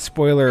himself. Yeah,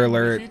 spoiler And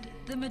with alert. it,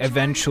 the majority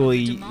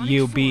Eventually of the demonic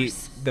you beat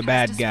force the has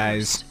bad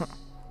guys. dispersed.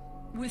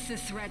 With the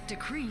threat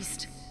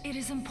decreased, it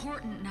is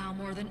important now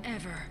more than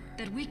ever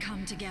that we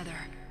come together.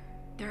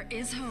 There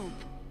is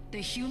hope. The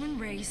human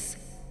race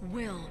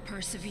will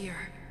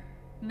persevere.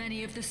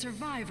 Many of the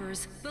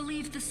survivors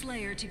believe the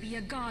Slayer to be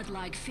a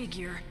godlike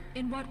figure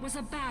in what was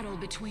a battle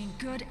between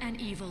good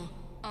and evil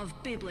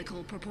of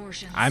biblical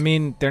proportions. I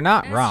mean, they're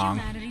not As wrong.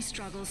 humanity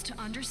struggles to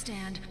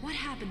understand what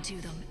happened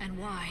to them and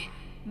why,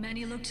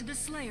 many look to the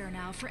Slayer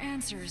now for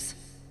answers.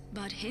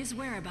 But his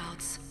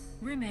whereabouts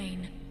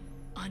remain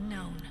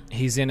unknown.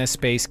 He's in a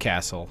space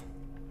castle.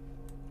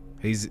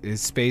 He's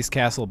his space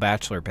castle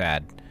bachelor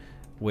pad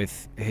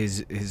with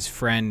his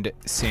friend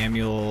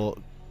Samuel.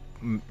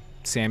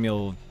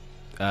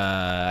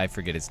 I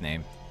forget his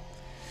name.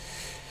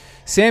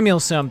 Samuel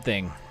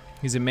something.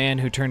 He's a man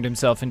who turned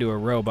himself into a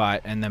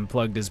robot and then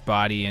plugged his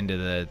body into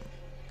the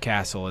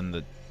castle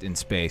in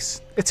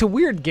space. It's a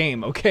weird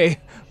game, okay,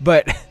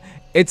 but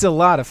it's a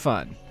lot of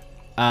fun.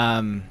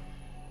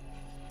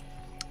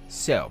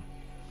 So,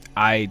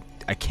 I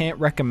can't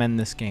recommend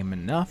this game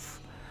enough.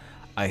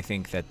 I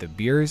think that the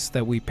beers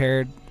that we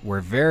paired were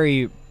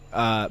very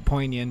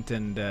poignant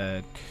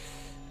and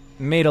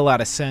made a lot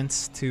of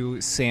sense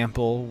to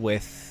sample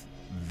with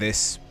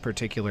this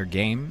particular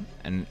game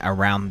and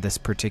around this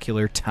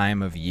particular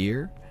time of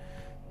year.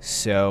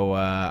 So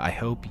I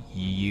hope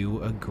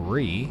you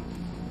agree.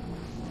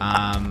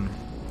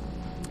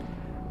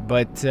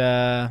 But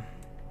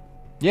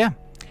yeah,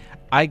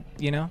 I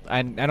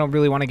don't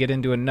really want to get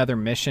into another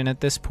mission at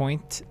this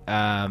point.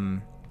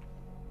 But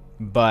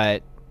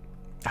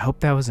I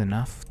hope that was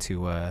enough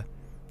to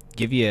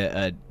give you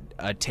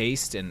a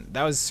taste, and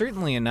that was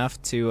certainly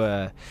enough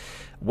to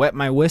wet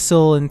my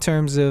whistle in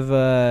terms of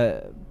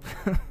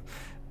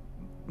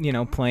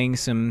playing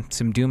some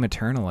Doom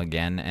Eternal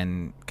again,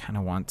 and kind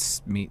of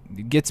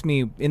gets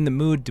me in the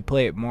mood to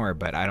play it more.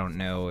 But I don't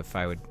know if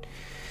I would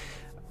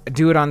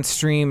do it on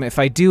stream. If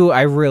I do,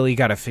 I really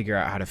got to figure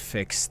out how to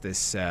fix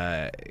this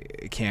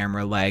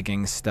camera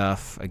lagging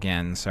stuff.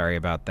 Again, sorry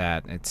about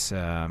that. It's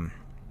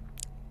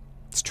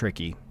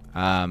tricky,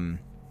 and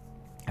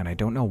I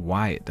don't know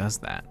why it does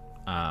that.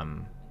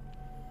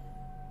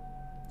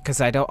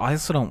 Because I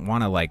also don't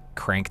want to like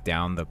crank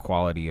down the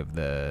quality of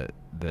the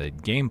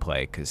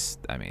gameplay, because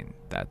I mean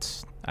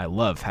I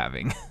love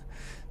having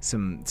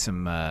some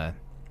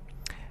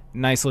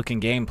nice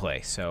looking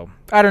gameplay. So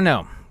I don't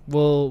know.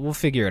 We'll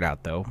figure it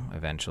out though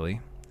eventually.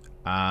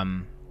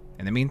 In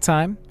the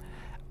meantime,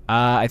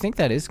 I think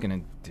that is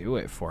gonna do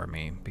it for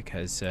me,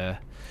 because I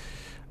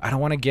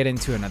don't want to get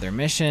into another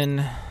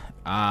mission.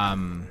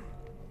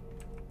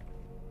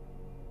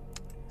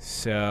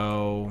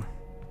 So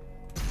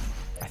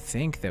I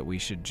think that we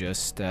should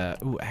just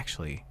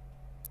actually,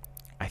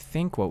 I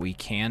think what we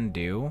can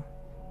do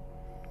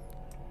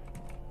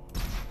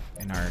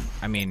in our...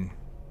 I mean,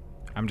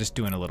 I'm just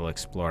doing a little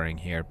exploring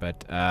here,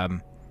 but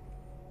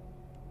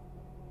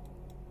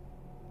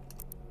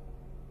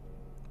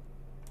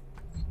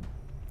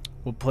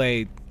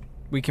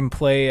we can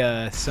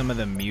play some of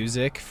the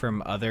music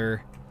from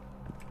other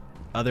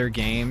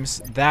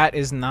games. That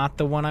is not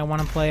the one I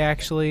want to play,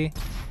 actually.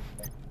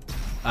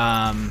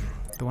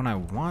 The one I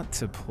want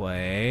to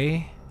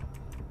play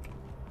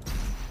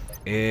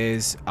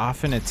is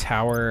off in a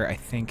tower, I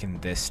think in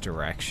this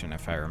direction,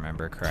 if I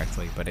remember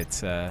correctly, but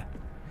it's a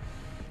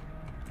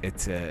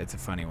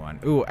funny one.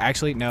 Ooh,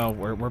 actually no,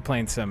 we're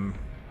playing some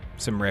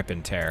rip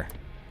and tear.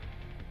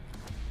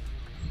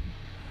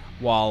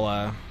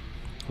 While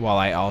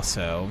I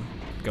also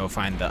go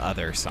find the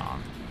other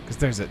song, because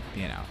there's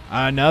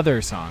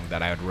another song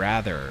that I would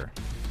rather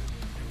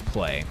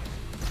play.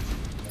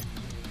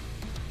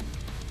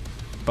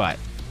 But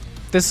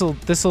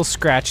this'll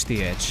scratch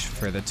the itch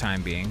for the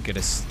time being. Get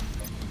us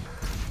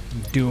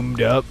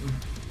doomed up.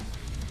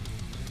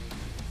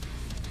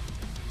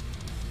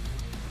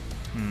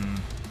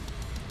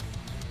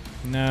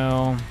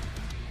 No.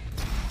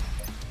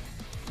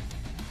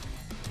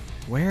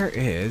 Where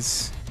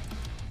is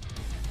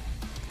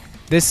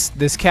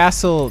this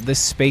castle? This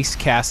space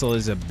castle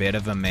is a bit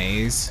of a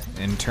maze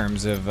in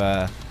terms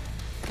of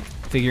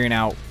figuring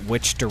out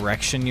which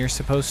direction you're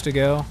supposed to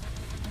go.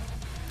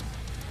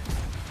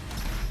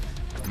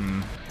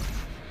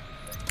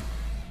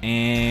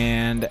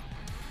 And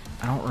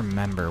I don't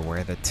remember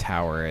where the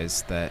tower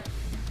is that...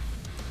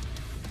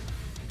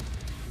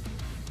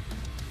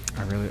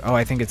 Oh,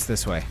 I think it's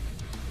this way.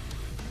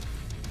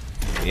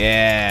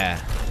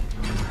 Yeah.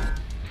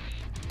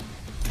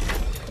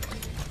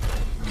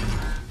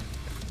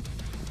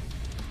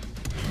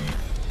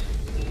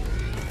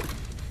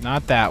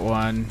 Not that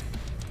one.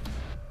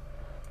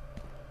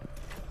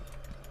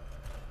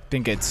 I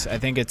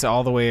think it's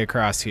all the way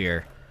across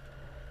here.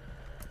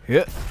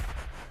 Yeah.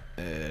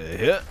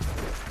 Yeah.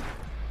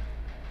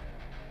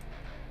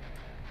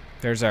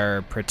 There's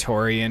our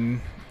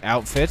Praetorian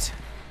outfit.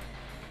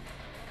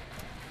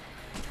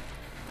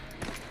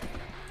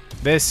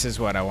 This is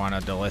what I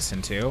wanted to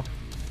listen to.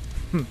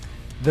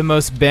 The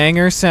most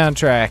banger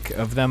soundtrack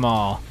of them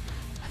all.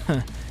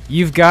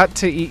 You've Got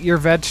to Eat Your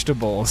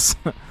Vegetables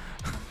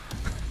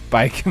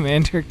by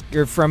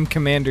from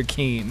Commander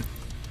Keen.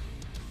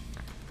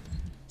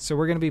 So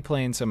we're gonna be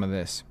playing some of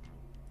this.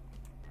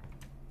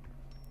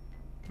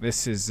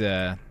 This is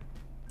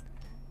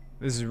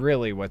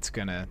really what's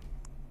gonna,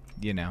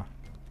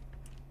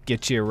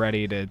 get you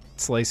ready to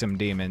slay some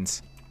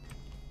demons.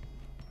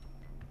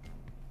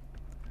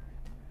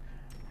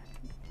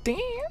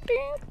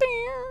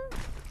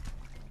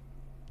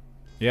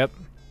 Yep.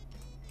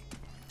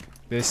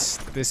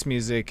 This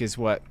music is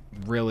what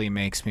really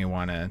makes me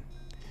want to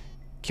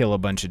kill a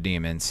bunch of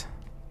demons.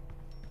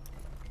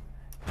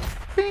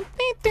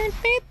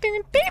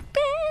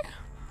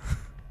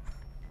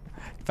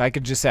 If I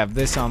could just have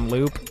this on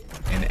loop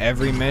in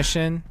every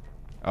mission,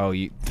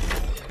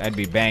 I'd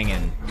be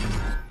banging.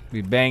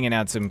 Be banging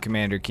out some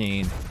Commander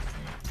Keen.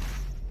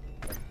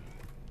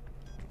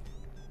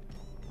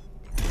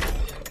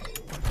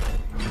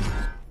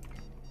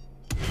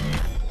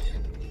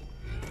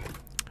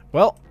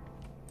 Well,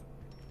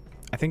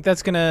 I think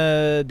that's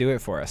gonna do it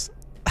for us.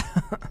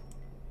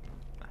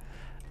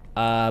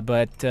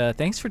 But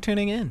thanks for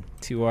tuning in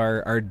to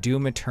our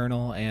Doom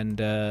Eternal and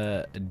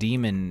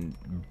Demon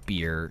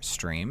beer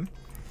stream.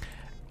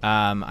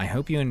 I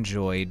hope you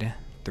enjoyed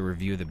the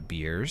review of the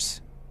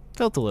beers.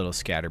 Felt a little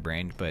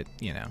scatterbrained, but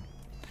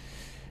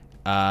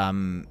I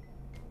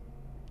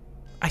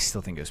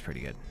still think it was pretty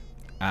good.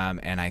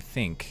 And I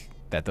think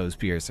that those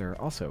beers are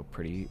also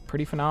pretty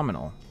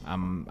phenomenal.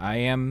 I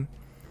am,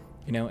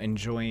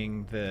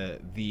 enjoying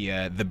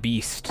the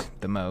beast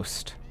the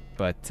most,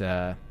 but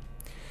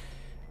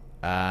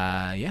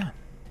yeah.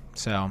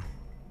 So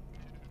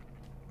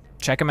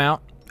check them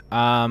out.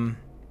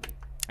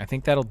 I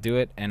think that'll do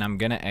it, and I'm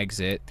gonna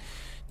exit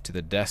to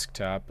the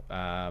desktop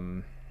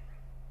and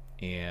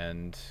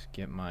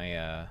get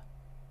my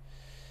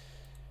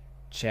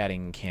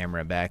chatting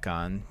camera back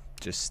on.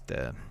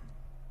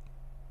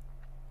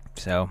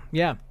 So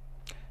yeah,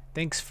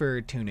 thanks for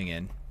tuning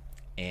in,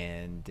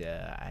 and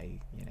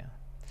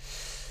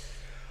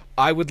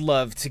I would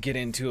love to get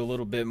into a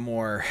little bit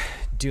more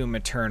Doom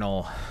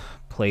Eternal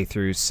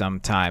playthroughs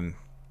sometime.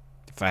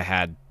 If I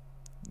had,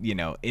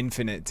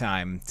 infinite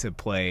time to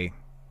play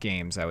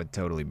games, I would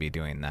totally be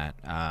doing that.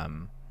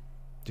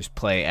 Just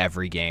play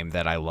every game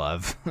that I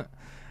love.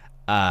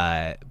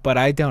 But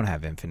I don't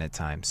have infinite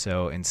time,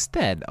 so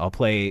instead I'll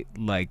play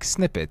like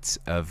snippets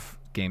of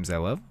games I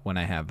love when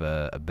I have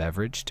a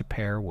beverage to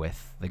pair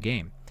with the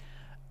game.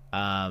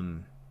 But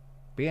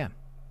yeah,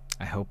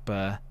 I hope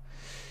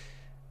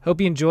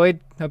you enjoyed.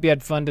 Hope you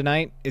had fun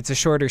tonight. It's a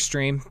shorter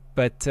stream,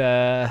 but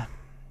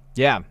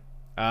yeah,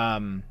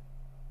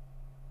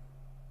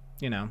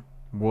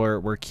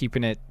 we're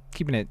keeping it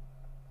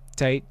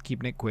tight,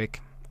 keeping it quick.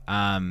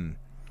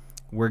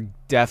 We're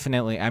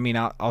definitely,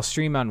 I'll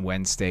stream on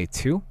Wednesday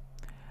too.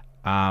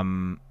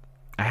 I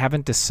I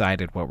haven't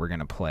decided what we're going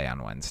to play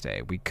on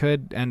Wednesday. We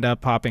could end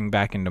up hopping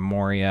back into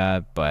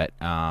Moria, but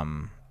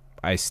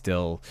I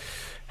still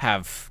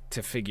have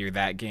to figure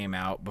that game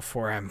out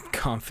before I'm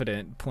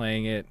confident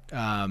playing it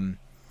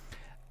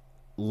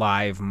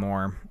live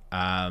more.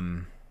 I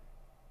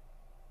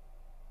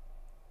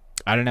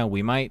don't know.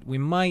 We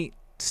might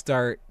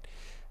start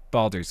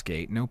Baldur's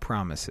Gate. No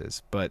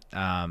promises, but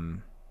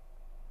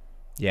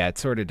yeah, it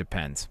sort of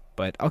depends.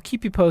 But I'll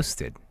keep you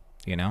posted.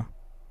 You know,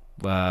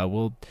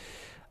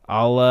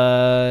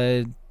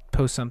 I'll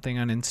post something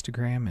on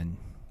Instagram and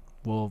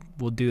we'll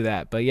do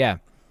that. But yeah,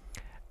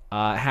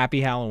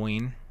 happy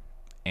Halloween,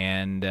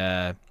 and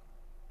well,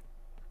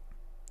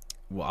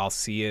 I'll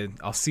see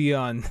you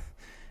on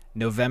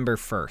November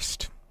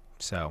 1st.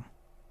 So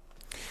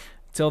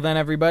till then,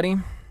 everybody,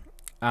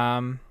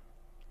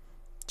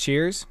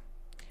 cheers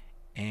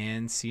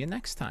and see you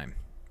next time.